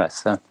all the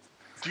rest. So,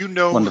 do you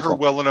know wonderful. her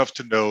well enough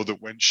to know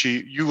that when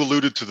you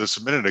alluded to this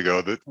a minute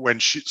ago, that when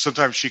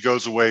sometimes she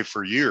goes away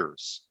for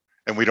years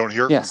and we don't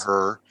hear from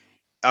her.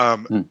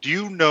 Do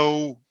you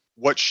know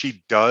what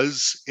she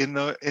does in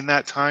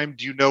that time?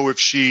 Do you know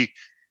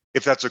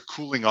if that's a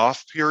cooling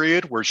off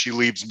period where she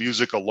leaves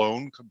music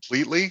alone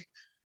completely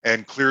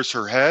and clears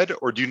her head?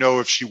 Or do you know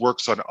if she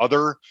works on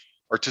other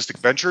artistic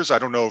ventures? I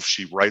don't know if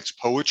she writes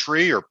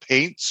poetry or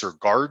paints or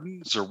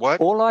gardens or what.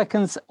 All I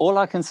can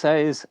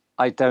say is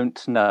I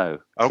don't know.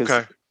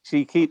 Okay.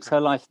 She keeps her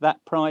life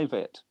that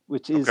private,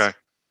 which is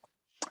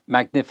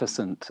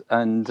magnificent.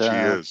 And she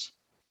is.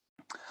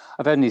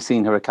 I've only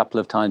seen her a couple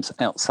of times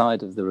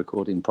outside of the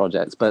recording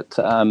projects, but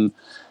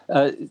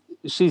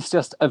she's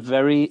just a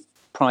very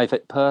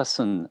private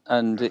person,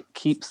 and it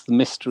keeps the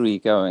mystery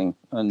going.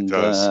 And it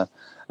does.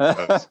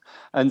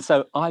 and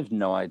so I've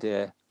no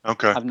idea.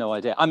 Okay. I've no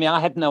idea. I mean, I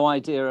had no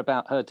idea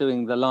about her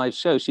doing the live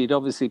show. She'd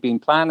obviously been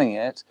planning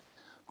it,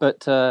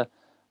 but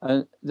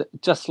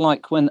just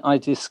like when I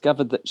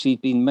discovered that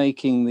she'd been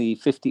making the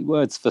 50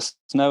 Words for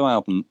Snow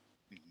album,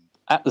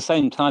 at the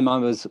same time I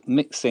was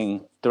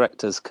mixing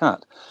Director's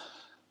Cut.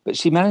 But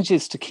she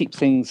manages to keep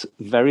things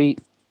very,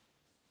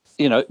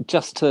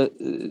 just for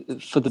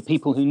the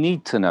people who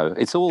need to know.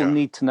 It's all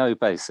need to know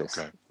basis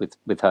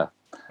with her.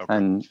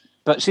 Okay.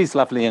 But she's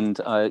lovely, and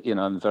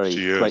I'm very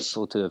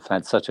grateful to have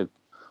had such a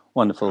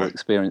wonderful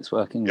experience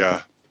working with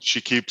her. She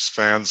keeps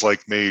fans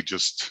like me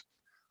just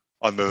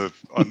on the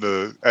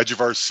edge of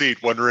our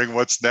seat, wondering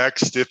what's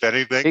next, if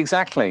anything.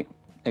 Exactly.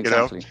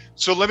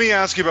 So let me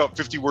ask you about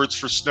 50 Words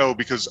for Snow,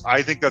 because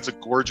I think that's a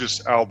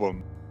gorgeous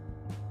album.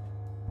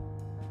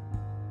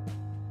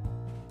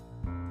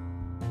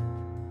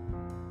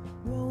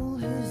 Roll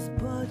his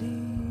body,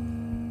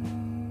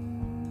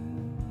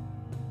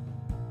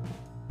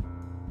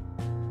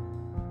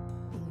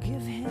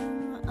 give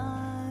him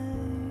eyes,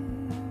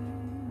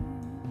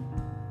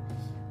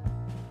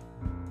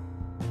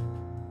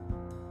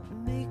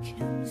 make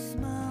him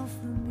smile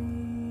for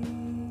me,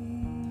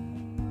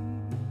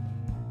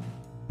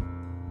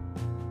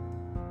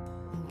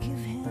 give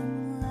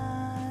him life.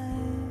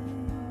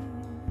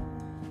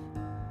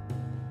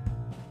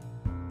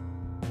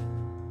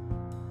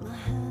 My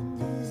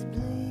hand is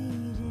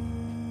bleeding,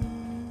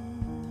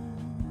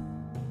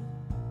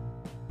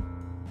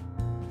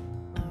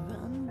 I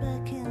run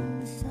back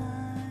inside.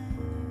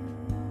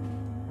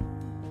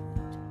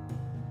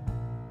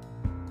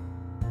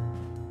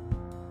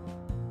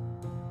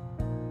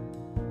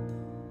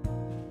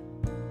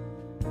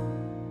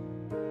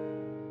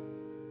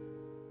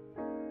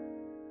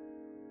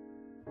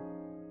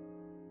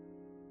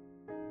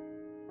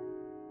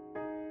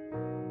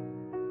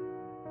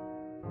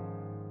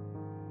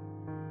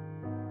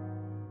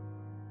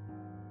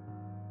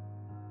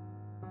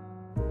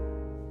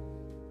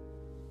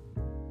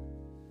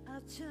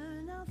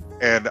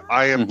 And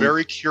I am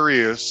very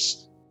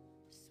curious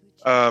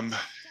what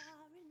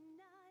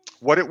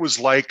it was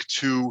like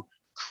to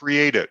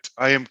create it.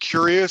 I am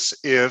curious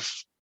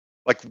if,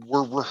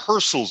 were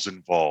rehearsals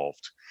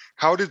involved?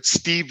 How did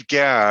Steve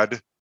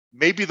Gadd,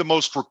 maybe one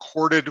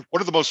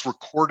of the most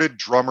recorded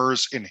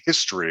drummers in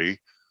history,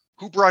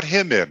 who brought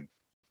him in?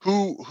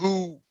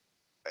 And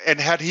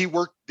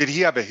did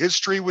he have a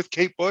history with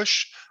Kate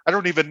Bush? I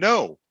don't even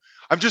know.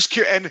 I'm just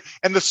curious.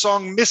 And the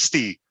song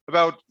Misty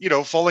about,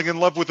 falling in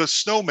love with a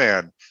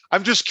snowman.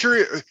 I'm just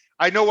curious.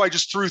 I know I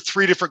just threw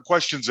 3 different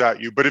questions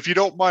at you, but if you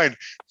don't mind,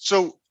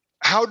 so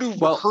how do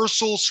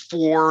rehearsals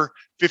for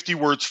 50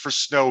 Words for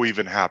Snow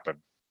even happen?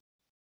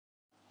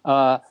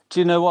 Do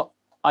you know what?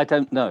 I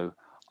don't know.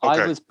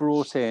 Okay. I was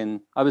brought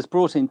in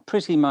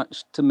pretty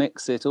much to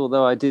mix it,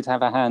 although I did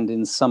have a hand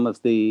in some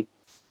of the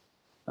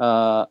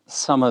overdubs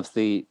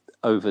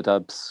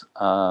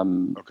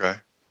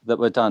that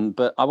were done,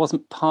 but I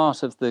wasn't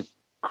part of the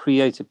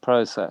creative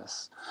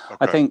process.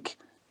 Okay.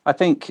 I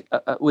think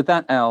with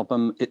that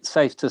album, it's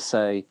safe to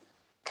say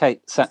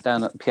Kate sat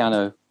down at the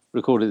piano,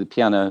 recorded the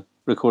piano,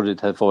 recorded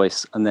her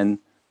voice, and then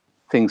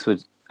things were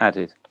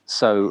added.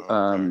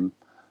 So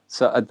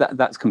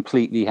that's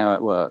completely how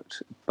it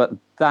worked. But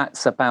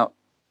that's about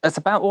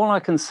all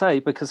I can say,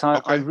 because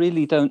I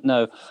really don't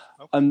know.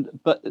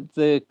 But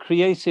the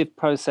creative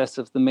process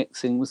of the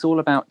mixing was all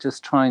about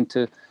just trying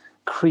to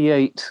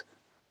create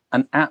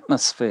an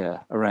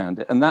atmosphere around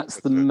it. And that's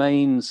the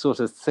main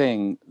sort of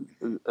thing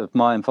of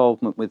my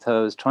involvement with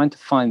her, is trying to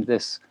find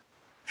this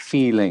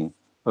feeling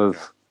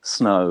of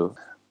snow.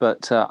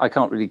 But I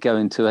can't really go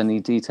into any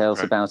details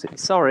about it.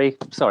 Sorry,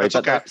 that's but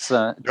okay. that's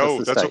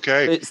no, that's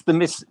okay. It's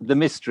the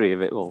mystery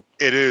of it all.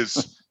 It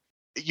is.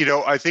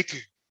 I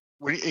think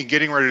in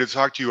getting ready to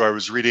talk to you, I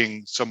was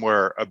reading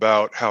somewhere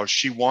about how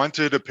she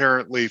wanted,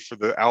 apparently, for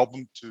the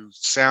album to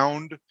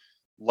sound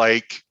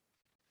like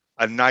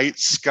a night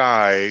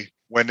sky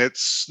when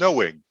it's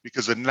snowing,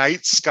 because a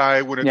night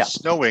sky when it's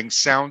snowing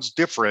sounds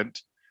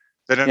different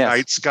than a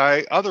night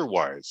sky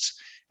otherwise.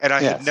 And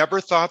I had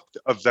never thought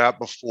of that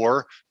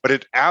before, but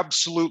it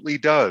absolutely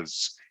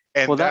does.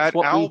 And that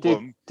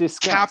album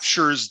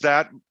captures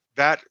that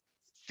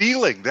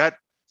feeling, that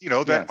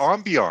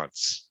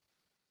ambiance.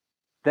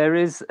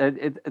 There's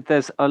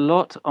a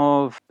lot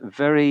of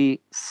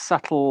very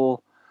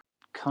subtle,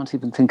 can't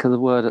even think of the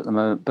word at the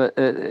moment, but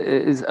it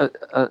is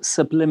a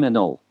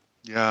subliminal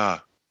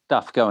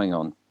stuff going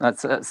on.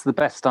 That's the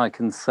best I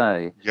can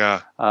say.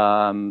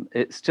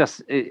 It's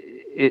just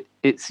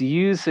it's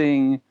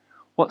using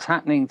what's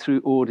happening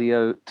through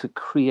audio to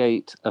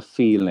create a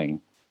feeling.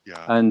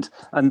 And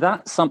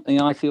that's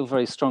something I feel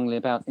very strongly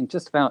about in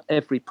just about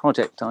every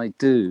project I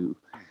do.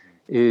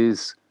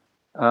 Is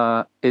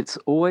it's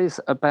always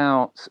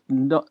about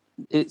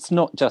it's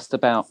not just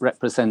about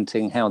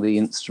representing how the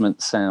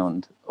instruments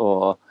sound,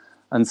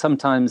 and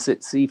sometimes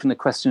it's even a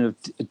question of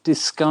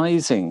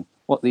disguising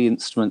what the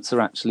instruments are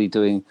actually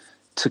doing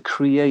to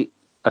create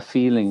a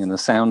feeling in a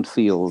sound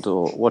field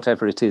or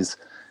whatever it is,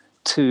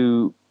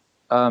 to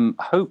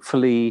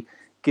hopefully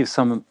give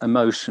some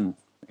emotion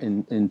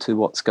into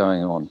what's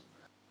going on.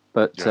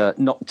 But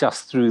not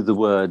just through the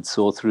words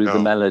or through the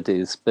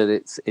melodies, but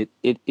it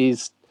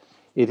is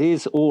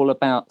all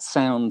about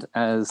sound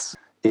as,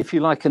 if you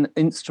like, an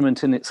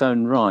instrument in its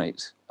own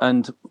right.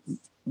 And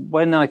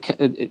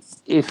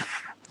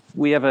if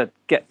we ever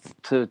get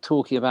to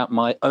talking about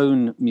my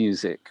own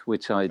music,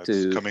 which That's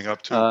do, coming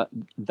up too.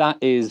 That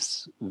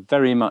is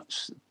very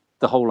much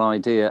the whole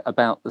idea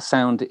about the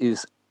sound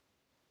is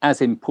as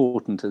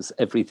important as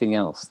everything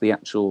else, the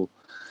actual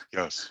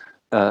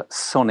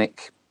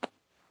sonic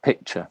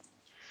picture.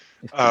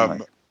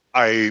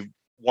 I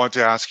want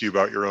to ask you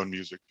about your own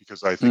music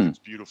because I think it's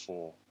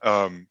beautiful.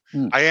 I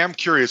am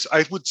curious.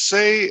 I would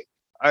say,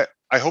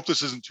 I hope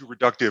this isn't too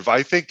reductive.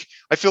 I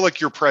feel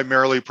like you're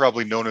primarily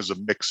probably known as a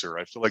mixer.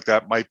 I feel like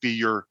that might be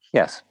your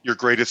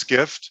greatest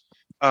gift.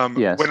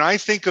 When I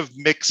think of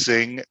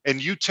mixing,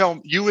 and you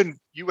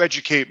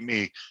educate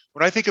me,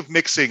 when I think of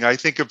mixing, I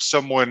think of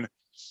someone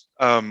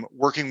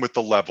working with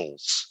the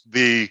levels.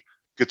 The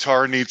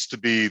guitar needs to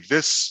be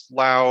this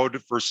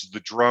loud versus the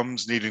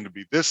drums needing to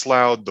be this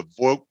loud. The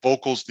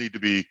vocals need to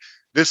be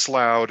this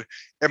loud.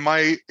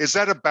 Is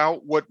that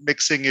about what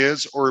mixing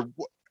is, or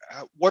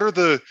what are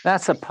the?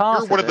 That's a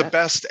part. You're one of the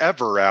best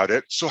ever at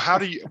it. So how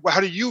do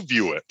you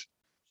view it?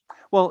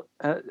 Well,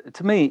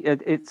 to me,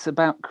 it's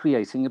about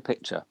creating a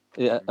picture,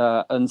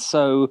 and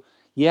so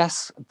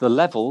yes, the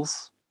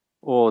levels,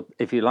 or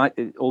if you like,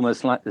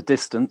 almost like the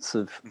distance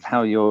of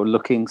how you're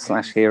looking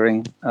 /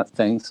 hearing at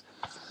things.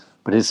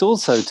 But it's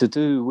also to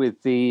do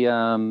with the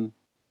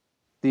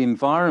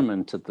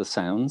environment of the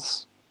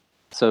sounds.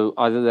 So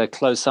either they're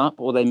close up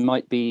or they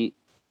might be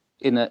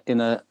in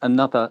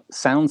another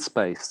sound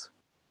space,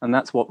 and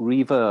that's what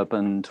reverb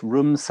and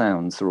room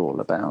sounds are all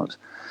about.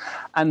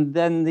 And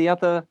then the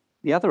other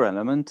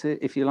element,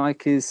 if you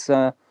like, is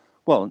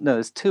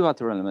there's 2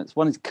 other elements.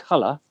 One is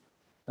color.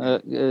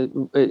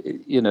 In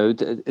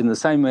the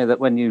same way that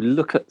when you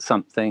look at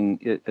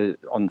something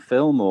on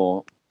film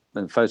or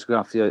in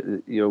photograph,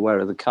 you're aware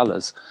of the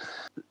colors.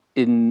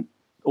 In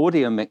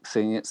audio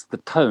mixing, it's the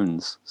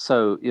tones.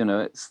 So,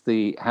 it's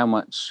how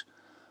much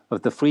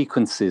of the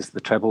frequencies,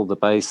 the treble, the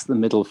bass, the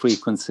middle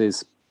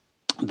frequencies,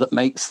 that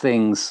makes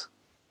things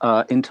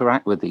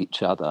interact with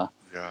each other.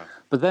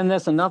 But then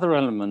there's another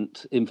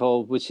element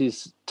involved, which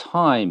is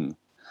time.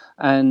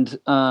 And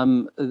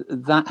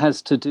that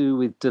has to do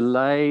with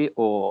delay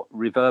or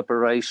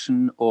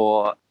reverberation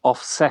or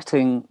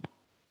offsetting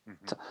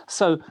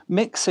So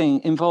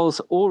mixing involves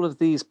all of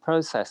these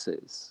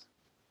processes.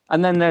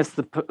 And then there's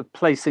the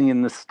placing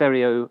in the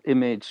stereo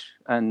image,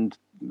 and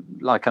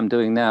like I'm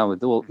doing now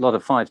with a lot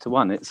of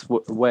 5-to-1, it's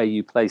where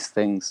you place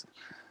things.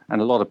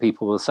 And a lot of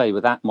people will say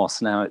with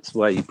Atmos now, it's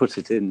where you put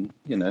it in,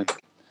 in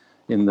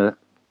the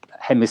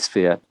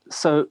hemisphere.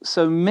 So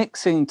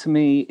mixing to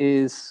me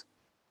is,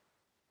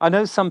 I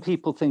know some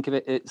people think of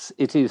it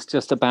is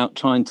just about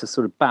trying to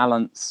sort of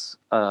balance,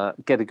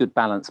 get a good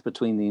balance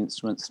between the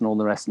instruments and all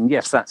the rest. And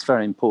yes, that's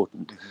very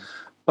important.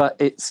 But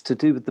it's to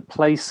do with the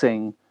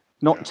placing,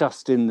 not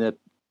just in the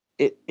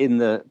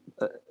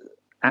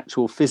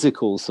actual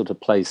physical sort of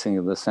placing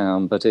of the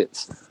sound, but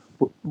it's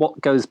what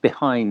goes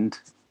behind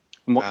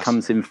and what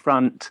comes in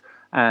front,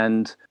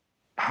 and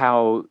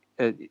how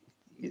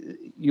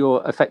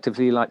you're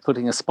effectively like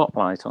putting a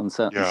spotlight on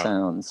certain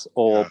sounds,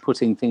 or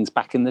putting things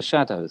back in the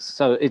shadows.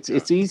 So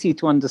it's easy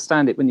to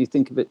understand it when you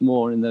think of it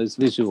more in those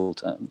visual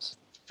terms.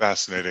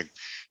 Fascinating.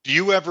 Do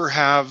you ever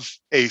have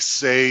a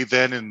say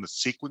then in the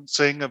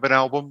sequencing of an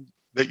album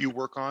that you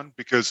work on?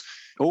 Because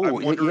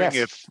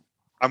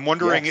I'm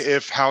wondering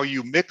if how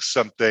you mix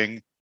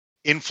something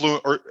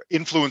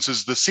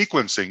influences the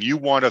sequencing. You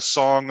want a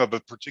song of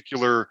a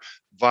particular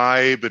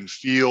vibe and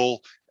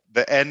feel,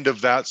 the end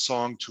of that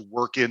song to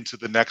work into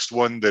the next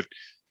one, that,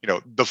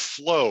 the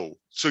flow.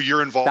 So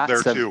you're involved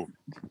there too.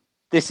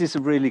 This is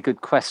a really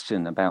good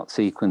question about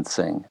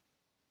sequencing.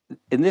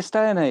 In this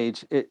day and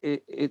age,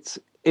 it's,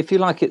 if you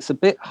like, it's a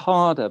bit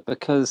harder,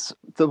 because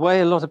the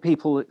way a lot of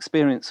people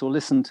experience or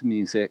listen to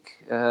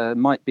music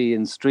might be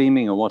in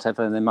streaming or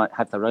whatever, and they might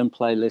have their own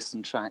playlists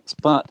and tracks.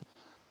 But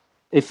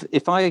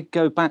if I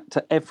go back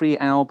to every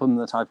album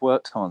that I've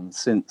worked on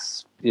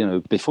since,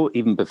 before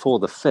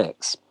the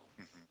Fixx,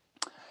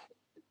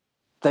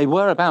 they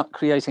were about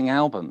creating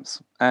albums,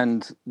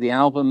 and the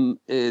album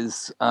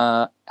has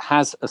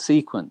a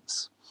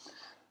sequence.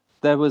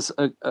 There was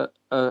a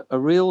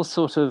real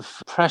sort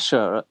of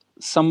pressure at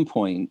some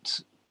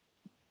point,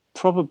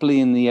 probably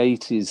in the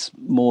 80s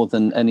more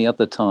than any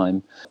other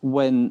time,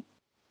 when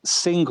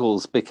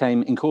singles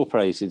became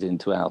incorporated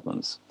into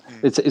albums.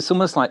 It's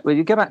almost like, when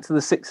you go back to the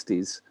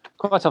 60s,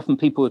 quite often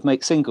people would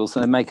make singles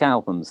and then make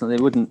albums, and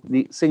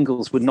the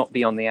singles would not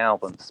be on the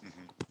albums.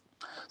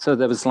 So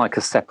there was like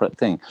a separate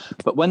thing.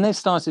 But when they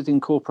started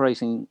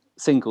incorporating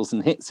singles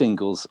and hit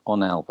singles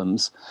on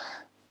albums,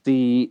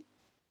 the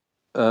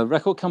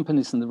record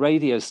companies and the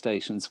radio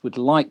stations would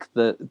like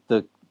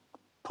the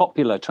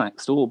popular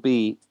tracks to all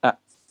be at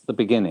the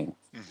beginning,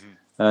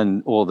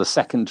 or the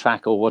second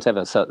track or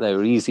whatever, so they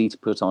were easy to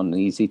put on,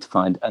 easy to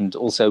find. And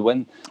also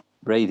when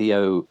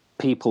radio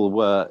people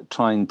were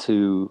trying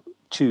to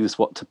choose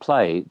what to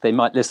play, they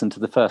might listen to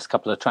the first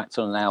couple of tracks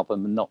on an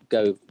album and not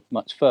go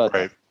much further.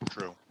 Right,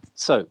 true.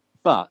 So,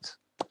 but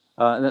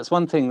that's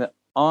one thing that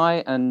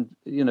and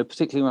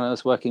particularly when I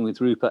was working with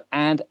Rupert,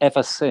 and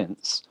ever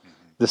since,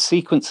 the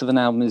sequence of an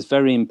album is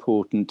very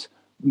important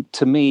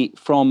to me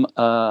from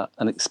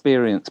an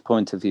experience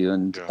point of view,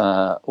 and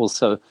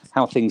also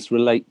how things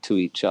relate to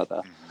each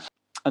other.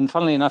 And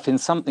funnily enough, in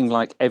something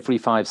like every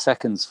 5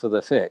 seconds for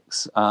the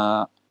Fixx,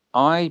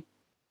 I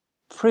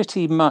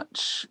pretty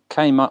much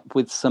came up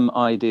with some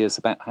ideas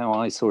about how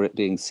I saw it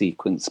being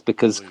sequenced,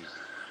 because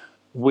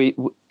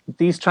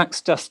these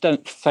tracks just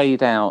don't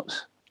fade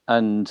out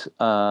and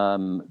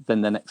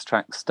then the next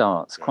track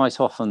starts. Quite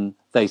often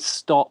they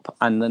stop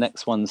and the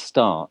next one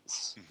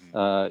starts.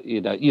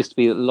 It used to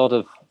be a lot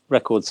of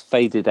records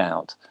faded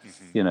out,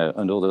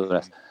 and all the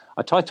rest.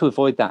 I try to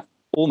avoid that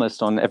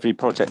almost on every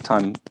project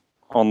I'm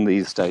on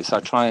these days. I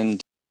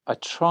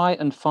try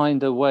and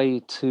find a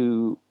way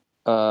to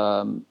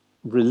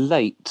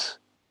relate.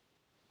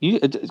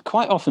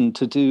 Quite often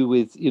to do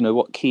with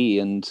what key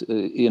and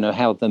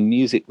how the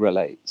music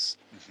relates,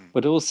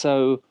 but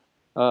also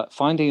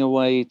finding a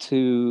way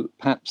to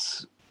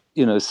perhaps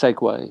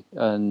segue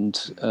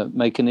and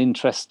make an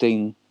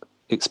interesting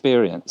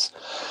experience.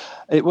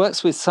 It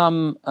works with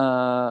some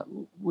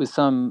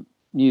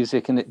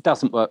music, and it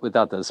doesn't work with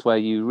others, where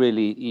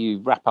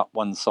you wrap up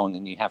one song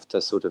and you have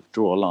to sort of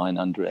draw a line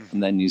under it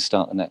and then you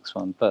start the next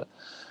one. But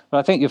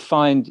I think you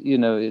find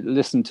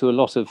listen to a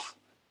lot of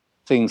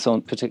things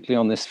particularly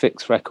on this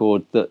Fixx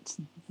record, that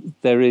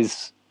there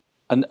is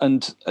and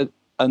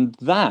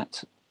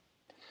that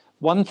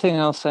one thing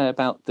I'll say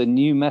about the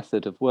new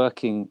method of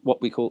working,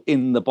 what we call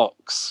in the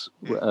box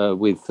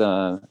with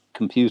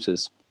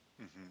computers,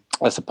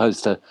 as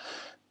opposed to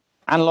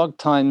analog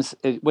times.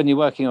 When you're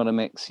working on a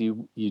mix,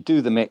 you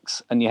do the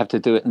mix and you have to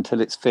do it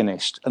until it's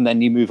finished, and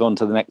then you move on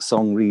to the next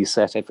song,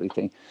 reset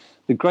everything.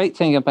 The great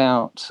thing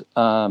about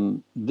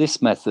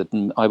this method,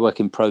 and I work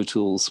in Pro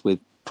Tools with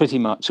pretty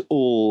much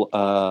all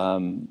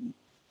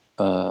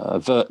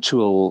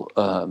virtual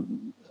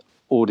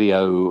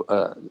audio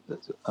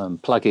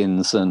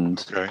plugins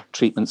and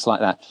treatments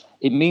like that.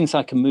 It means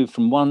I can move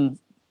from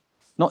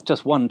not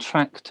just one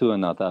track to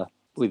another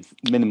with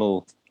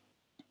minimal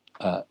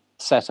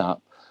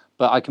setup,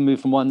 but I can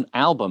move from one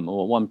album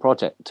or one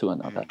project to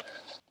another.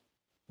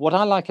 what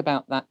I like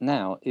about that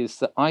now is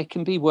that I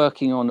can be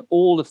working on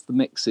all of the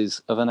mixes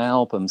of an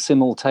album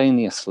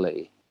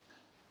simultaneously.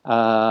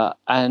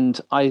 And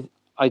I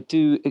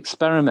do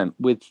experiment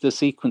with the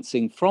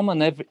sequencing from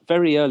a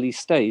very early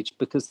stage,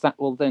 because that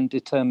will then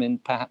determine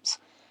perhaps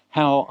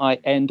how I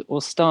end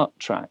or start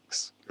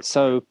tracks.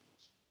 So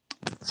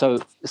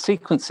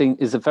sequencing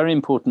is a very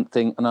important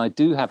thing, and I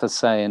do have a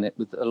say in it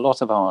with a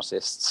lot of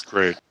artists.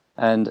 Great.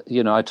 And,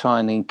 I try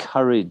and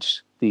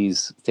encourage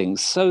these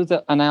things so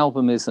that an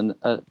album is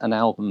an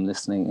album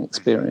listening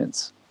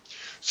experience.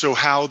 So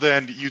how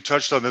then, you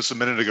touched on this a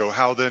minute ago,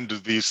 how then do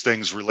these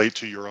things relate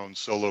to your own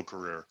solo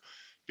career?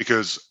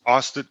 Because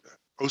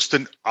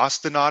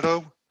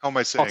Ostinato, how am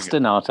I saying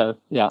Ostinato,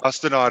 yeah.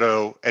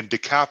 Ostinato and Da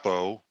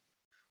Capo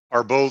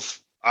are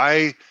both,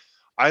 I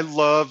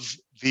love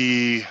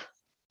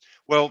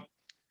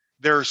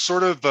they're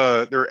sort of,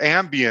 they're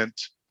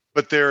ambient,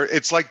 but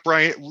it's like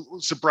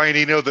Brian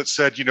Eno that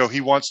said,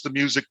 he wants the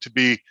music to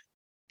be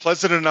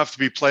pleasant enough to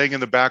be playing in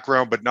the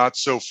background, but not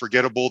so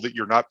forgettable that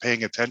you're not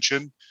paying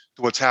attention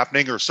to what's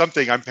happening, or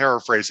something. I'm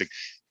paraphrasing.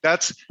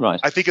 That's right.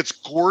 I think it's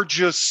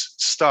gorgeous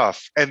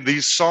stuff. And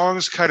these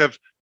songs kind of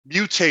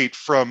mutate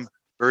from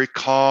very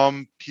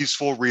calm,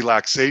 peaceful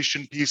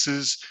relaxation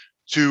pieces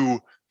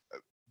to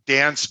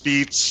dance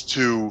beats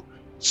to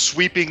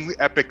sweeping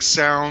epic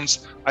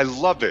sounds. I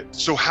love it.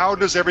 So how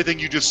does everything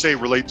you just say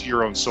relate to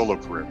your own solo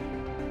career?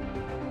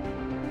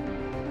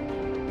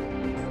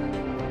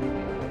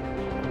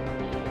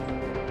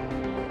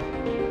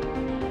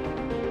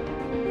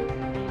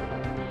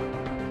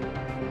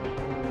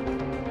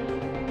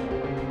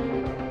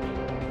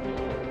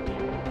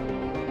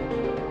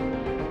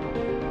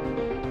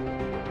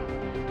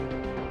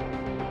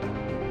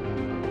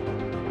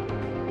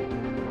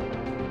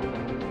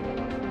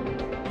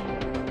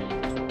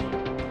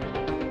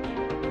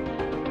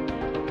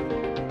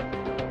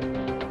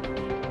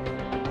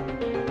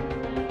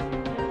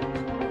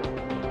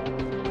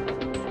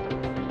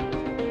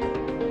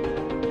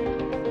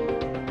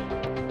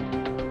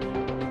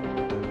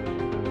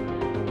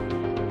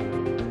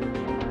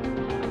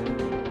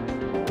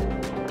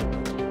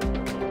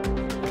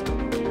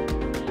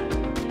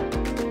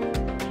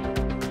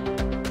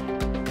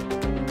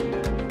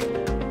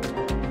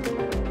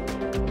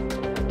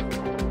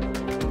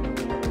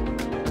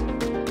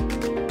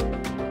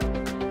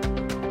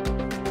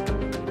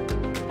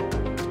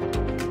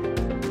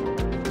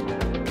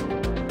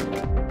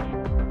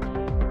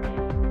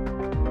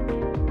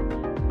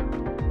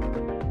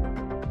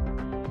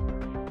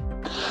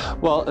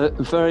 Well,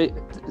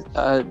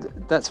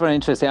 that's very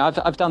interesting.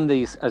 I've done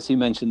these, as you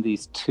mentioned,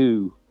 these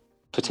two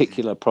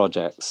particular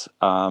projects,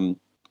 and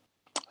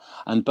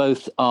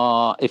both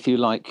are, if you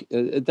like,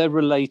 they're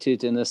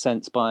related in a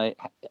sense by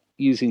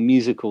using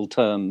musical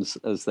terms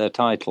as their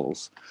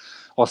titles.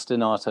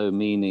 Ostinato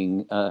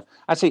meaning,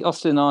 actually,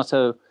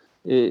 ostinato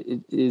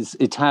is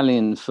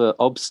Italian for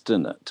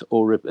obstinate,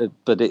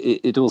 but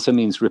it also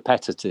means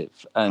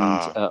repetitive. And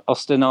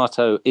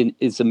ostinato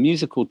is a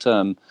musical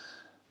term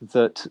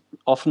that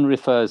often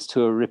refers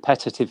to a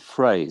repetitive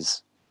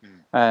phrase.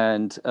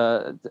 And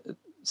Da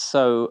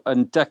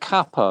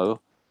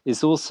Capo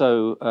is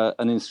also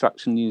an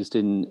instruction used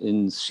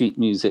in sheet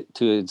music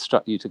to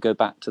instruct you to go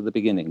back to the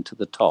beginning, to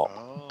the top.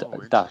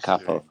 Da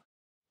Capo.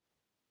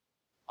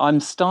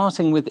 I'm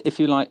starting with, if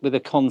you like, with a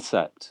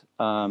concept.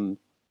 In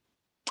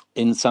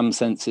some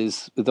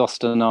senses, with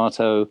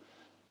ostinato,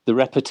 the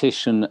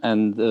repetition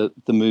and the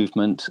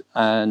movement,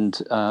 and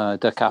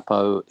Da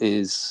Capo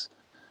is...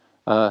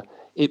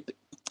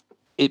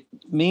 It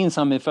means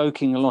I'm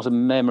evoking a lot of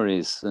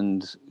memories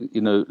and,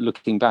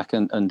 looking back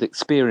and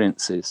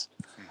experiences.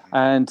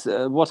 And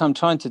what I'm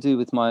trying to do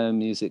with my own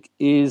music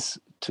is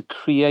to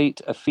create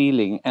a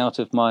feeling out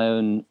of my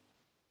own,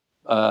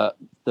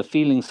 the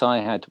feelings I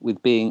had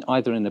with being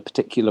either in a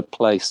particular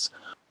place.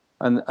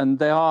 And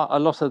there are a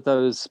lot of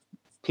those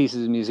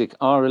pieces of music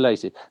are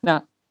related.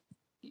 Now,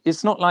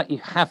 it's not like you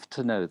have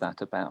to know that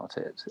about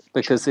it,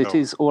 because it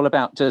is all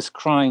about just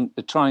trying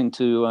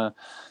to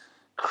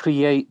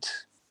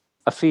create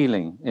a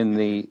feeling in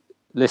the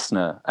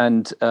listener.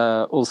 And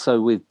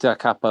also with Da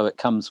Capo, it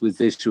comes with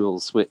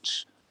visuals,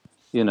 which,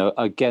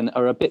 again,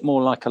 are a bit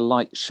more like a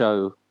light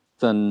show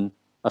than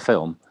a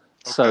film.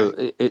 Okay. So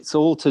it's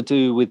all to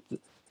do with,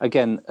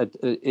 again,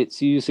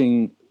 it's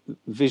using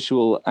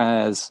visual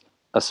as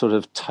a sort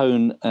of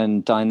tone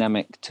and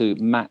dynamic to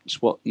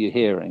match what you're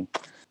hearing.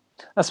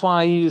 That's why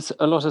I use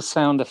a lot of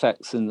sound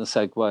effects in the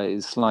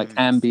segues, like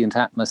ambient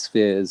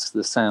atmospheres,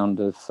 the sound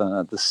of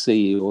the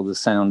sea, or the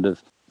sound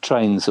of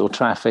trains or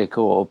traffic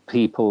or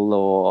people,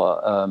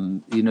 or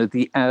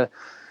the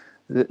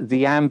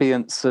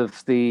ambience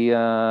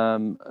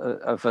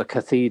of a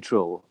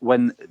cathedral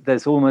when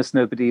there's almost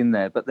nobody in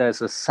there, but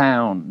there's a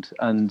sound,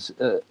 and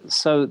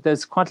so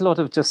there's quite a lot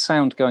of just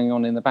sound going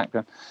on in the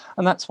background,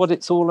 and that's what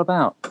it's all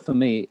about for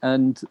me.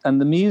 And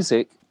the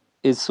music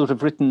is sort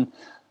of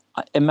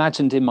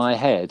imagined in my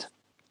head.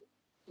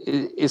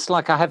 It's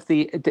like I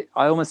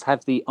almost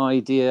have the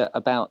idea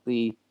about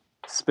the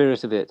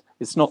spirit of it.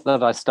 It's not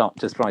that I start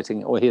just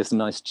writing, here's a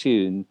nice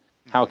tune.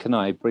 How can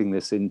I bring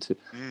this into?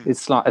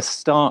 It's like a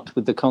start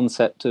with the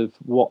concept of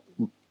what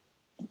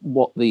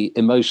the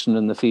emotion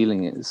and the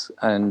feeling is,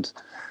 and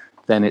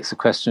then it's a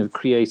question of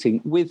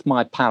creating with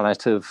my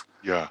palette of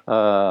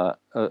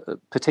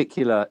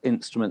particular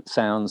instrument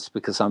sounds,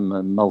 because I'm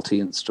a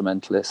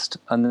multi-instrumentalist,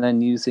 and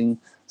then using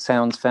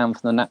sounds found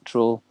from the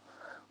natural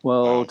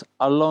world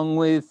along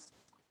with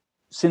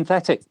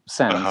synthetic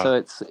sound.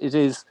 So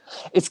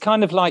it's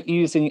kind of like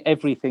using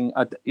everything.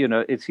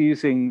 It's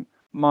using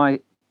my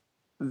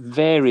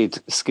varied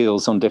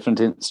skills on different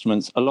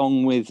instruments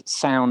along with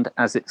sound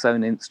as its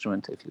own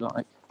instrument, if you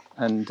like,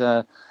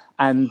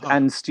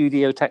 and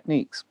studio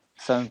techniques.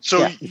 So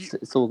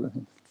it's all the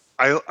things.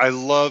 I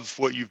love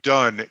what you've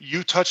done.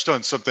 You touched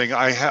on something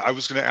I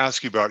was going to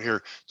ask you about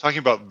here, talking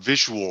about the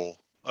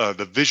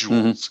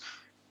visuals.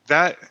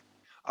 That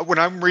when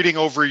I'm reading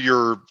over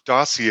your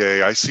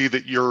dossier, I see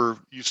that you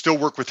still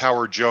work with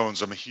Howard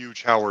Jones. I'm a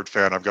huge Howard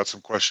fan. I've got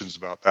some questions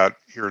about that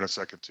here in a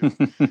second too.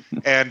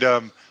 And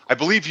I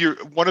believe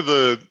one of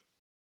the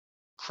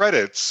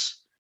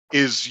credits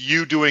is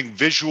you doing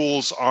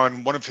visuals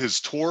on one of his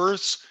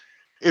tours.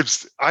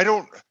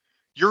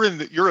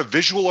 You're a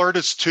visual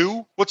artist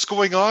too? What's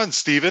going on,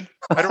 Stephen?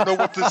 I don't know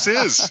what this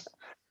is.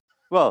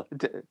 Well,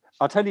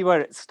 I'll tell you where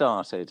it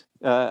started.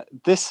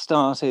 This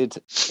started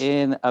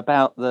in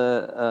about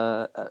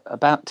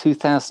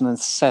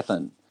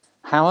 2007.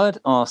 Howard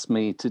asked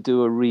me to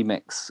do a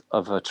remix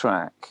of a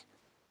track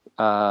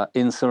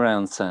in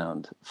surround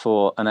sound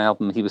for an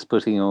album he was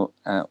putting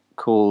out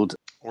called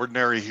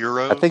Ordinary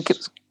Heroes. I think it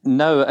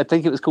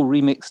was called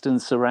Remixed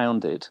and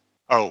Surrounded.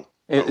 Oh.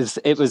 It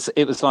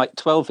was like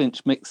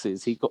 12-inch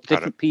mixes. He got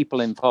different people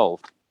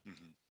involved.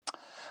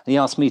 He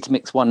asked me to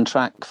mix one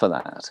track for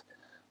that,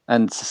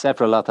 and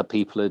several other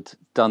people had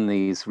done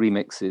these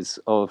remixes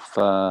of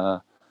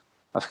I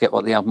forget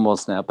what the album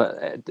was now, but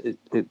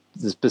it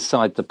was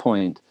beside the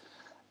point.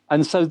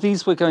 And so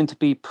these were going to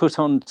be put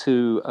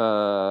onto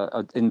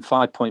in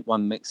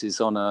 5.1 mixes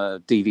on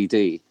a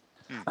DVD.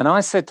 And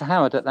I said to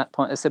Howard at that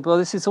point, I said, well,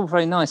 this is all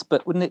very nice,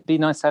 but wouldn't it be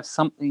nice to have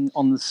something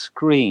on the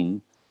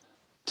screen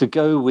to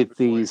go with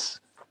these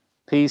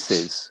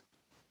pieces,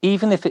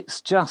 even if it's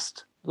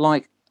just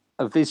like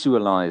a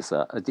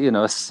visualizer,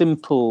 a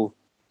simple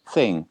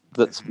thing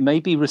that's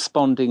maybe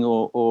responding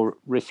or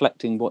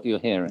reflecting what you're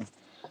hearing.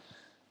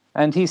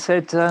 And he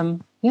said, yeah,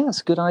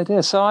 it's a good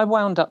idea. So I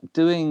wound up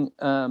doing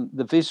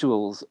the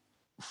visuals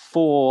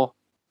for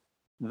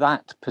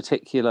that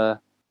particular.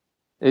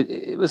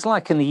 It was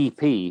like an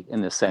EP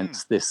in a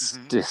sense, this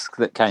disc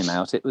that came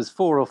out. It was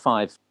 4 or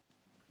 5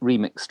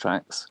 remix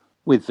tracks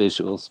with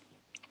visuals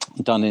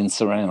done in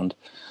surround.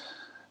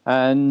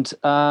 And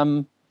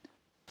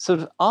sort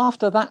of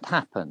after that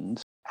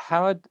happened,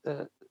 Howard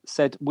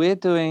said, we're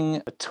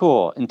doing a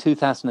tour in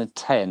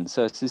 2010.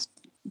 So it's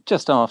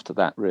just after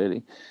that,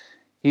 really.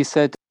 He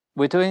said,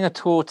 we're doing a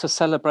tour to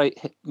celebrate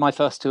my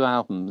first 2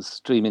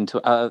 albums,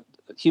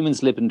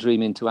 Humans Live and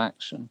Dream into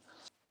Action.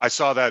 I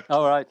saw that.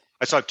 All right.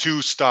 I saw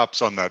 2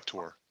 stops on that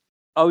tour.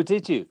 Oh,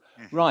 did you?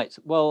 Right.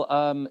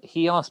 Well,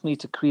 he asked me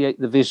to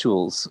create the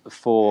visuals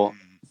for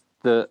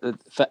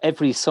for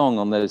every song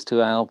on those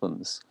 2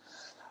 albums,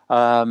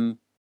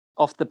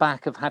 off the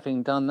back of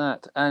having done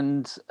that.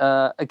 And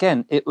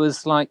again, it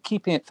was like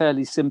keeping it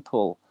fairly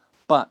simple,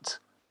 but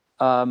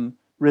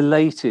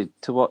related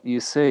to what you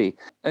see.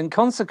 And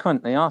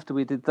consequently, after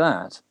we did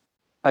that,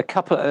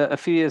 a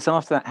few years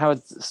after that,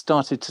 Howard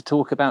started to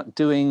talk about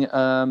doing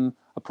a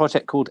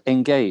project called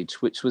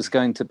Engage, which was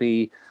going to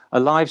be a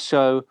live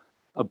show,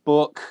 a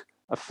book,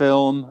 a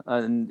film,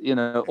 and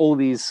all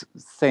these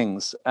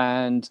things.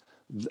 And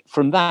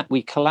from that,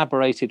 we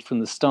collaborated from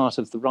the start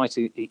of the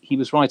writing. He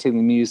was writing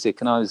the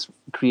music, and I was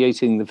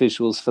creating the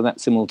visuals for that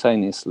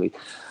simultaneously.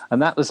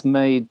 And that was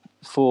made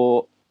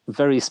for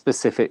very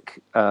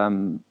specific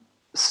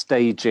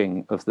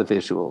staging of the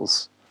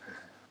visuals.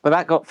 But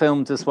that got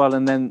filmed as well,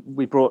 and then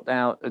we brought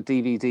out a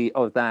DVD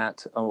of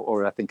that,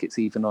 or I think it's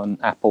even on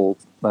Apple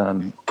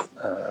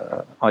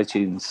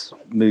iTunes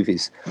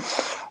movies.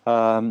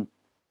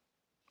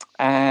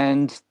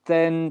 And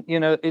then,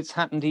 it's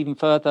happened even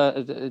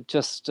further.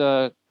 Just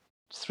 3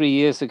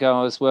 years ago,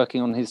 I was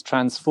working on his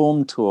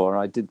Transform tour.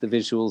 I did the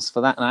visuals for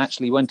that, and I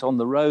actually went on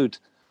the road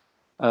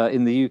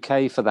in the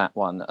UK for that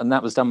one. And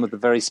that was done with a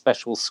very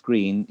special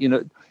screen,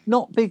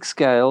 not big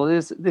scale.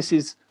 This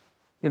is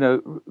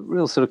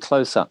real sort of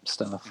close-up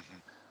stuff.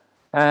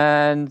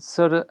 And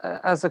sort of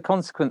as a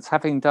consequence,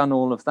 having done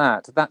all of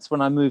that, that's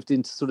when I moved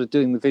into sort of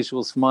doing the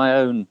visuals for my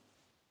own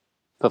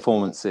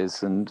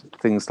performances and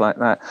things like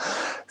that.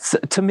 So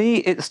to me,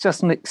 it's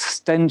just an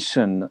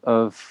extension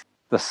of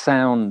the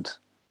sound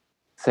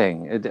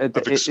thing. Of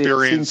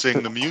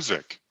experiencing the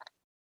music.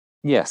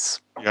 Yes.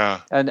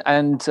 Yeah. And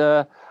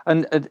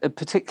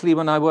particularly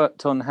when I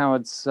worked on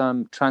Howard's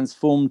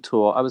Transform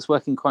tour, I was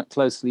working quite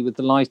closely with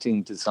the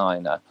lighting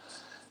designer,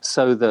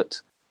 so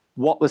that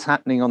what was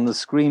happening on the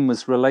screen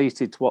was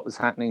related to what was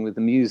happening with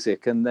the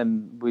music, and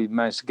then we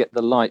managed to get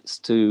the lights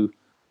to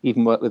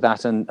even worked with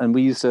that, and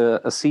we used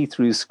a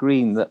see-through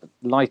screen that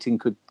lighting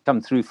could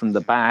come through from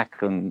the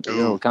back, and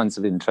all kinds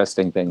of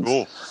interesting things.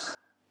 Cool.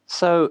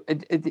 So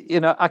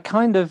I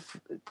kind of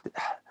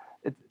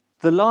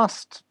the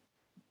last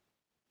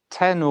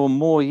 10 or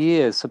more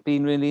years have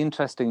been really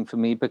interesting for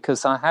me,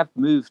 because I have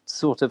moved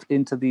sort of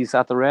into these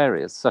other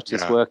areas, such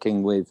as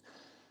working with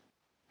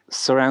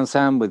surround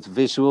sound, with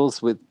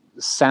visuals, with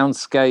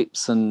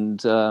soundscapes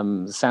and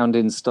sound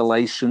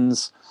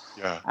installations,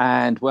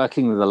 and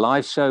working with a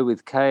live show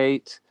with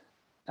Kate,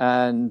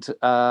 and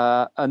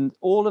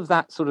all of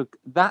that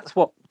that's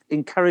what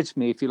encouraged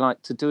me, if you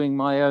like, to doing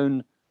my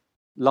own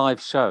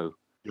live show.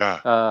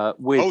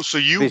 With so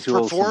you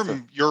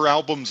perform your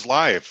albums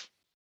live?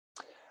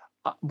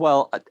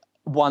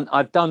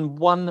 I've done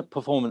one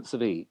performance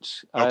of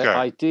each.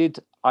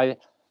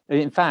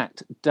 In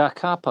fact, Da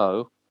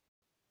Capo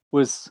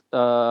was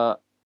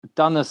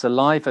done as a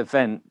live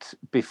event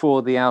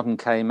before the album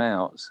came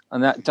out,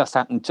 and that just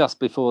happened just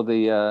before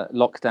the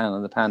lockdown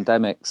and the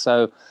pandemic.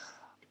 So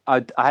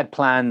I had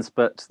plans,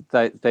 but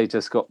they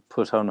just got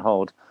put on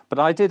hold. But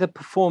I did a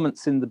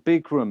performance in the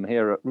big room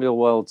here at Real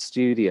World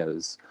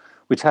Studios,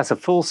 which has a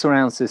full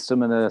surround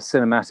system and a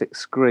cinematic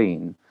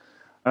screen.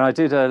 And I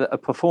did a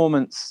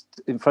performance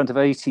in front of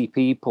 80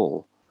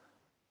 people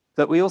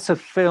that we also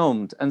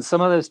filmed. And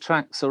some of those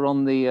tracks are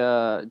on the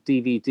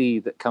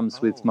DVD that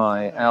comes with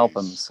my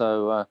album.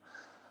 So,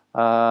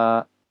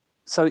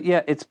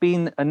 it's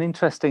been an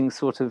interesting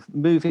sort of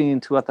moving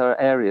into other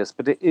areas,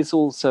 but it is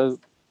also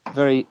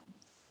very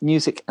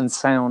music and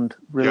sound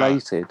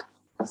related.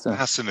 So.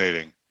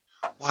 Fascinating.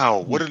 Wow,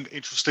 what an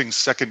interesting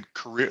second,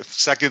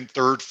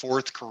 third,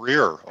 fourth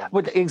career.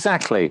 Well,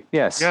 exactly,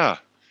 yes. Yeah.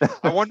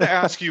 I wanted to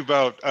ask you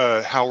about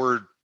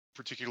Howard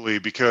particularly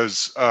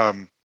because,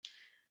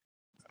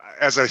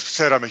 as I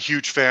said, I'm a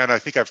huge fan. I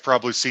think I've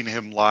probably seen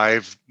him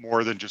live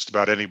more than just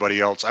about anybody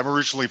else. I'm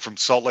originally from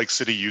Salt Lake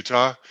City,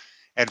 Utah.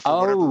 And for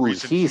whatever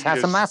reason, he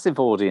has a massive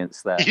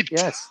audience there. He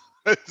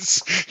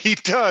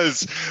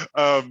does.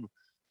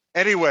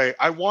 Anyway,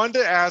 I wanted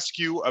to ask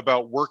you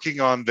about working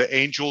on the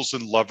Angels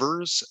and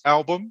Lovers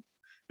album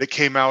that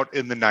came out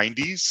in the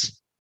 90s.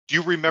 Do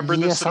you remember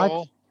this at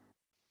all?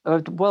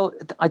 Well,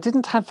 I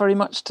didn't have very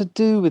much to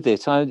do with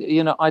it.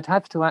 I'd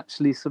have to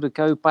actually sort of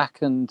go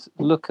back and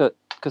look at,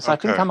 because I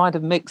think I might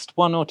have mixed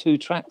one or two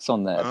tracks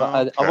on there,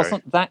 but I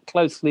wasn't that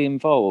closely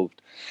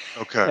involved.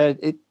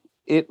 Okay.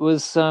 It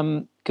was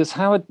because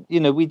Howard,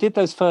 we did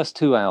those first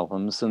two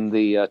albums and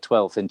the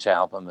 12-inch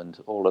album and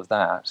all of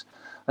that,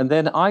 and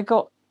then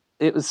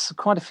it was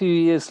quite a few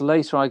years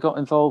later, I got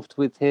involved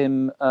with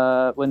him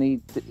when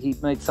he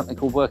made something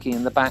called Working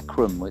in the Back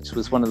Room, which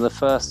was one of the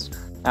first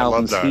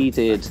albums he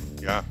did.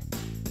 Yeah.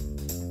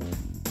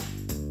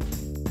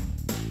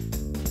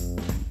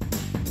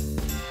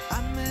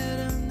 I met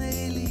an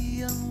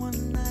alien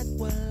one night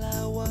while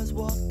I was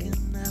walking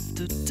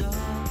after dark.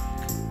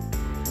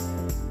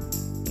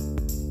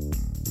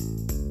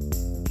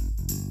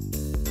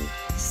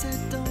 He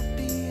said, "Don't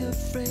be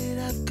afraid,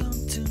 I've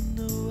come to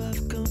know,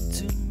 I've come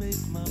to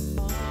make my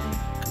mark."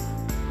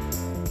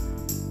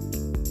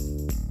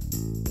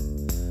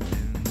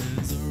 And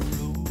there's a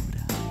road,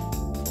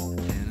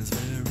 and it's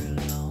very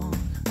long.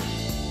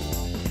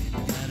 And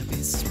you gotta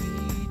be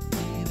sweet,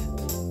 baby,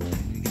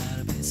 and you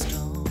gotta be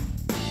strong.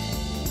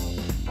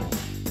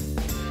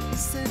 He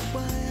said,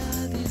 "Why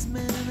are these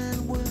men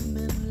and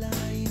women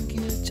lying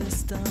here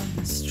just on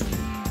the street?"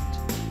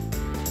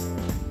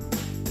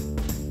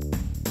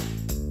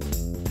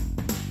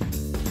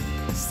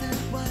 He said,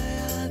 "Why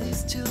are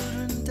these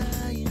children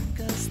dying?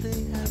 'Cause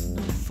they have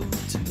no food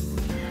to eat."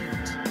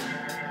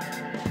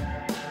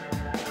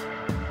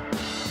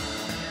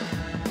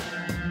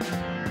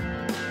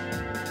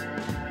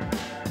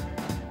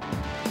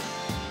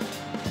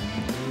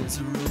 There's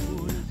a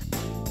road,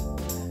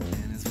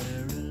 and it's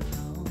very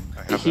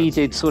long. He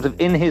did sort of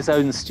in his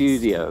own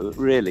studio,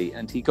 really,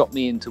 and he got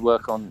me in to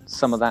work on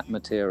some of that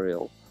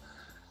material.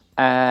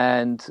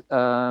 And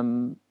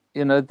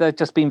there've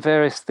just been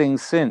various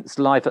things since.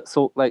 Live at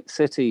Salt Lake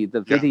City,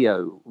 the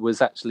video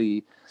was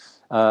actually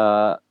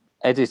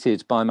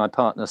edited by my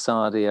partner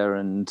Sadia,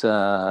 and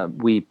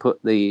we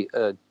put the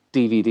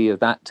DVD of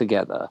that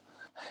together.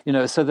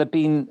 So there've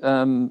been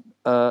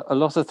a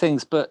lot of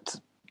things, but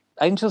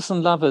Angels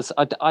and Lovers,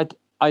 I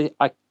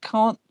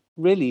can't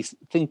really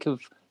think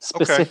of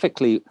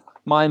specifically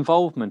my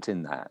involvement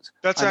in that.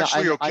 That's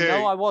actually okay. I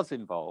know I was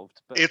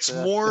involved, but it's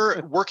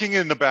more working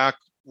in the back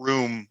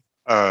room.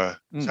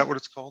 Is that what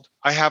it's called?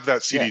 I have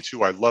that CD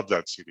too. I love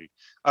that CD.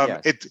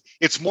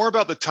 It's more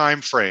about the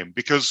time frame,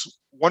 because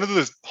one of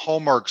the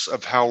hallmarks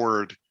of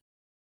Howard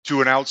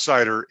to an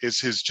outsider is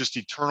his just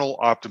eternal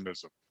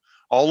optimism.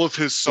 All of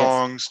his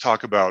songs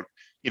talk about,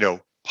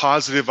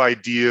 positive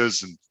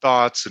ideas and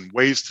thoughts and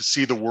ways to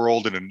see the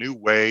world in a new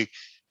way.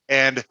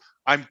 And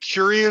I'm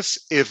curious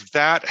if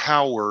that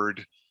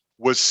Howard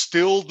was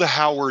still the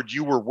Howard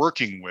you were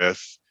working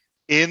with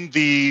in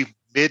the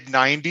mid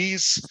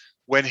 90s,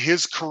 when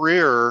his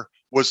career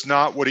was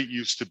not what it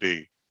used to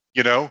be.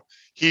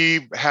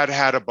 He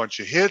had a bunch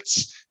of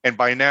hits, and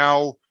by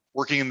now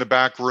working in the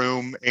back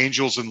room,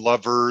 Angels and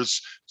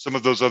Lovers, some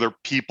of those other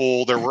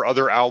people. There were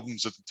other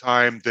albums at the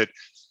time that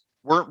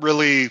weren't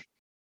really,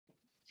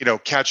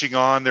 catching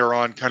on. They're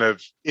on kind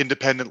of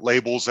independent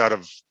labels out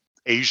of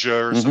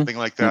Asia or something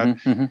like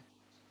that.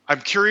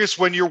 I'm curious,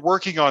 when you're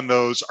working on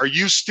those, are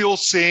you still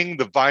seeing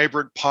the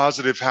vibrant,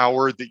 positive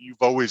Howard that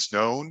you've always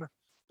known?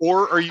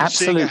 Or are you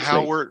seeing a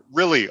Howard?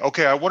 Really?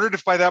 Okay. I wondered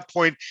if by that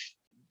point,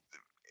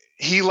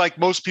 he, like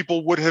most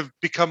people, would have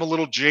become a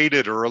little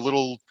jaded or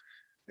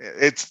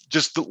it's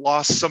just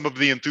lost some of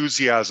the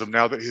enthusiasm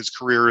now that his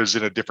career is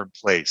in a different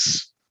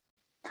place.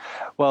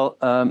 Well,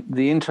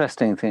 the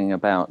interesting thing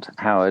about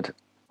Howard,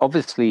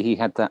 obviously he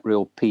had that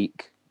real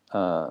peak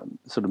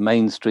sort of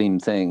mainstream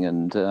thing,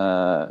 and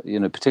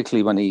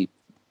particularly when he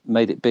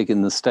made it big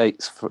in the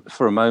States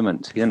for a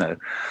moment,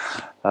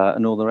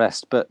 and all the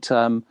rest. But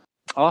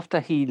after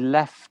he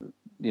left,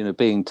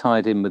 being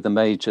tied in with a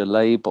major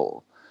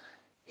label,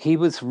 he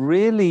was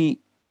really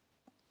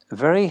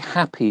very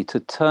happy to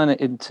turn it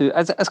into,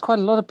 as quite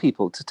a lot of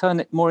people, to turn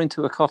it more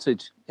into a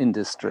cottage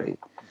industry.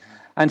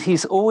 And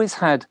he's always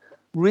had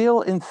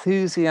real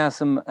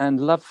enthusiasm and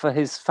love for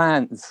his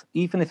fans,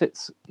 even if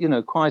it's,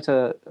 quite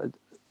a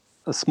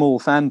small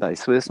fan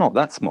base. Well, it's not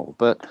that small,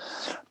 but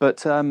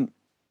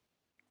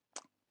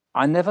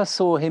I never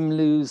saw him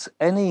lose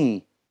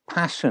any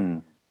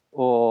passion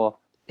or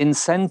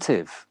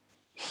incentive.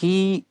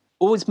 He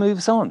always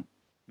moves on.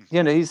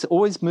 He's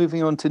always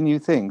moving on to new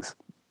things.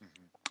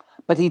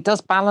 But he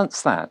does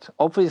balance that,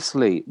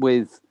 obviously,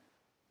 with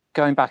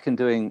going back and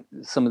doing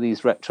some of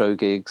these retro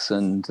gigs.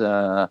 And,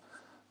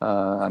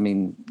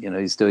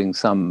 he's doing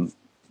some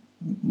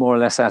more or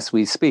less as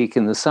we speak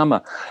in the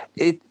summer.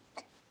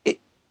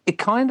 It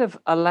kind of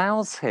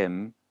allows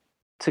him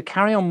to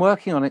carry on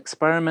working on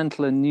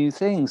experimental and new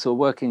things, or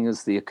working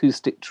as the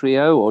acoustic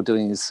trio, or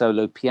doing his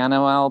solo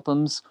piano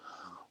albums,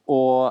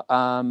 or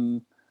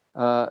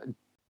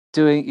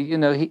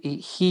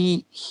doing,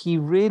 he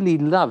really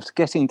loved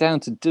getting down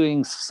to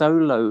doing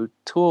solo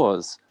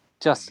tours,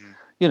 just,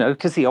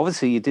 because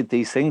he did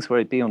these things where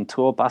he'd be on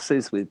tour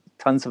buses with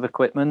tons of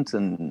equipment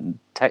and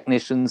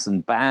technicians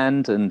and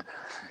band, and,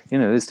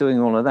 he's doing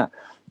all of that.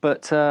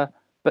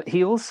 But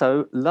he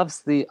also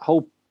loves the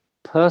whole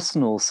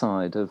personal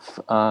side of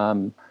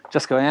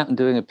just going out and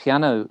doing a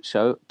piano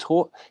show.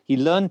 He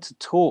learned to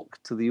talk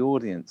to the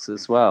audience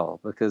as well,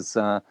 because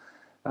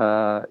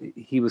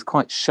he was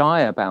quite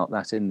shy about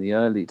that in the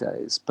early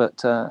days,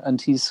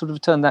 and he's sort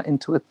of turned that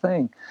into a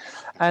thing.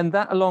 And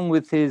that, along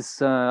with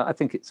his, I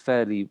think it's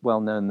fairly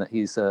well known that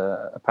he's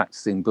a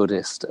practicing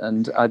Buddhist,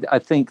 and I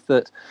think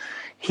that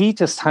he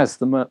just has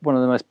one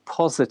of the most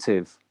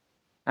positive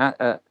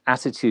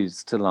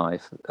attitudes to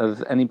life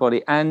of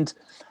anybody, and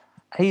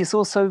he's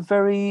also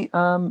very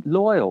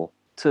loyal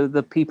to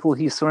the people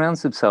he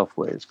surrounds himself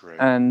with.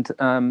 And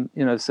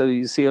so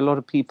you see a lot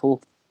of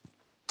people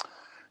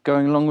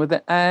going along with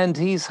it, and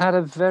he's had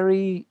a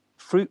very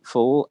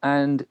fruitful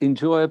and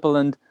enjoyable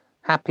and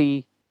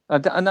happy.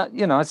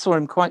 I saw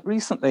him quite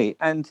recently,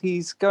 and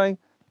he's going,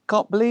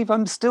 "Can't believe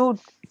I'm still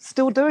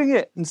doing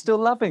it and still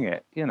loving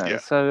it."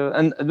 So,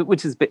 and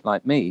which is a bit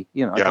like me.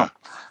 I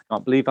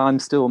can't believe I'm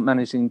still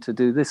managing to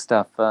do this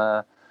stuff.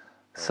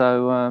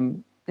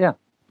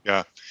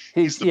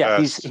 He's the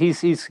best.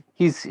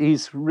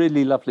 He's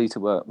really lovely to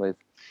work with.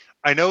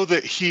 I know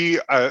that he,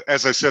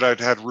 as I said, I'd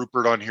had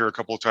Rupert on here a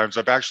couple of times.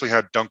 I've actually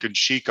had Duncan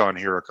Sheik on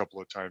here a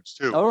couple of times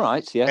too. All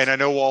right, yes. And I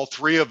know all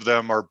three of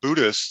them are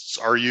Buddhists.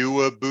 Are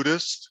you a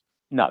Buddhist?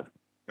 No.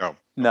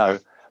 Okay.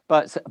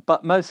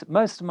 But most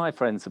of my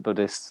friends are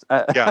Buddhists.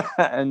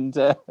 And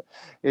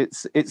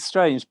it's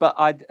strange, but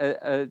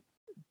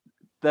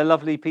they're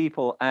lovely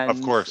people, and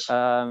of course, so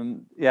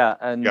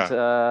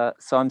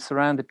I'm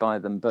surrounded by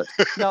them. But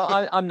no,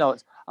 I'm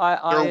not.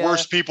 They're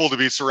worse people to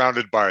be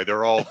surrounded by.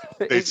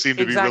 They seem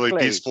to be really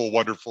peaceful,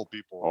 wonderful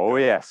people. Oh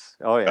yes.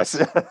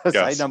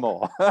 Say no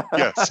more.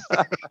 Yes,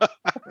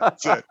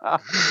 that's it.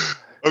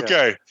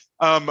 Okay.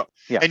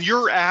 And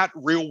you're at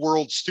Real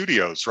World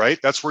Studios, right?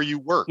 That's where you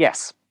work.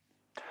 Yes.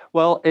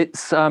 Well,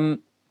 it's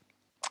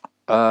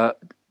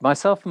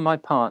myself and my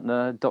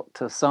partner,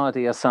 Dr.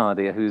 Sadia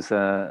Sadia, who's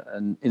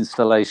an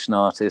installation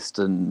artist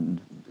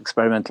and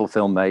experimental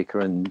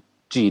filmmaker and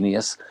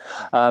genius.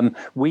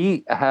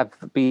 We have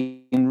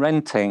been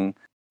renting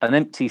an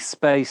empty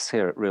space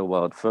here at Real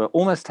World for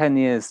almost 10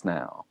 years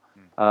now.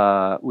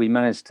 We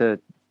managed to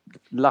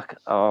luck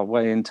our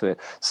way into it.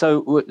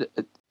 So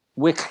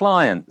we're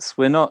clients.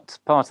 We're not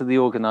part of the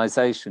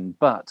organization,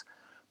 but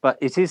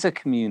it is a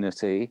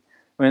community.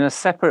 We're in a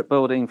separate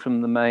building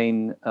from the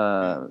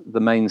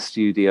main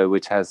studio,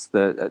 which has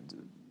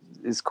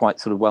is quite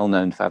sort of well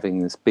known for having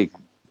this big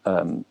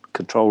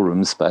control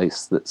room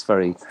space that's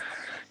very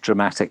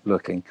dramatic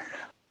looking.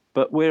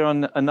 But we're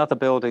on another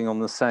building on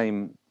the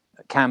same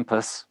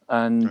campus,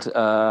 and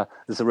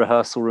there's a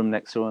rehearsal room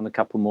next door and a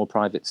couple more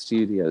private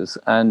studios.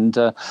 And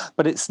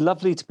but it's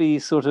lovely to be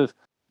sort of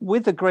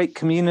with a great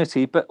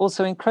community, but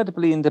also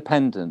incredibly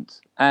independent.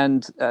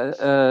 And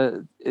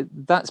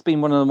that's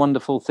been one of the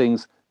wonderful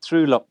things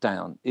through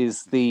lockdown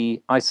is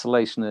the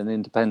isolation and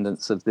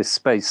independence of this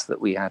space that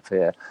we have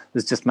here.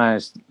 There's just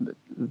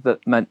that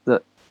meant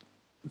that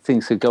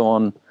things could go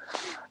on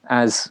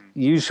as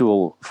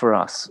usual for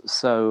us.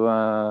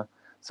 So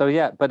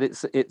yeah, but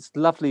it's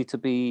lovely to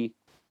be,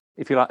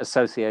 if you like,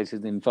 associated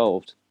and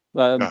involved.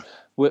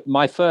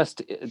 My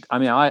first, I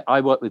mean,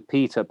 I worked with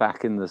Peter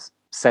back in the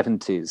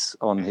 70s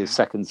on his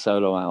second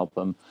solo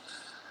album.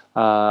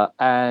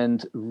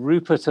 And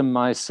Rupert and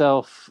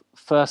myself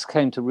first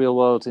came to Real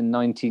World in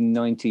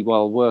 1990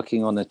 while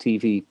working on a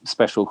TV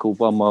special called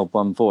One World,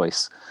 One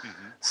Voice.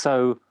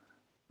 So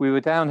we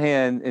were down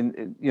here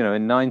in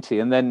 90,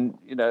 and then,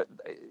 it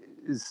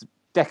was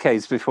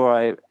decades before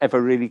I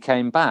ever really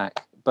came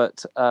back.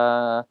 But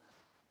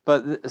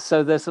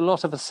so there's a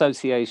lot of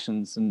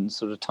associations and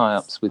sort of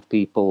tie-ups with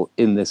people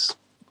in this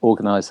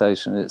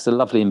organization. It's a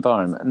lovely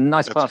environment, a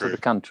nice part of the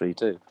country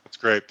too. That's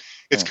great.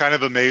 It's kind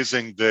of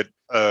amazing that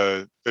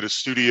a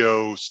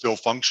studio still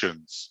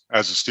functions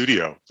as a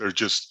studio. There's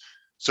just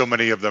so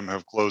many of them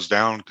have closed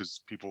down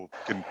because people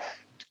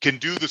can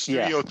do the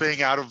studio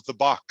thing out of the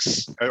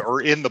box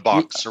or in the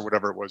box or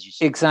whatever it was you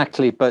said.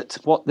 Exactly. But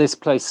what this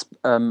place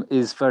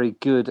is very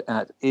good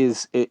at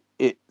is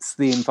it's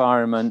the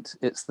environment.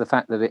 It's the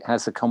fact that it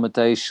has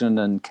accommodation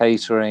and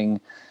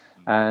catering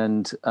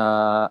and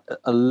a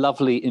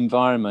lovely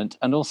environment.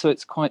 And also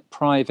it's quite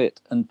private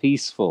and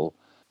peaceful.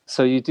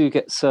 So you do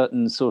get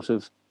certain sort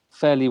of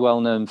fairly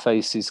well-known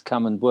faces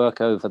come and work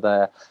over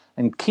there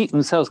and keep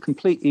themselves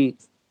completely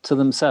to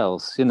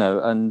themselves,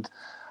 and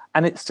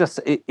it's just,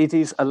 it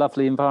is a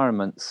lovely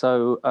environment.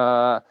 So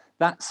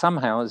that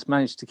somehow has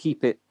managed to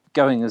keep it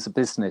going as a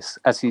business,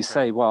 as you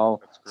say,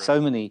 while so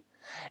many,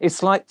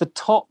 it's like the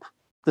top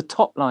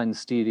line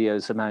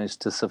studios have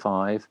managed to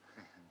survive,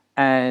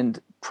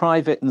 and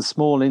private and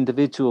small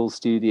individual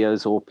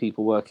studios or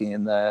people working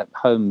in their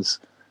homes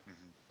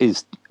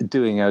is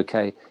doing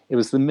okay. It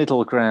was the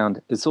middle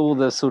ground. It's all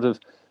the sort of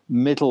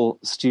middle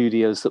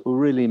studios that were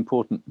really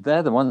important.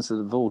 They're the ones that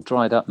have all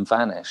dried up and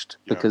vanished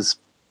because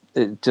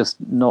it's just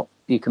not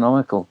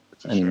economical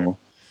anymore.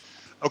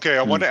 Okay,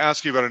 I want to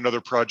ask you about another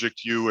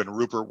project you and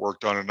Rupert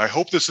worked on, and I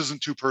hope this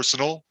isn't too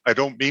personal. I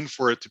don't mean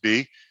for it to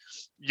be.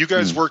 You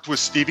guys worked with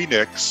Stevie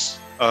Nicks.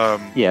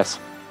 Yes.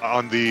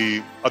 On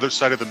the Other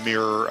Side of the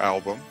Mirror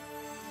album.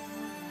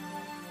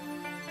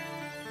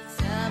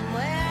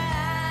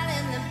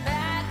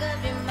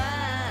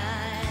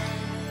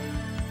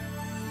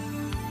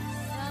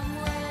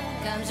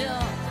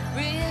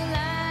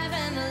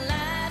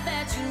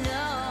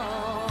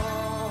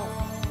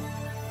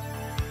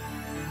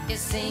 It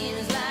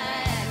seems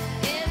like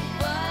it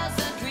was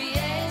a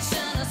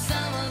creation of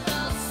some of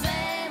those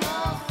same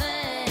old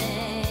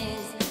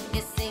things.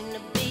 It seemed to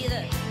be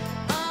the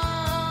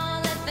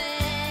only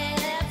thing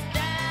that's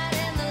died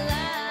in the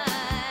light.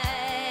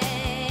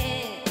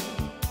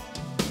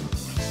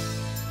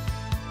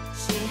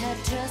 She had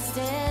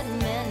trusted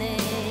many,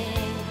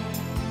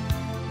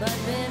 but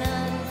been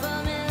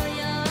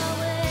unfamiliar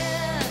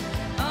with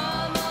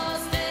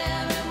almost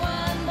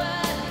everyone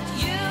but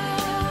you.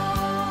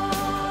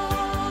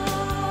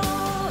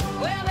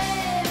 Well,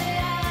 maybe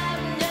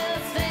I'm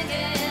just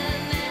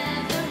thinking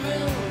that the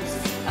rooms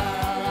are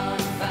all on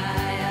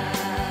fire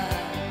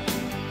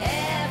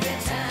every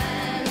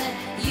time that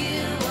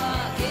you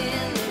walk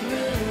in the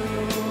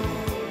room.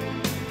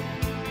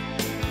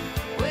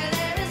 Well,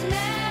 there is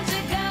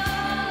magic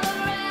all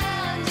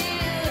around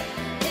you,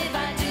 if I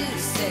do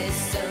say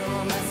so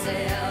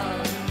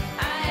myself.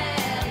 I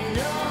have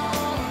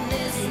known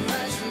this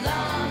much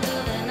longer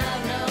than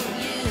I've known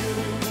you.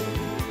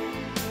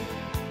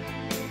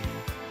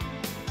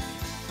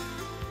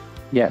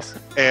 Yes.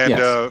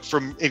 And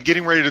from in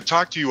getting ready to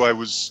talk to you, I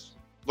was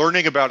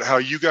learning about how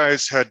you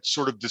guys had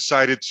sort of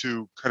decided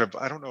to kind of,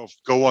 I don't know if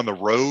go on the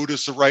road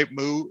is the right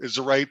move, is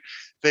the right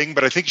thing,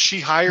 but I think she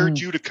hired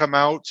you to come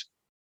out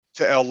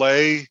to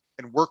LA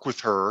and work with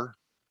her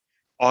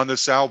on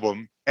this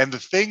album. And the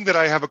thing that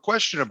I have a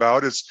question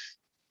about is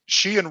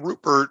she and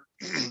Rupert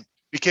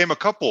became a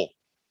couple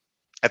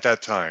at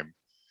that time.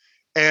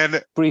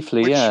 And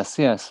Briefly, yes.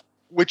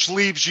 which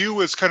leaves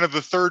you as kind of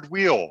the third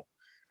wheel.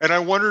 And I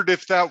wondered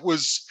if that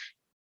was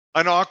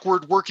an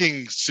awkward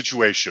working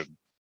situation.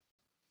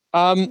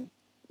 No,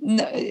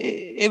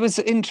 it was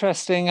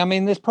interesting. I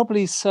mean, there's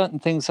probably certain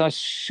things I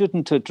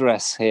shouldn't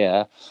address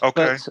here.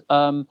 Okay.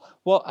 But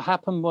what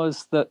happened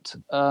was that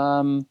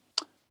I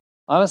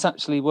was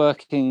actually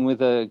working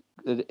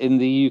in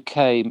the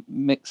UK,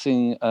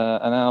 mixing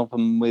an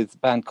album with a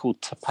band called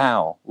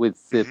Tapao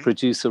with the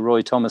producer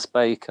Roy Thomas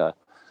Baker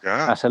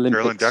at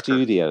Olympic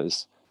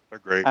Studios. They're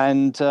great.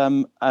 And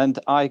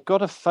I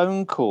got a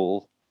phone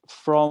call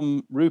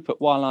from Rupert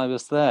while I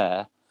was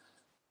there,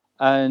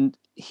 and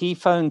he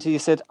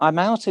said, I'm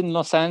out in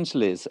Los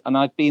Angeles and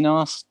I've been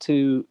asked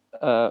to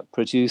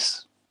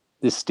produce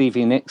this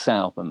Stevie Nicks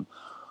album.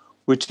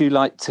 Would you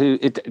like to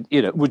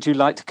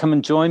come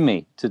and join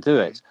me to do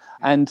it?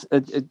 And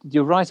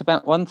you're right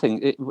about one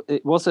thing.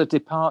 It was a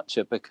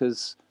departure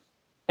because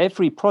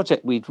every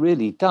project we'd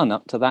really done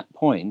up to that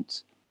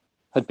point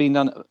had been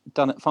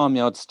done at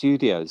Farmyard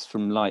Studios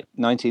from like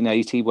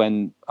 1980,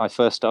 when I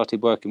first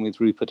started working with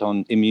Rupert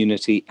on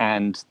Immunity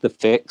and the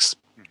Fixx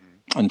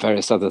and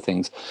various other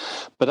things.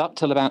 But up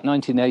till about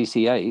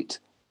 1988,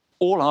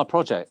 all our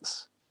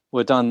projects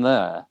were done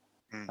there.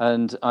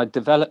 And I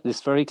developed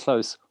this very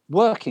close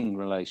working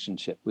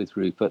relationship with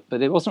Rupert,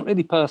 but it wasn't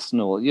really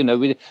personal. You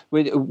know,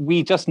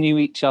 we just knew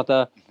each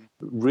other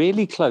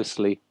really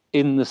closely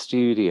in the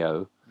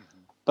studio.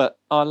 But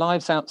our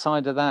lives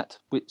outside of that,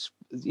 which,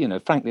 you know,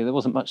 frankly, there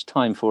wasn't much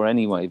time for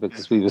anyway,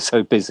 because we were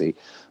so busy.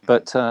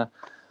 But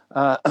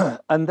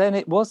and then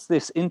it was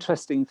this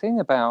interesting thing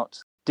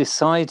about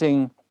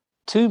deciding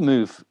to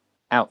move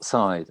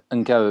outside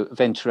and go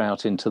venture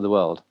out into the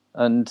world.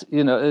 And,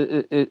 you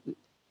know,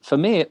 for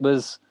me, it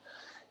was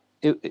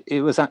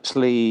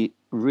actually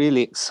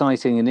really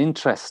exciting and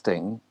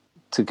interesting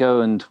to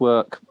go and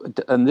work.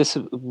 And this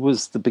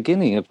was the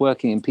beginning of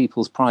working in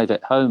people's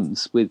private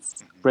homes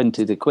with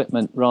rented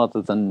equipment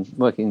rather than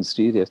working in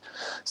studios.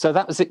 So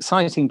that was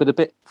exciting, but a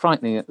bit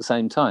frightening at the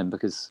same time,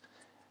 because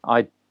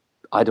I'd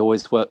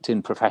always worked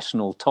in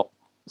professional top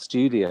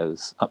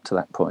studios up to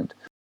that point.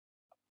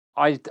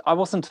 I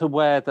wasn't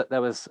aware that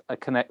there was a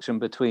connection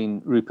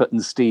between Rupert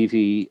and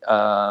Stevie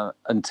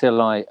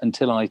until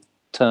I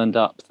turned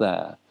up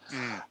there.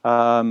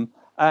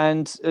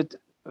 And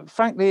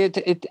frankly,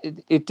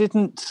 it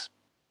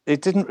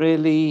didn't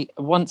really,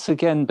 once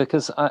again,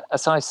 because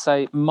as I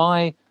say,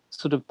 my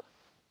sort of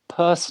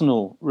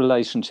personal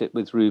relationship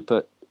with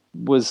Rupert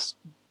was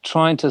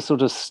trying to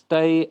sort of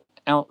stay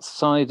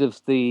outside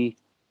of the.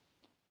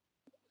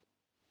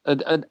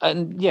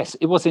 And yes,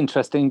 it was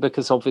interesting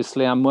because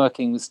obviously I'm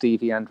working with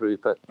Stevie and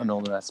Rupert and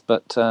all the rest,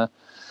 but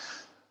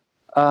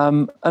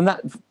and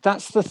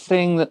that's the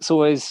thing that's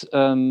always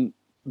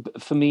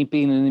for me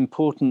been an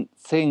important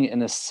thing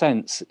in a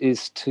sense,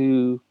 is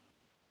to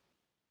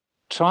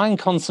try and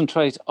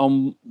concentrate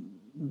on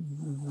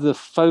the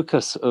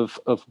focus of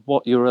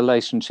what your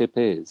relationship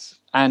is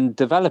and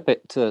develop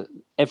it to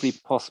every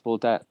possible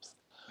depth,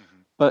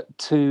 but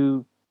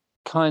to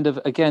kind of,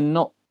 again,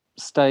 not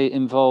stay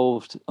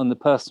involved on the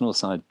personal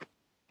side.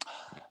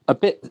 A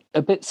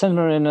bit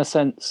similar in a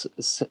sense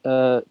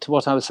to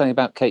what I was saying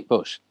about Kate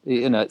Bush.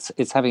 You know,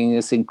 it's having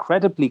this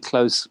incredibly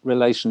close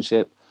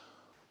relationship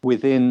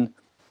within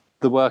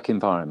the work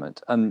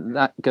environment, and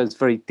that goes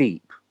very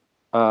deep.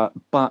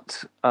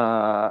 But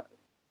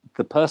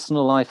the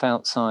personal life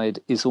outside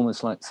is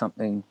almost like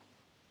something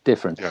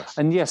different. Yes.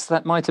 And yes,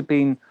 that might have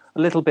been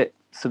a little bit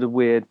sort of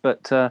weird,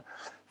 but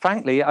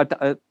frankly,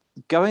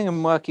 going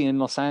and working in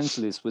Los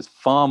Angeles was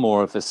far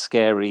more of a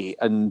scary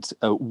and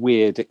a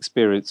weird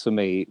experience for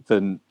me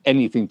than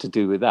anything to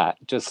do with that.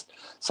 Just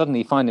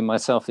suddenly finding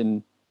myself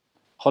in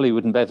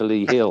Hollywood and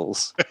Beverly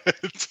Hills,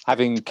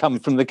 having come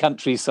from the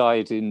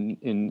countryside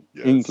in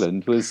yes.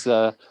 England, was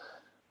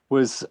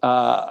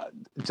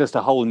just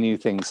a whole new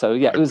thing. So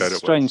yeah, it was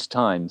strange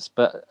times,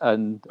 but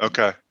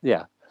okay,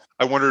 yeah.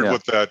 I wondered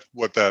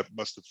what that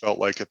must have felt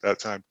like at that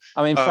time.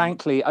 I mean,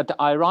 frankly,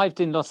 I arrived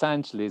in Los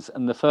Angeles,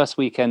 and the first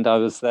weekend I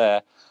was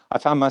there, I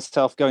found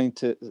myself going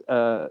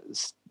to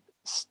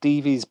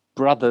Stevie's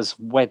brother's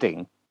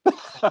wedding.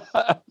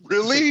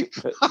 Really?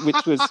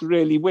 Which was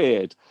really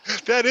weird.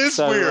 That is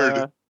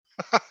weird.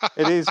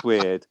 It is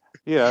weird,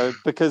 you know,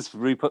 because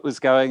Rupert was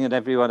going and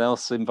everyone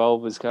else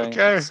involved was going.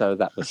 Okay. So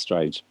that was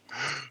strange.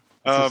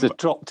 Just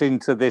dropped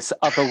into this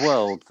other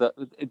world that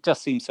it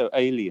just seemed so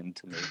alien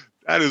to me.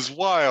 That is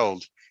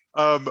wild.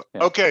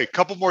 Okay, a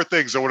couple more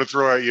things I want to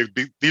throw at you.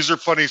 These are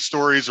funny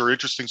stories or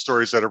interesting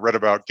stories that I read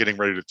about getting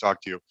ready to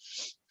talk to you.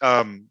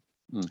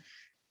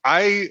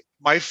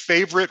 My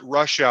favorite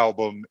Rush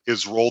album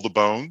is Roll the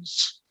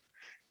Bones.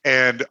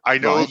 And I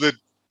know that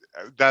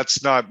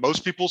that's not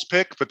most people's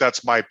pick, but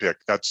that's my pick.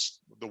 That's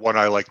the one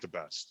I like the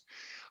best.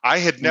 I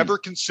had never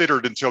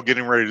considered until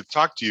getting ready to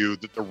talk to you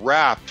that the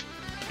rap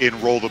in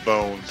Roll the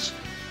Bones,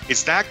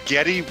 is that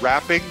Geddy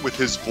rapping with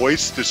his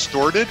voice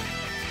distorted?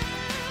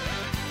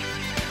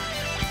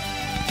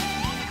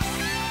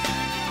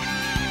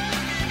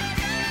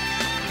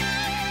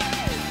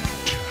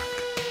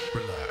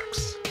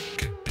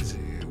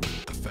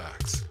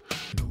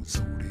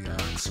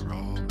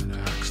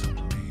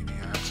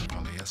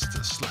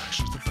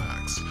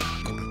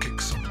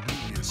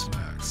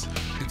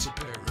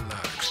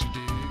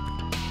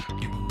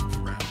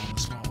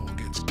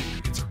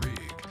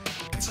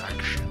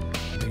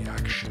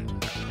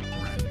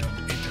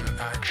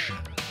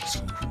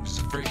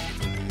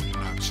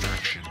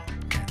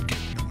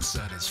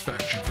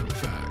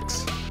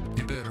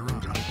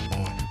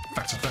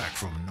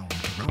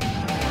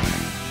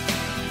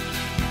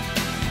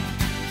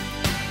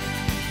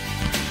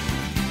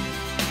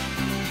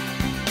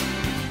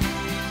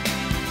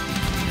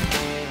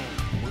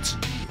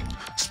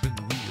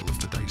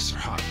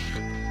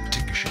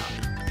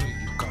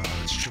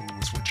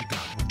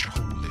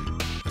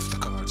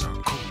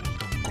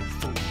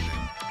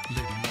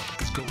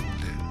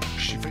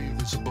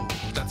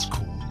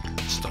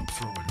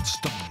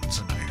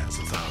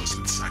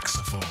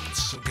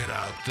 So get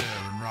out there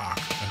and rock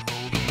and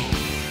roll the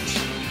bones.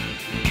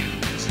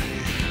 Get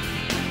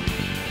busy.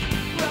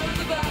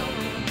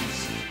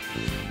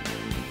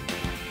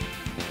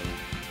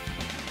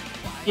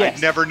 Yes.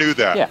 I never knew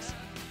that.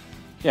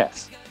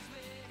 Yes.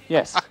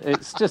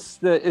 It's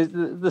just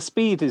the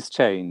speed has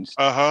changed.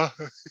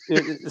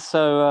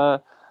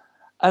 So,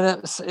 and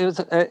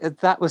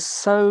that was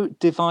so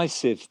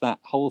divisive, that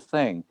whole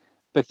thing,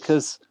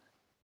 because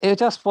it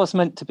just was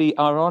meant to be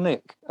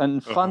ironic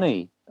and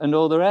funny and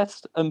all the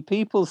rest, and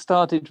people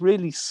started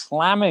really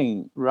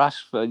slamming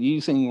Rush for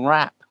using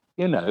rap.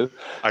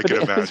 I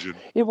can imagine.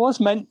 It was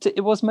meant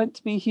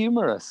to be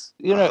humorous.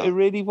 It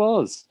really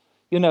was.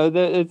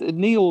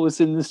 Neil was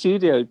in the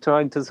studio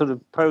trying to sort of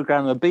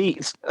program a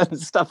beat and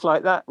stuff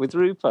like that with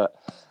Rupert,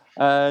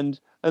 and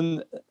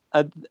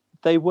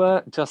they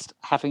were just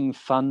having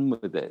fun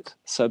with it.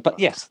 So, but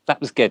yes,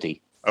 that was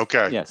Geddy.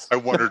 Okay. Yes, I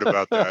wondered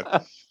about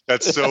that.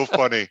 That's so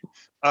funny.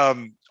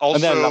 Also,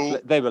 and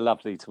they were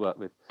lovely to work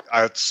with.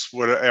 That's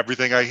what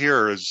everything I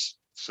hear is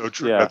so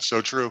true. Yeah. That's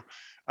so true.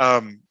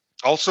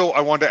 Also, I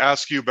wanted to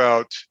ask you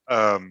about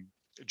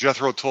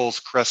Jethro Tull's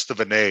 "Crest of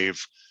a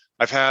Knave."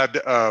 I've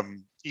had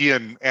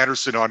Ian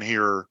Anderson on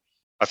here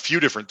a few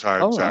different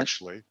times,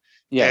 actually.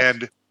 Yes.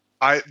 And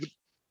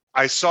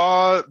I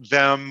saw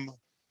them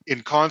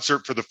in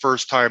concert for the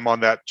first time on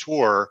that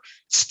tour.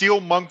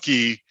 "Steel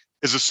Monkey"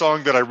 is a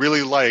song that I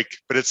really like,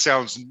 but it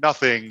sounds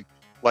nothing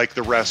like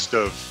the rest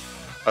of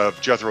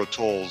Jethro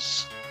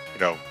Tull's,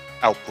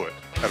 output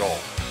at all.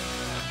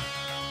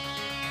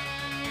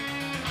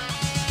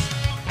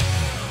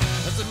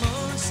 As the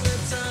moon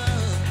slips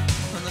out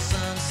and the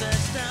sun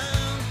sets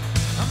down,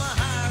 I'm a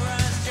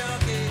high-rise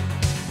jockey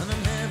and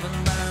I'm heaven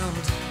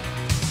bound.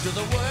 To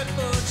the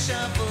workboat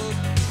shuffle,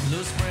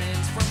 loose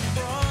springs from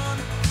brawn.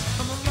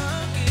 I'm a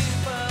monkey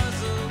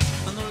puzzle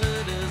and the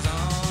lid is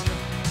on.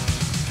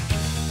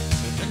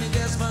 Can you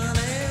guess my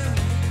name?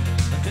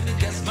 Can you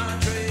guess my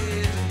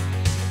trade?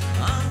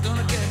 I'm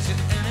gonna catch it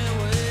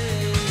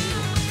anyway.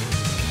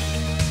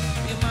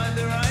 You might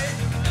be right.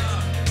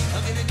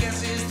 I'll give you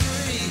guesses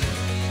 3.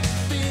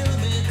 Feel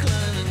me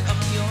climbing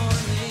up your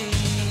knee.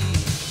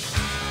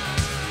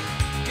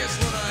 Guess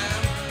what I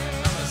am?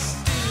 I'm a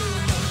steel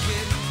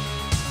monkey.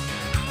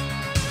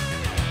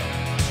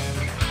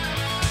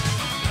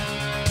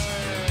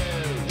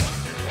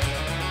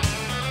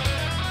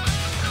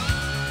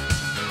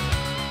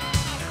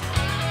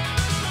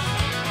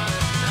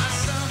 Now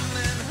some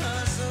men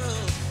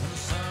hustle and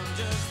some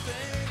just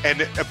think.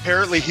 And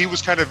apparently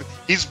he's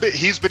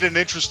been an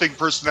interesting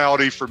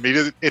personality for me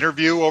to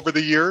interview over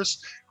the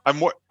years.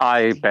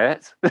 I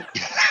bet.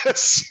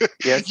 Yes.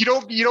 Yes. You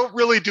don't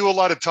really do a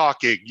lot of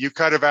talking. You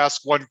kind of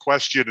ask one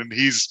question and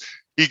he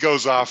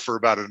goes off for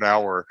about an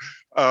hour.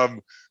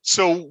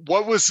 So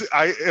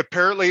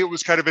apparently it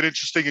was kind of an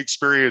interesting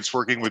experience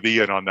working with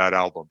Ian on that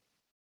album.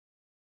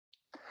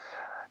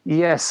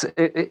 Yes,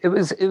 it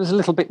was a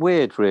little bit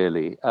weird,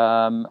 really.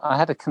 I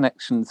had a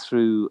connection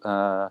through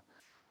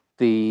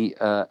the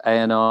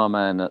A&R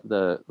man at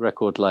the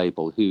record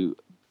label who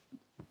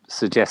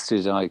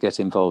suggested I get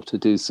involved to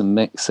do some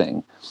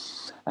mixing.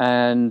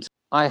 And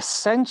I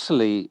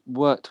essentially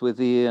worked with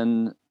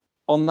Ian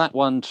on that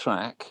one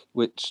track,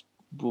 which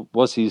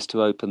was used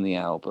to open the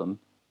album.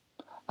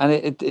 And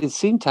it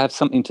seemed to have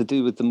something to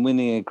do with them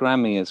winning a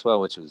Grammy as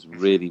well, which was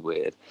really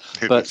weird.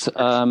 But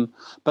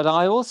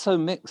I also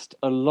mixed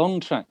a long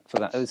track for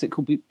that. Is it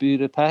called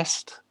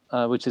Budapest,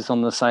 which is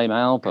on the same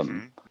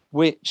album,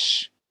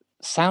 which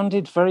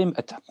sounded very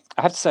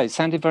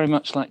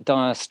much like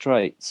Dire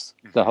Straits,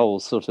 the whole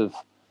sort of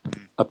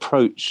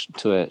approach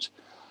to it.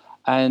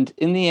 And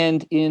in the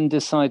end, Ian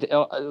decided,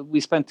 we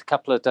spent a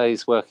couple of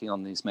days working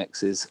on these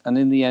mixes. And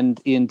in the end,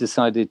 Ian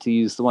decided to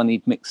use the one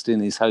he'd mixed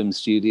in his home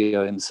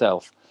studio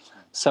himself.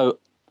 So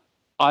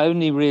I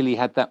only really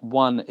had that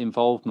one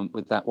involvement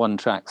with that one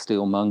track,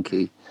 Steel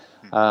Monkey,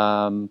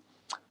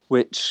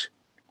 which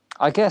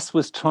I guess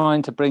was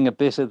trying to bring a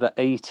bit of the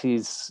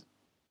 80s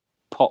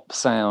pop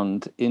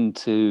sound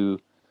into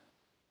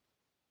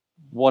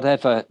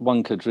whatever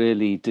one could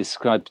really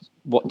describe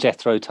what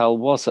Jethro Tull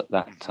was at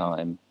that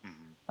time.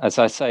 As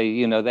I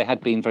say, they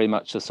had been very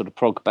much a sort of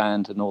prog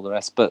band and all the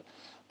rest, but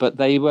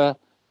they were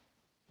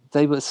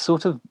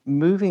sort of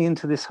moving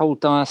into this whole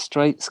Dire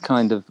Straits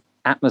kind of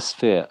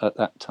atmosphere at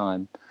that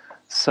time.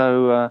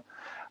 So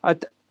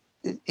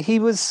he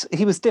was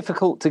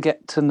difficult to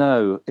get to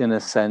know in a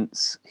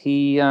sense.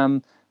 He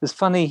was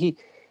funny.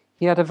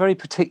 He had a very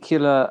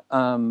particular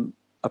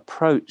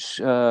approach.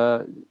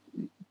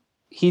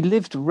 He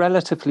lived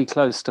relatively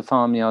close to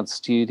Farmyard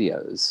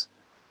Studios,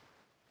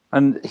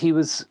 and he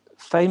was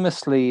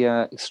famously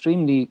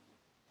extremely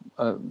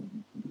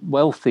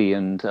wealthy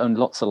and owned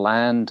lots of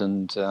land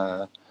and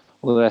all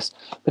the rest.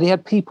 But he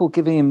had people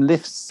giving him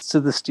lifts to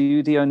the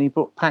studio, and he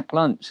brought packed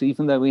lunch,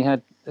 even though we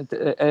had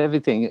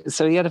everything.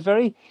 So he had a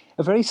very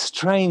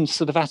strange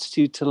sort of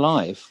attitude to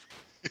life,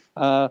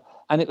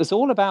 and it was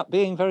all about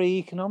being very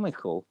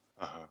economical.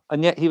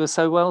 And yet he was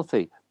so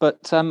wealthy.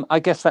 But I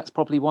guess that's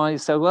probably why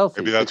he's so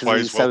wealthy. Maybe that's why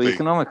he's so wealthy.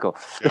 Economical.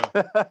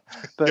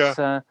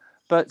 Yeah.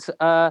 But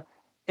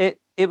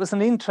it was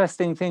an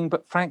interesting thing.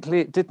 But frankly,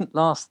 it didn't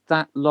last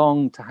that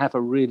long to have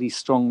a really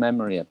strong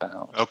memory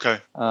about. Okay.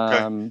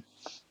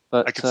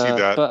 But I can see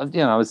that. But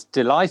I was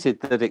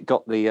delighted that it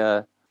got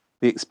the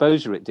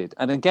exposure it did,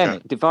 and again,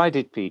 it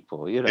divided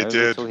people. It we're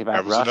did. talking about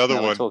That was Rush, another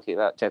now one. we're talking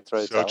about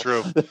Jethro So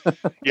Tull. true.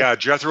 Yeah,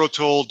 Jethro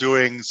Tull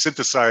doing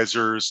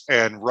synthesizers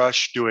and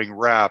Rush doing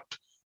rap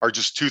are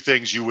just two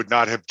things you would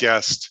not have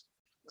guessed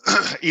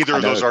either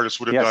of those artists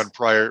would have done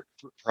prior.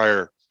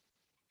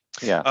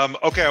 Yeah.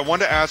 Okay, I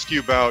wanted to ask you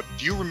about,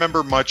 do you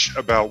remember much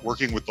about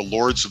working with the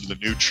Lords of the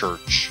New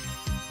Church?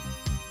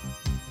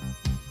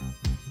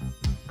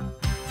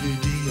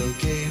 Video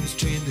games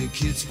train the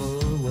kids for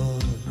war.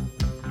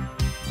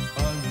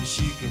 Unless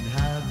you can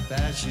have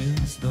fashion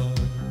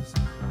stores.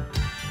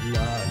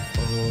 Life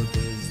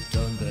orders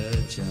done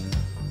their job.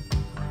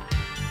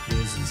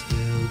 Prisons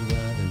filled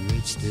while the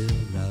rich still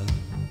rob.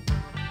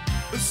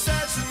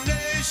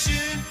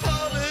 Assassination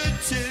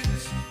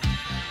politics.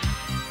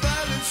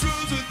 Violence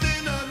rules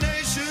within our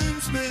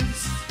nation's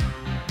midst.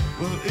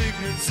 Well,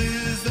 ignorance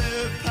is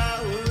their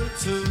power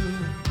too.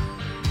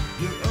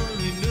 You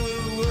only know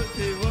what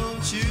they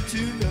want you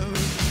to know.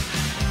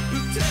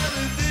 But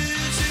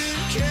television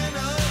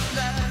cannot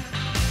lie.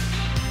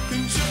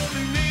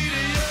 Controlling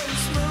media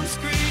with smoke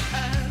screen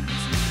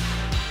eyes.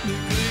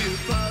 Nuclear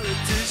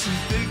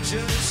politicians'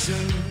 picture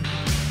show.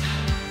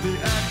 The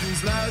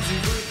acting's lousy,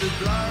 but the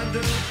blind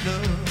don't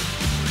know.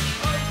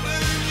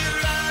 Open your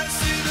eyes,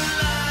 see the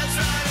lights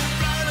right in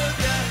front of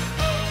you.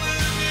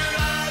 Open your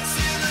eyes,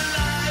 see the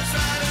lights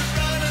right in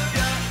front of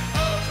you.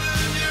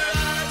 Open your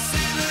eyes,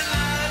 see the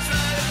lights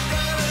right in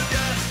front of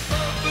you.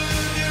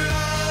 Open your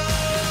eyes.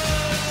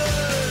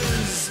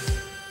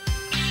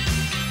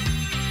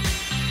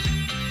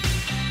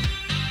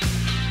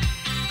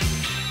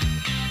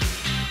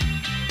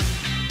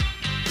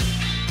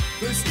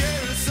 They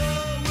scare us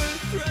all with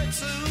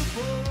threats of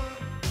war.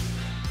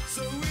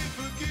 So we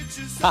forget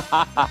just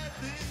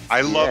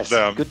I love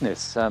them.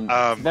 Goodness.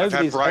 I've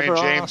had Brian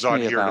James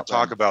on here to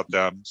talk about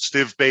them.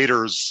 Stiv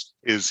Bators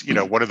is,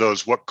 one of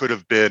those what could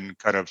have been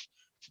kind of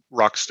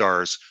rock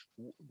stars.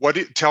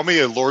 Tell me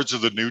a Lords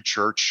of the New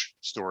Church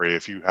story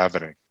if you have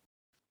any.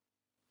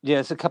 Yeah,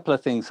 there's a couple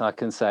of things I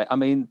can say. I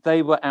mean,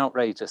 they were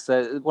outrageous.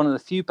 They're one of the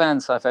few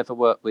bands I've ever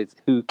worked with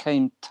who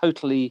came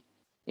totally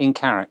in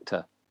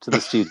character to the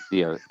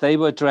studio. They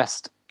were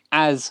dressed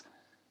as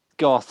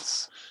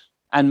goths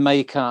and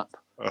makeup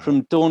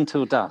from dawn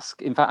till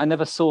dusk. In fact, I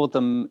never saw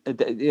them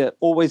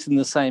always in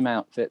the same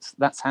outfits.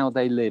 That's how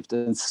they lived.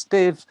 And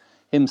Stiv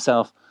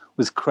himself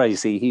was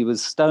crazy. He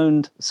was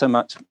stoned so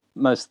much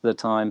most of the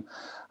time.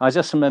 I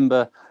just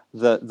remember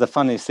the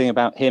funniest thing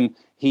about him.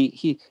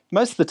 He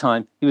most of the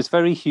time he was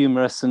very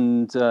humorous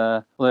and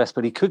all the rest,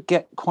 but he could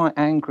get quite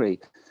angry.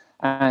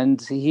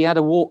 And he had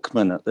a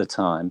Walkman at the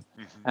time.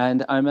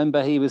 And I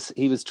remember he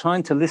was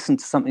trying to listen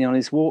to something on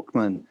his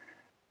Walkman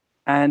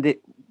and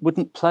it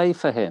wouldn't play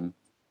for him.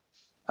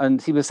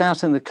 And he was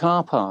out in the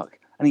car park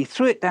and he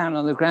threw it down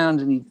on the ground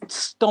and he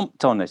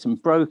stomped on it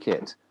and broke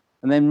it,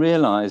 and then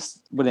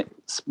realized when it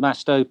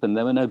smashed open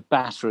there were no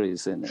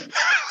batteries in it.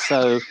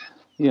 So,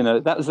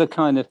 that was the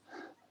kind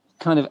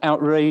of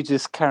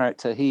outrageous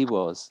character he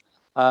was.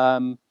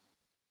 I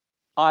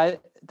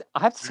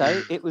have to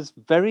say it was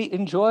very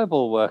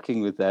enjoyable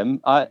working with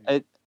them.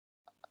 I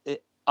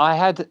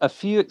had a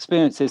few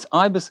experiences.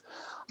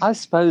 I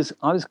suppose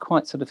I was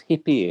quite sort of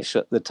hippie-ish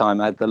at the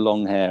time. I had the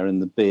long hair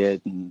and the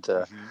beard and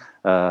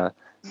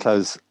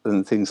clothes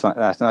and things like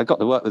that. And I got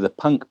to work with a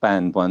punk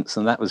band once,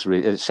 and that was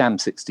really Sham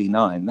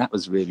 69. That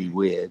was really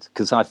weird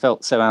because I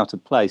felt so out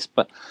of place.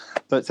 But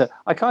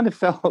I kind of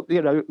felt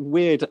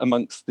weird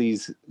amongst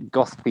these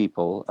goth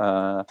people.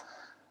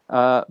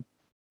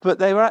 But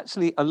they were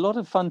actually a lot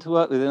of fun to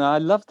work with, and I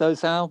loved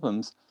those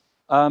albums.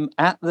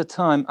 At the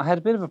time, I had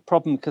a bit of a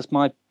problem because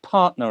my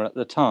partner at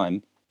the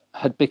time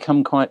had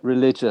become quite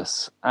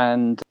religious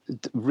and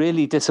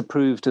really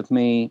disapproved of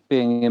me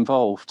being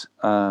involved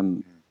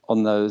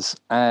on those,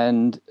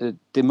 and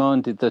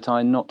demanded that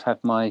I not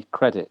have my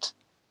credit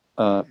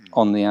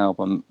on the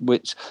album.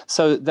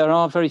 So there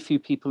are very few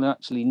people who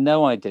actually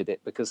know I did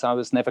it because I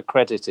was never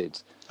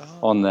credited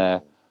on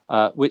there,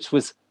 which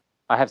was,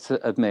 I have to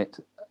admit,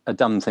 a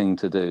dumb thing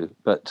to do.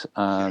 But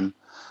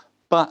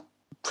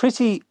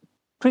pretty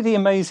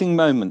amazing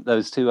moment,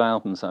 those two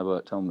albums I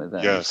worked on with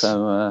them. Yes.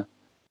 So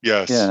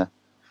yes. Yeah.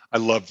 I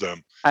love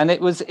them. And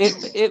it was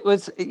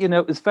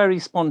very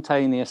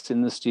spontaneous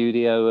in the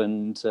studio,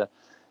 and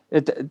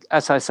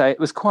as I say, it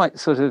was quite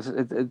sort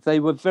of, they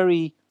were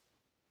very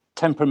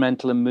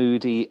temperamental and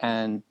moody,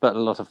 but a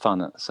lot of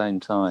fun at the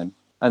same time.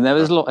 And there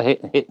was a lot of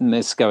hit and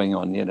miss going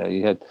on.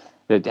 You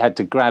had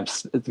to grab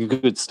the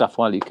good stuff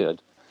while you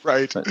could.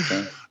 Right. But,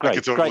 I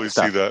could totally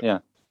see that. Yeah.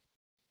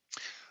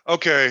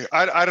 Okay.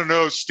 I don't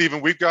know,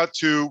 Stephen. We got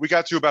to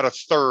about a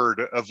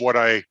third of what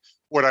I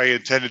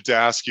intended to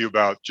ask you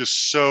about.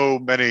 Just so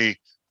many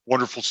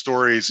wonderful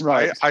stories.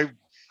 Right.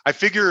 I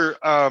figure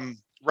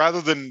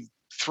rather than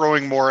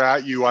throwing more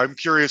at you, I'm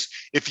curious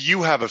if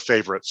you have a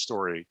favorite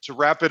story. To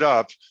wrap it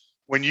up,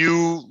 when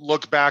you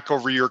look back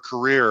over your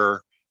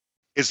career,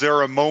 is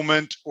there a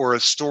moment or a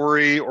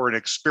story or an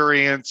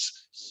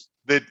experience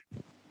that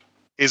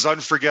is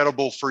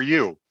unforgettable for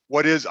you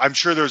I'm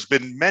sure there's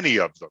been many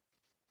of them.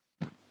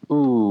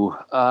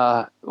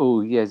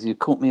 Yes, you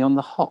caught me on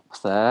the hop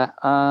there.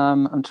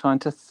 I'm trying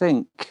to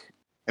think.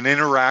 An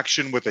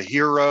interaction with a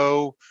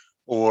hero,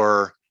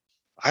 or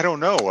I don't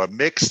know, a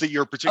mix that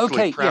you're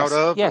particularly proud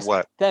of, yes. or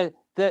what?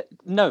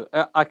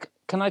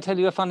 Can I tell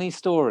you a funny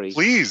story?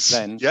 Please,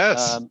 then?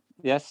 yes.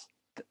 Yes.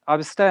 I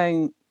was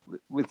staying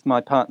with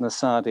my partner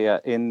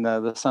Sadia in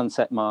the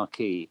Sunset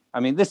Marquee. I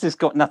mean, this has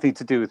got nothing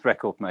to do with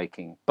record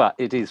making, but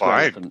it is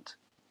relevant.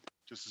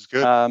 Just as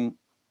good.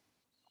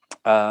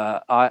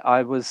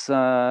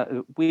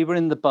 We were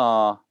in the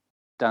bar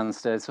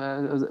downstairs.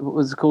 What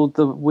was it called?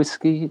 The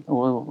Whiskey,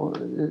 or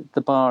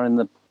the bar in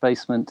the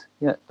basement?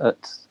 Yeah,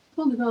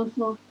 on the ground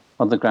floor.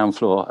 On the ground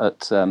floor at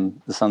the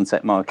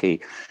Sunset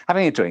Marquee,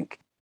 having a drink,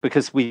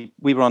 because we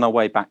were on our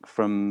way back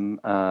from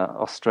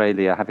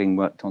Australia, having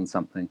worked on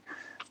something,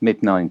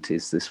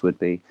 mid-90s this would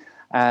be,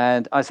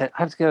 and I said,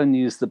 I have to go and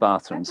use the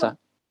bathroom. So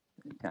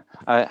yeah,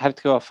 I had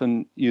to go off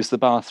and use the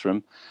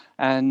bathroom,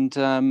 and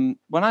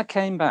when I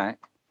came back,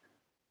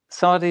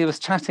 Sadia was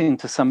chatting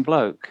to some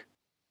bloke.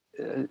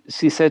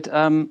 She said,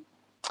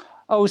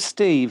 "Oh,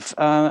 Steve,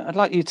 I'd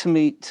like you to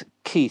meet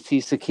Keith.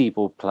 He's the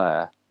keyboard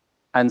player."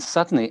 And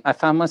suddenly I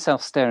found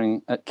myself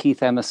staring at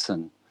Keith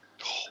Emerson,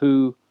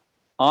 who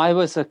I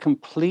was a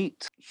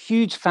complete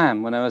huge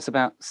fan when I was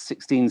about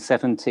 16,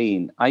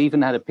 17. I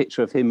even had a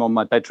picture of him on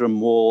my bedroom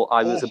wall.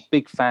 I was a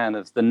big fan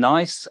of The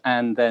Nice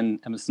and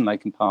then Emerson,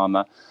 Lake and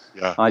Palmer.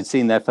 Yeah. I'd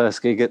seen their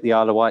first gig at the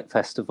Isle of Wight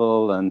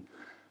Festival and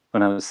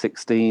when I was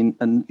 16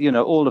 and,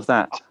 all of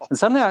that. And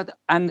suddenly,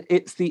 and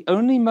it's the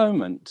only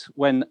moment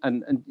when,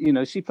 and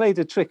she played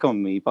a trick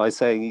on me by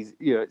saying,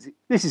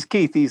 this is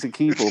Keith, he's a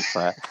keyboard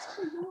player.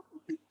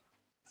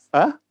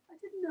 Huh? I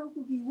didn't know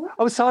who he was.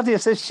 Oh, Sadia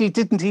says she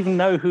didn't even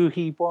know who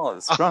he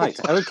was. Right,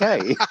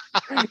 okay.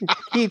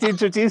 He'd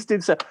introduced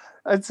himself.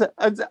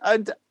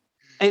 And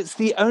it's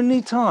the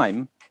only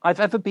time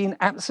I've ever been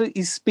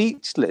absolutely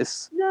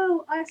speechless.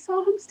 No, I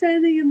saw him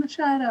standing in the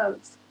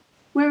shadows.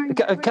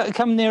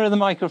 Come nearer the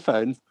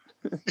microphone.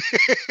 This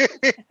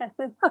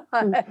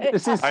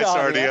is Hi,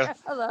 Sadia.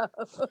 Hello.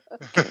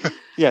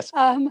 Yes.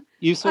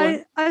 You saw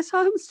him? I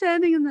saw him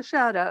standing in the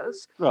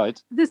shadows. Right.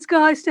 This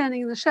guy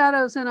standing in the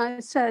shadows, and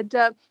I said,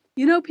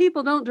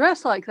 people don't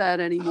dress like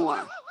that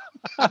anymore.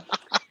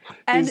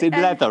 He's in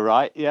leather,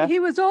 right? Yeah. He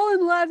was all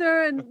in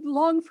leather and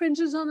long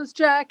fringes on his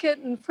jacket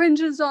and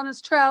fringes on his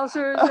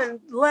trousers and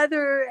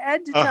leather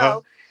head to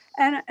toe.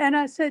 And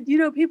I said,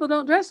 people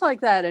don't dress like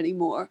that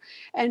anymore.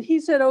 And he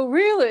said, oh,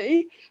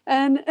 really?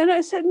 And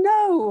I said,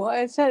 no.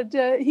 I said,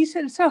 he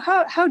said, so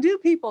how do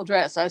people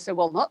dress? I said,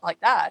 well, not like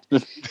that,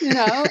 And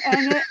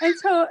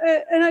so,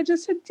 and I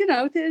just said,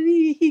 then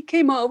he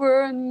came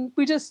over and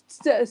we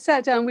just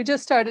sat down. We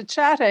just started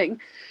chatting.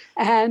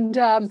 And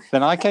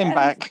then I came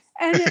back.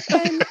 And I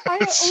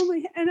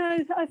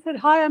said,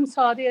 hi, I'm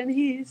Sadia. And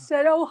he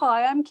said, oh,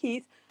 hi, I'm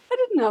Keith. I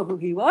didn't know who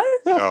he was.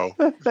 No.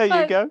 There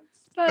you go.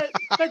 But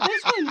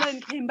this one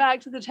then came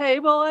back to the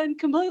table and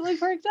completely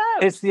freaked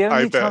out. It's the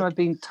only time I've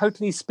been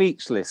totally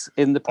speechless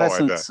in the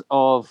presence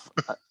of,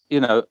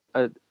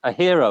 a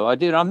hero.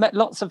 I met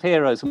lots of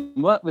heroes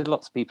and worked with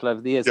lots of people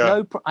over the years.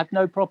 Yeah. I've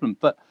no problem.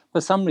 But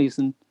for some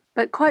reason...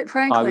 But quite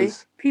frankly,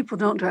 people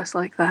don't dress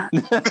like that.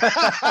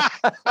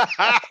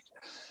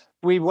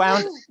 We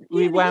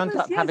wound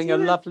up having a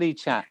lovely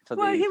chat for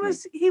the evening.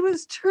 He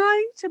was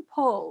trying to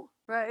pull,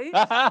 right?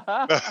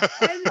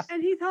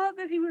 and he thought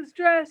that he was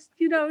dressed,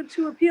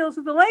 to appeal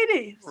to the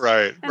ladies.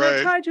 Right, and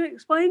I tried to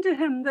explain to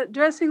him that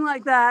dressing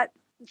like that,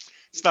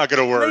 it's not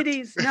going to work.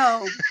 Ladies,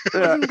 no, it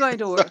isn't going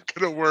to work. It's not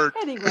going to work.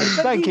 Anyway,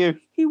 Thank you.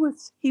 He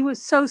was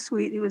so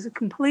sweet. He was a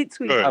complete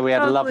sweetheart. Oh, we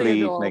had a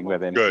lovely adorable. evening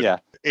with him. Good. Yeah.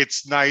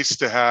 It's nice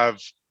to have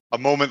a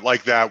moment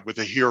like that with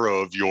a hero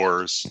of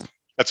yours.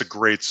 That's a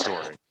great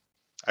story.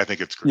 I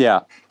think it's great.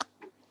 Yeah.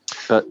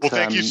 But, well,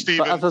 thank you,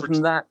 Stephen. But other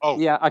than that,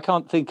 I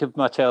can't think of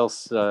much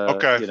else, in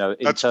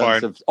that's terms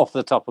fine. of off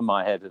the top of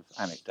my head of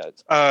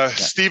anecdotes.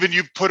 Stephen,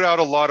 you've put out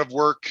a lot of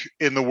work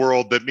in the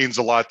world that means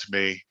a lot to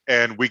me.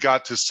 And we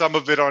got to some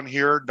of it on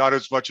here, not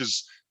as much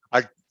as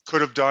I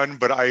could have done,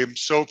 but I am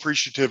so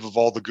appreciative of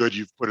all the good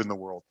you've put in the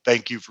world.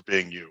 Thank you for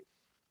being you.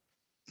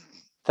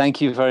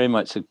 Thank you very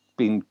much. It's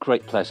been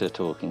great pleasure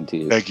talking to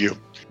you. Thank you.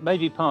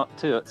 Maybe part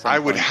two at some I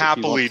would point,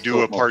 happily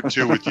do a part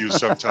two with you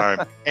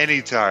sometime,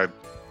 anytime.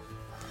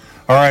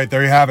 All right,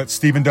 there you have it,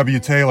 Stephen W.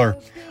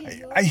 Tayler.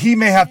 He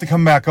may have to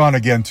come back on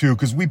again, too,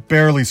 because we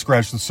barely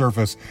scratched the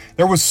surface.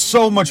 There was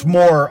so much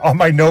more in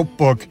my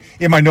notebook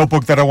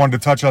that I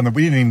wanted to touch on that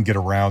we didn't even get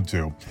around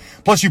to.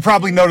 Plus, you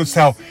probably noticed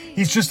how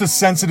he's just a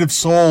sensitive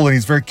soul, and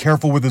he's very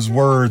careful with his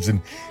words,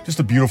 and just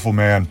a beautiful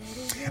man.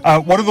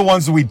 One of the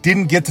ones that we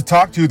didn't get to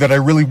talk to that I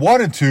really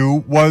wanted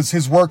to was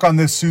his work on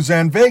this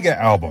Suzanne Vega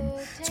album.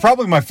 It's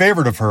probably my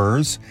favorite of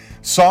hers.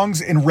 Songs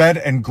in Red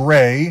and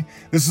Gray.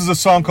 This is a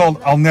song called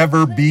I'll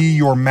Never Be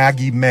Your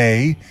Maggie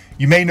May.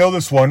 You may know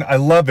this one. I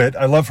love it.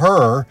 I love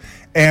her.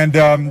 And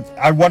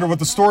I wonder what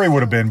the story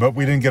would have been, but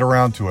we didn't get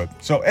around to it.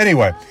 So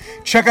anyway,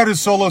 check out his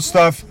solo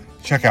stuff.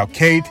 Check out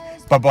Kate.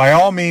 But by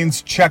all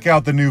means, check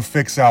out the new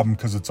Fixx album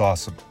because it's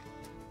awesome.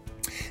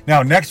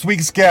 Now, next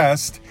week's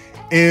guest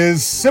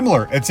is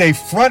similar. It's a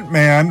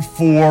frontman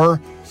for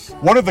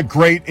one of the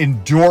great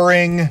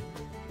enduring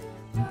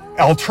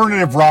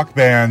alternative rock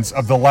bands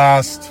of the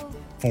last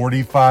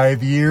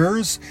 45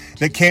 years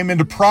that came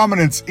into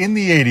prominence in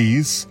the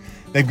 80s.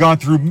 They've gone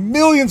through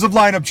millions of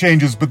lineup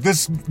changes, but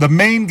the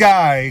main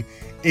guy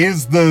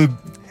is the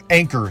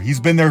anchor. He's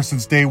been there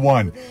since day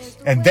one.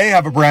 And they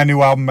have a brand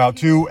new album out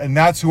too, and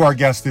that's who our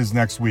guest is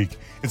next week.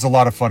 It's a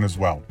lot of fun as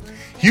well.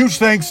 Huge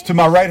thanks to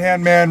my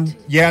right-hand man,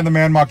 Jan the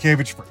Man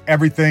Malkiewicz, for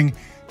everything.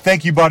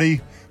 Thank you,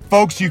 buddy.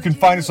 Folks, you can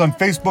find us on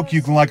Facebook.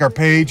 You can like our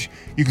page.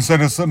 You can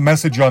send us a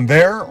message on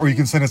there, or you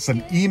can send us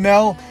an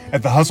email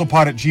at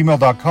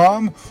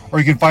thehustlepod@gmail.com, or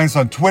you can find us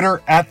on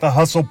Twitter at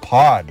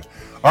thehustlepod.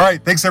 All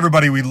right, thanks,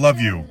 everybody. We love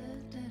you.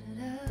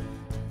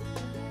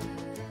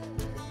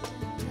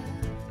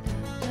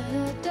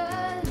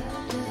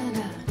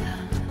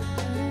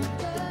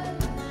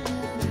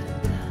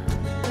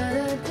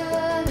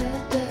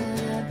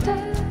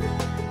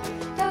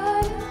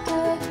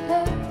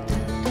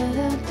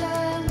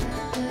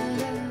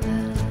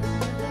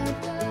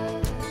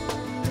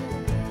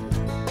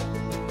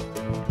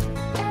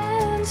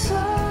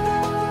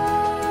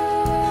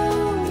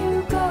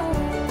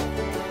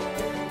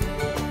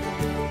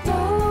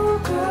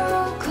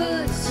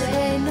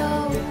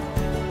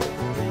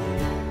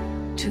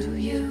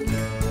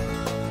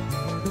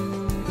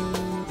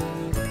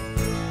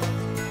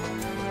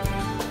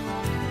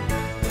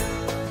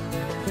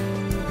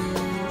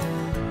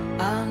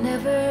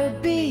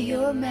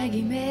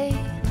 Maggie May,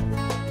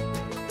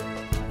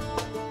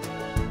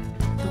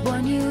 the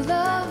one you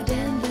loved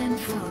and then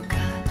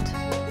forgot.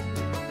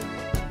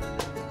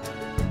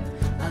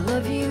 I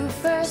love you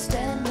first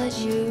and let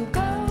you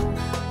go,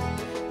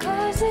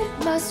 'cause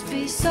it must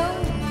be so.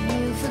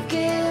 You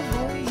forgive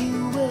or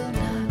you will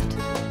not.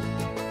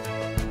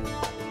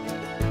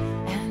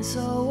 And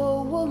so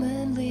a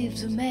woman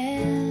leaves a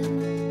man,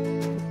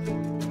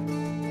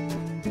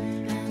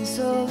 and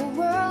so the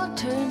world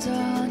turns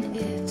on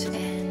its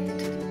end.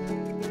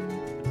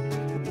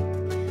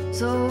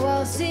 So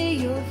I'll see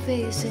your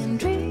face in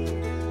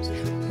dreams,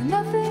 when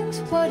nothing's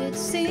what it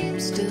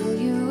seems. Still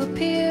you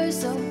appear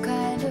some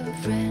kind of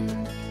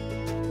friend.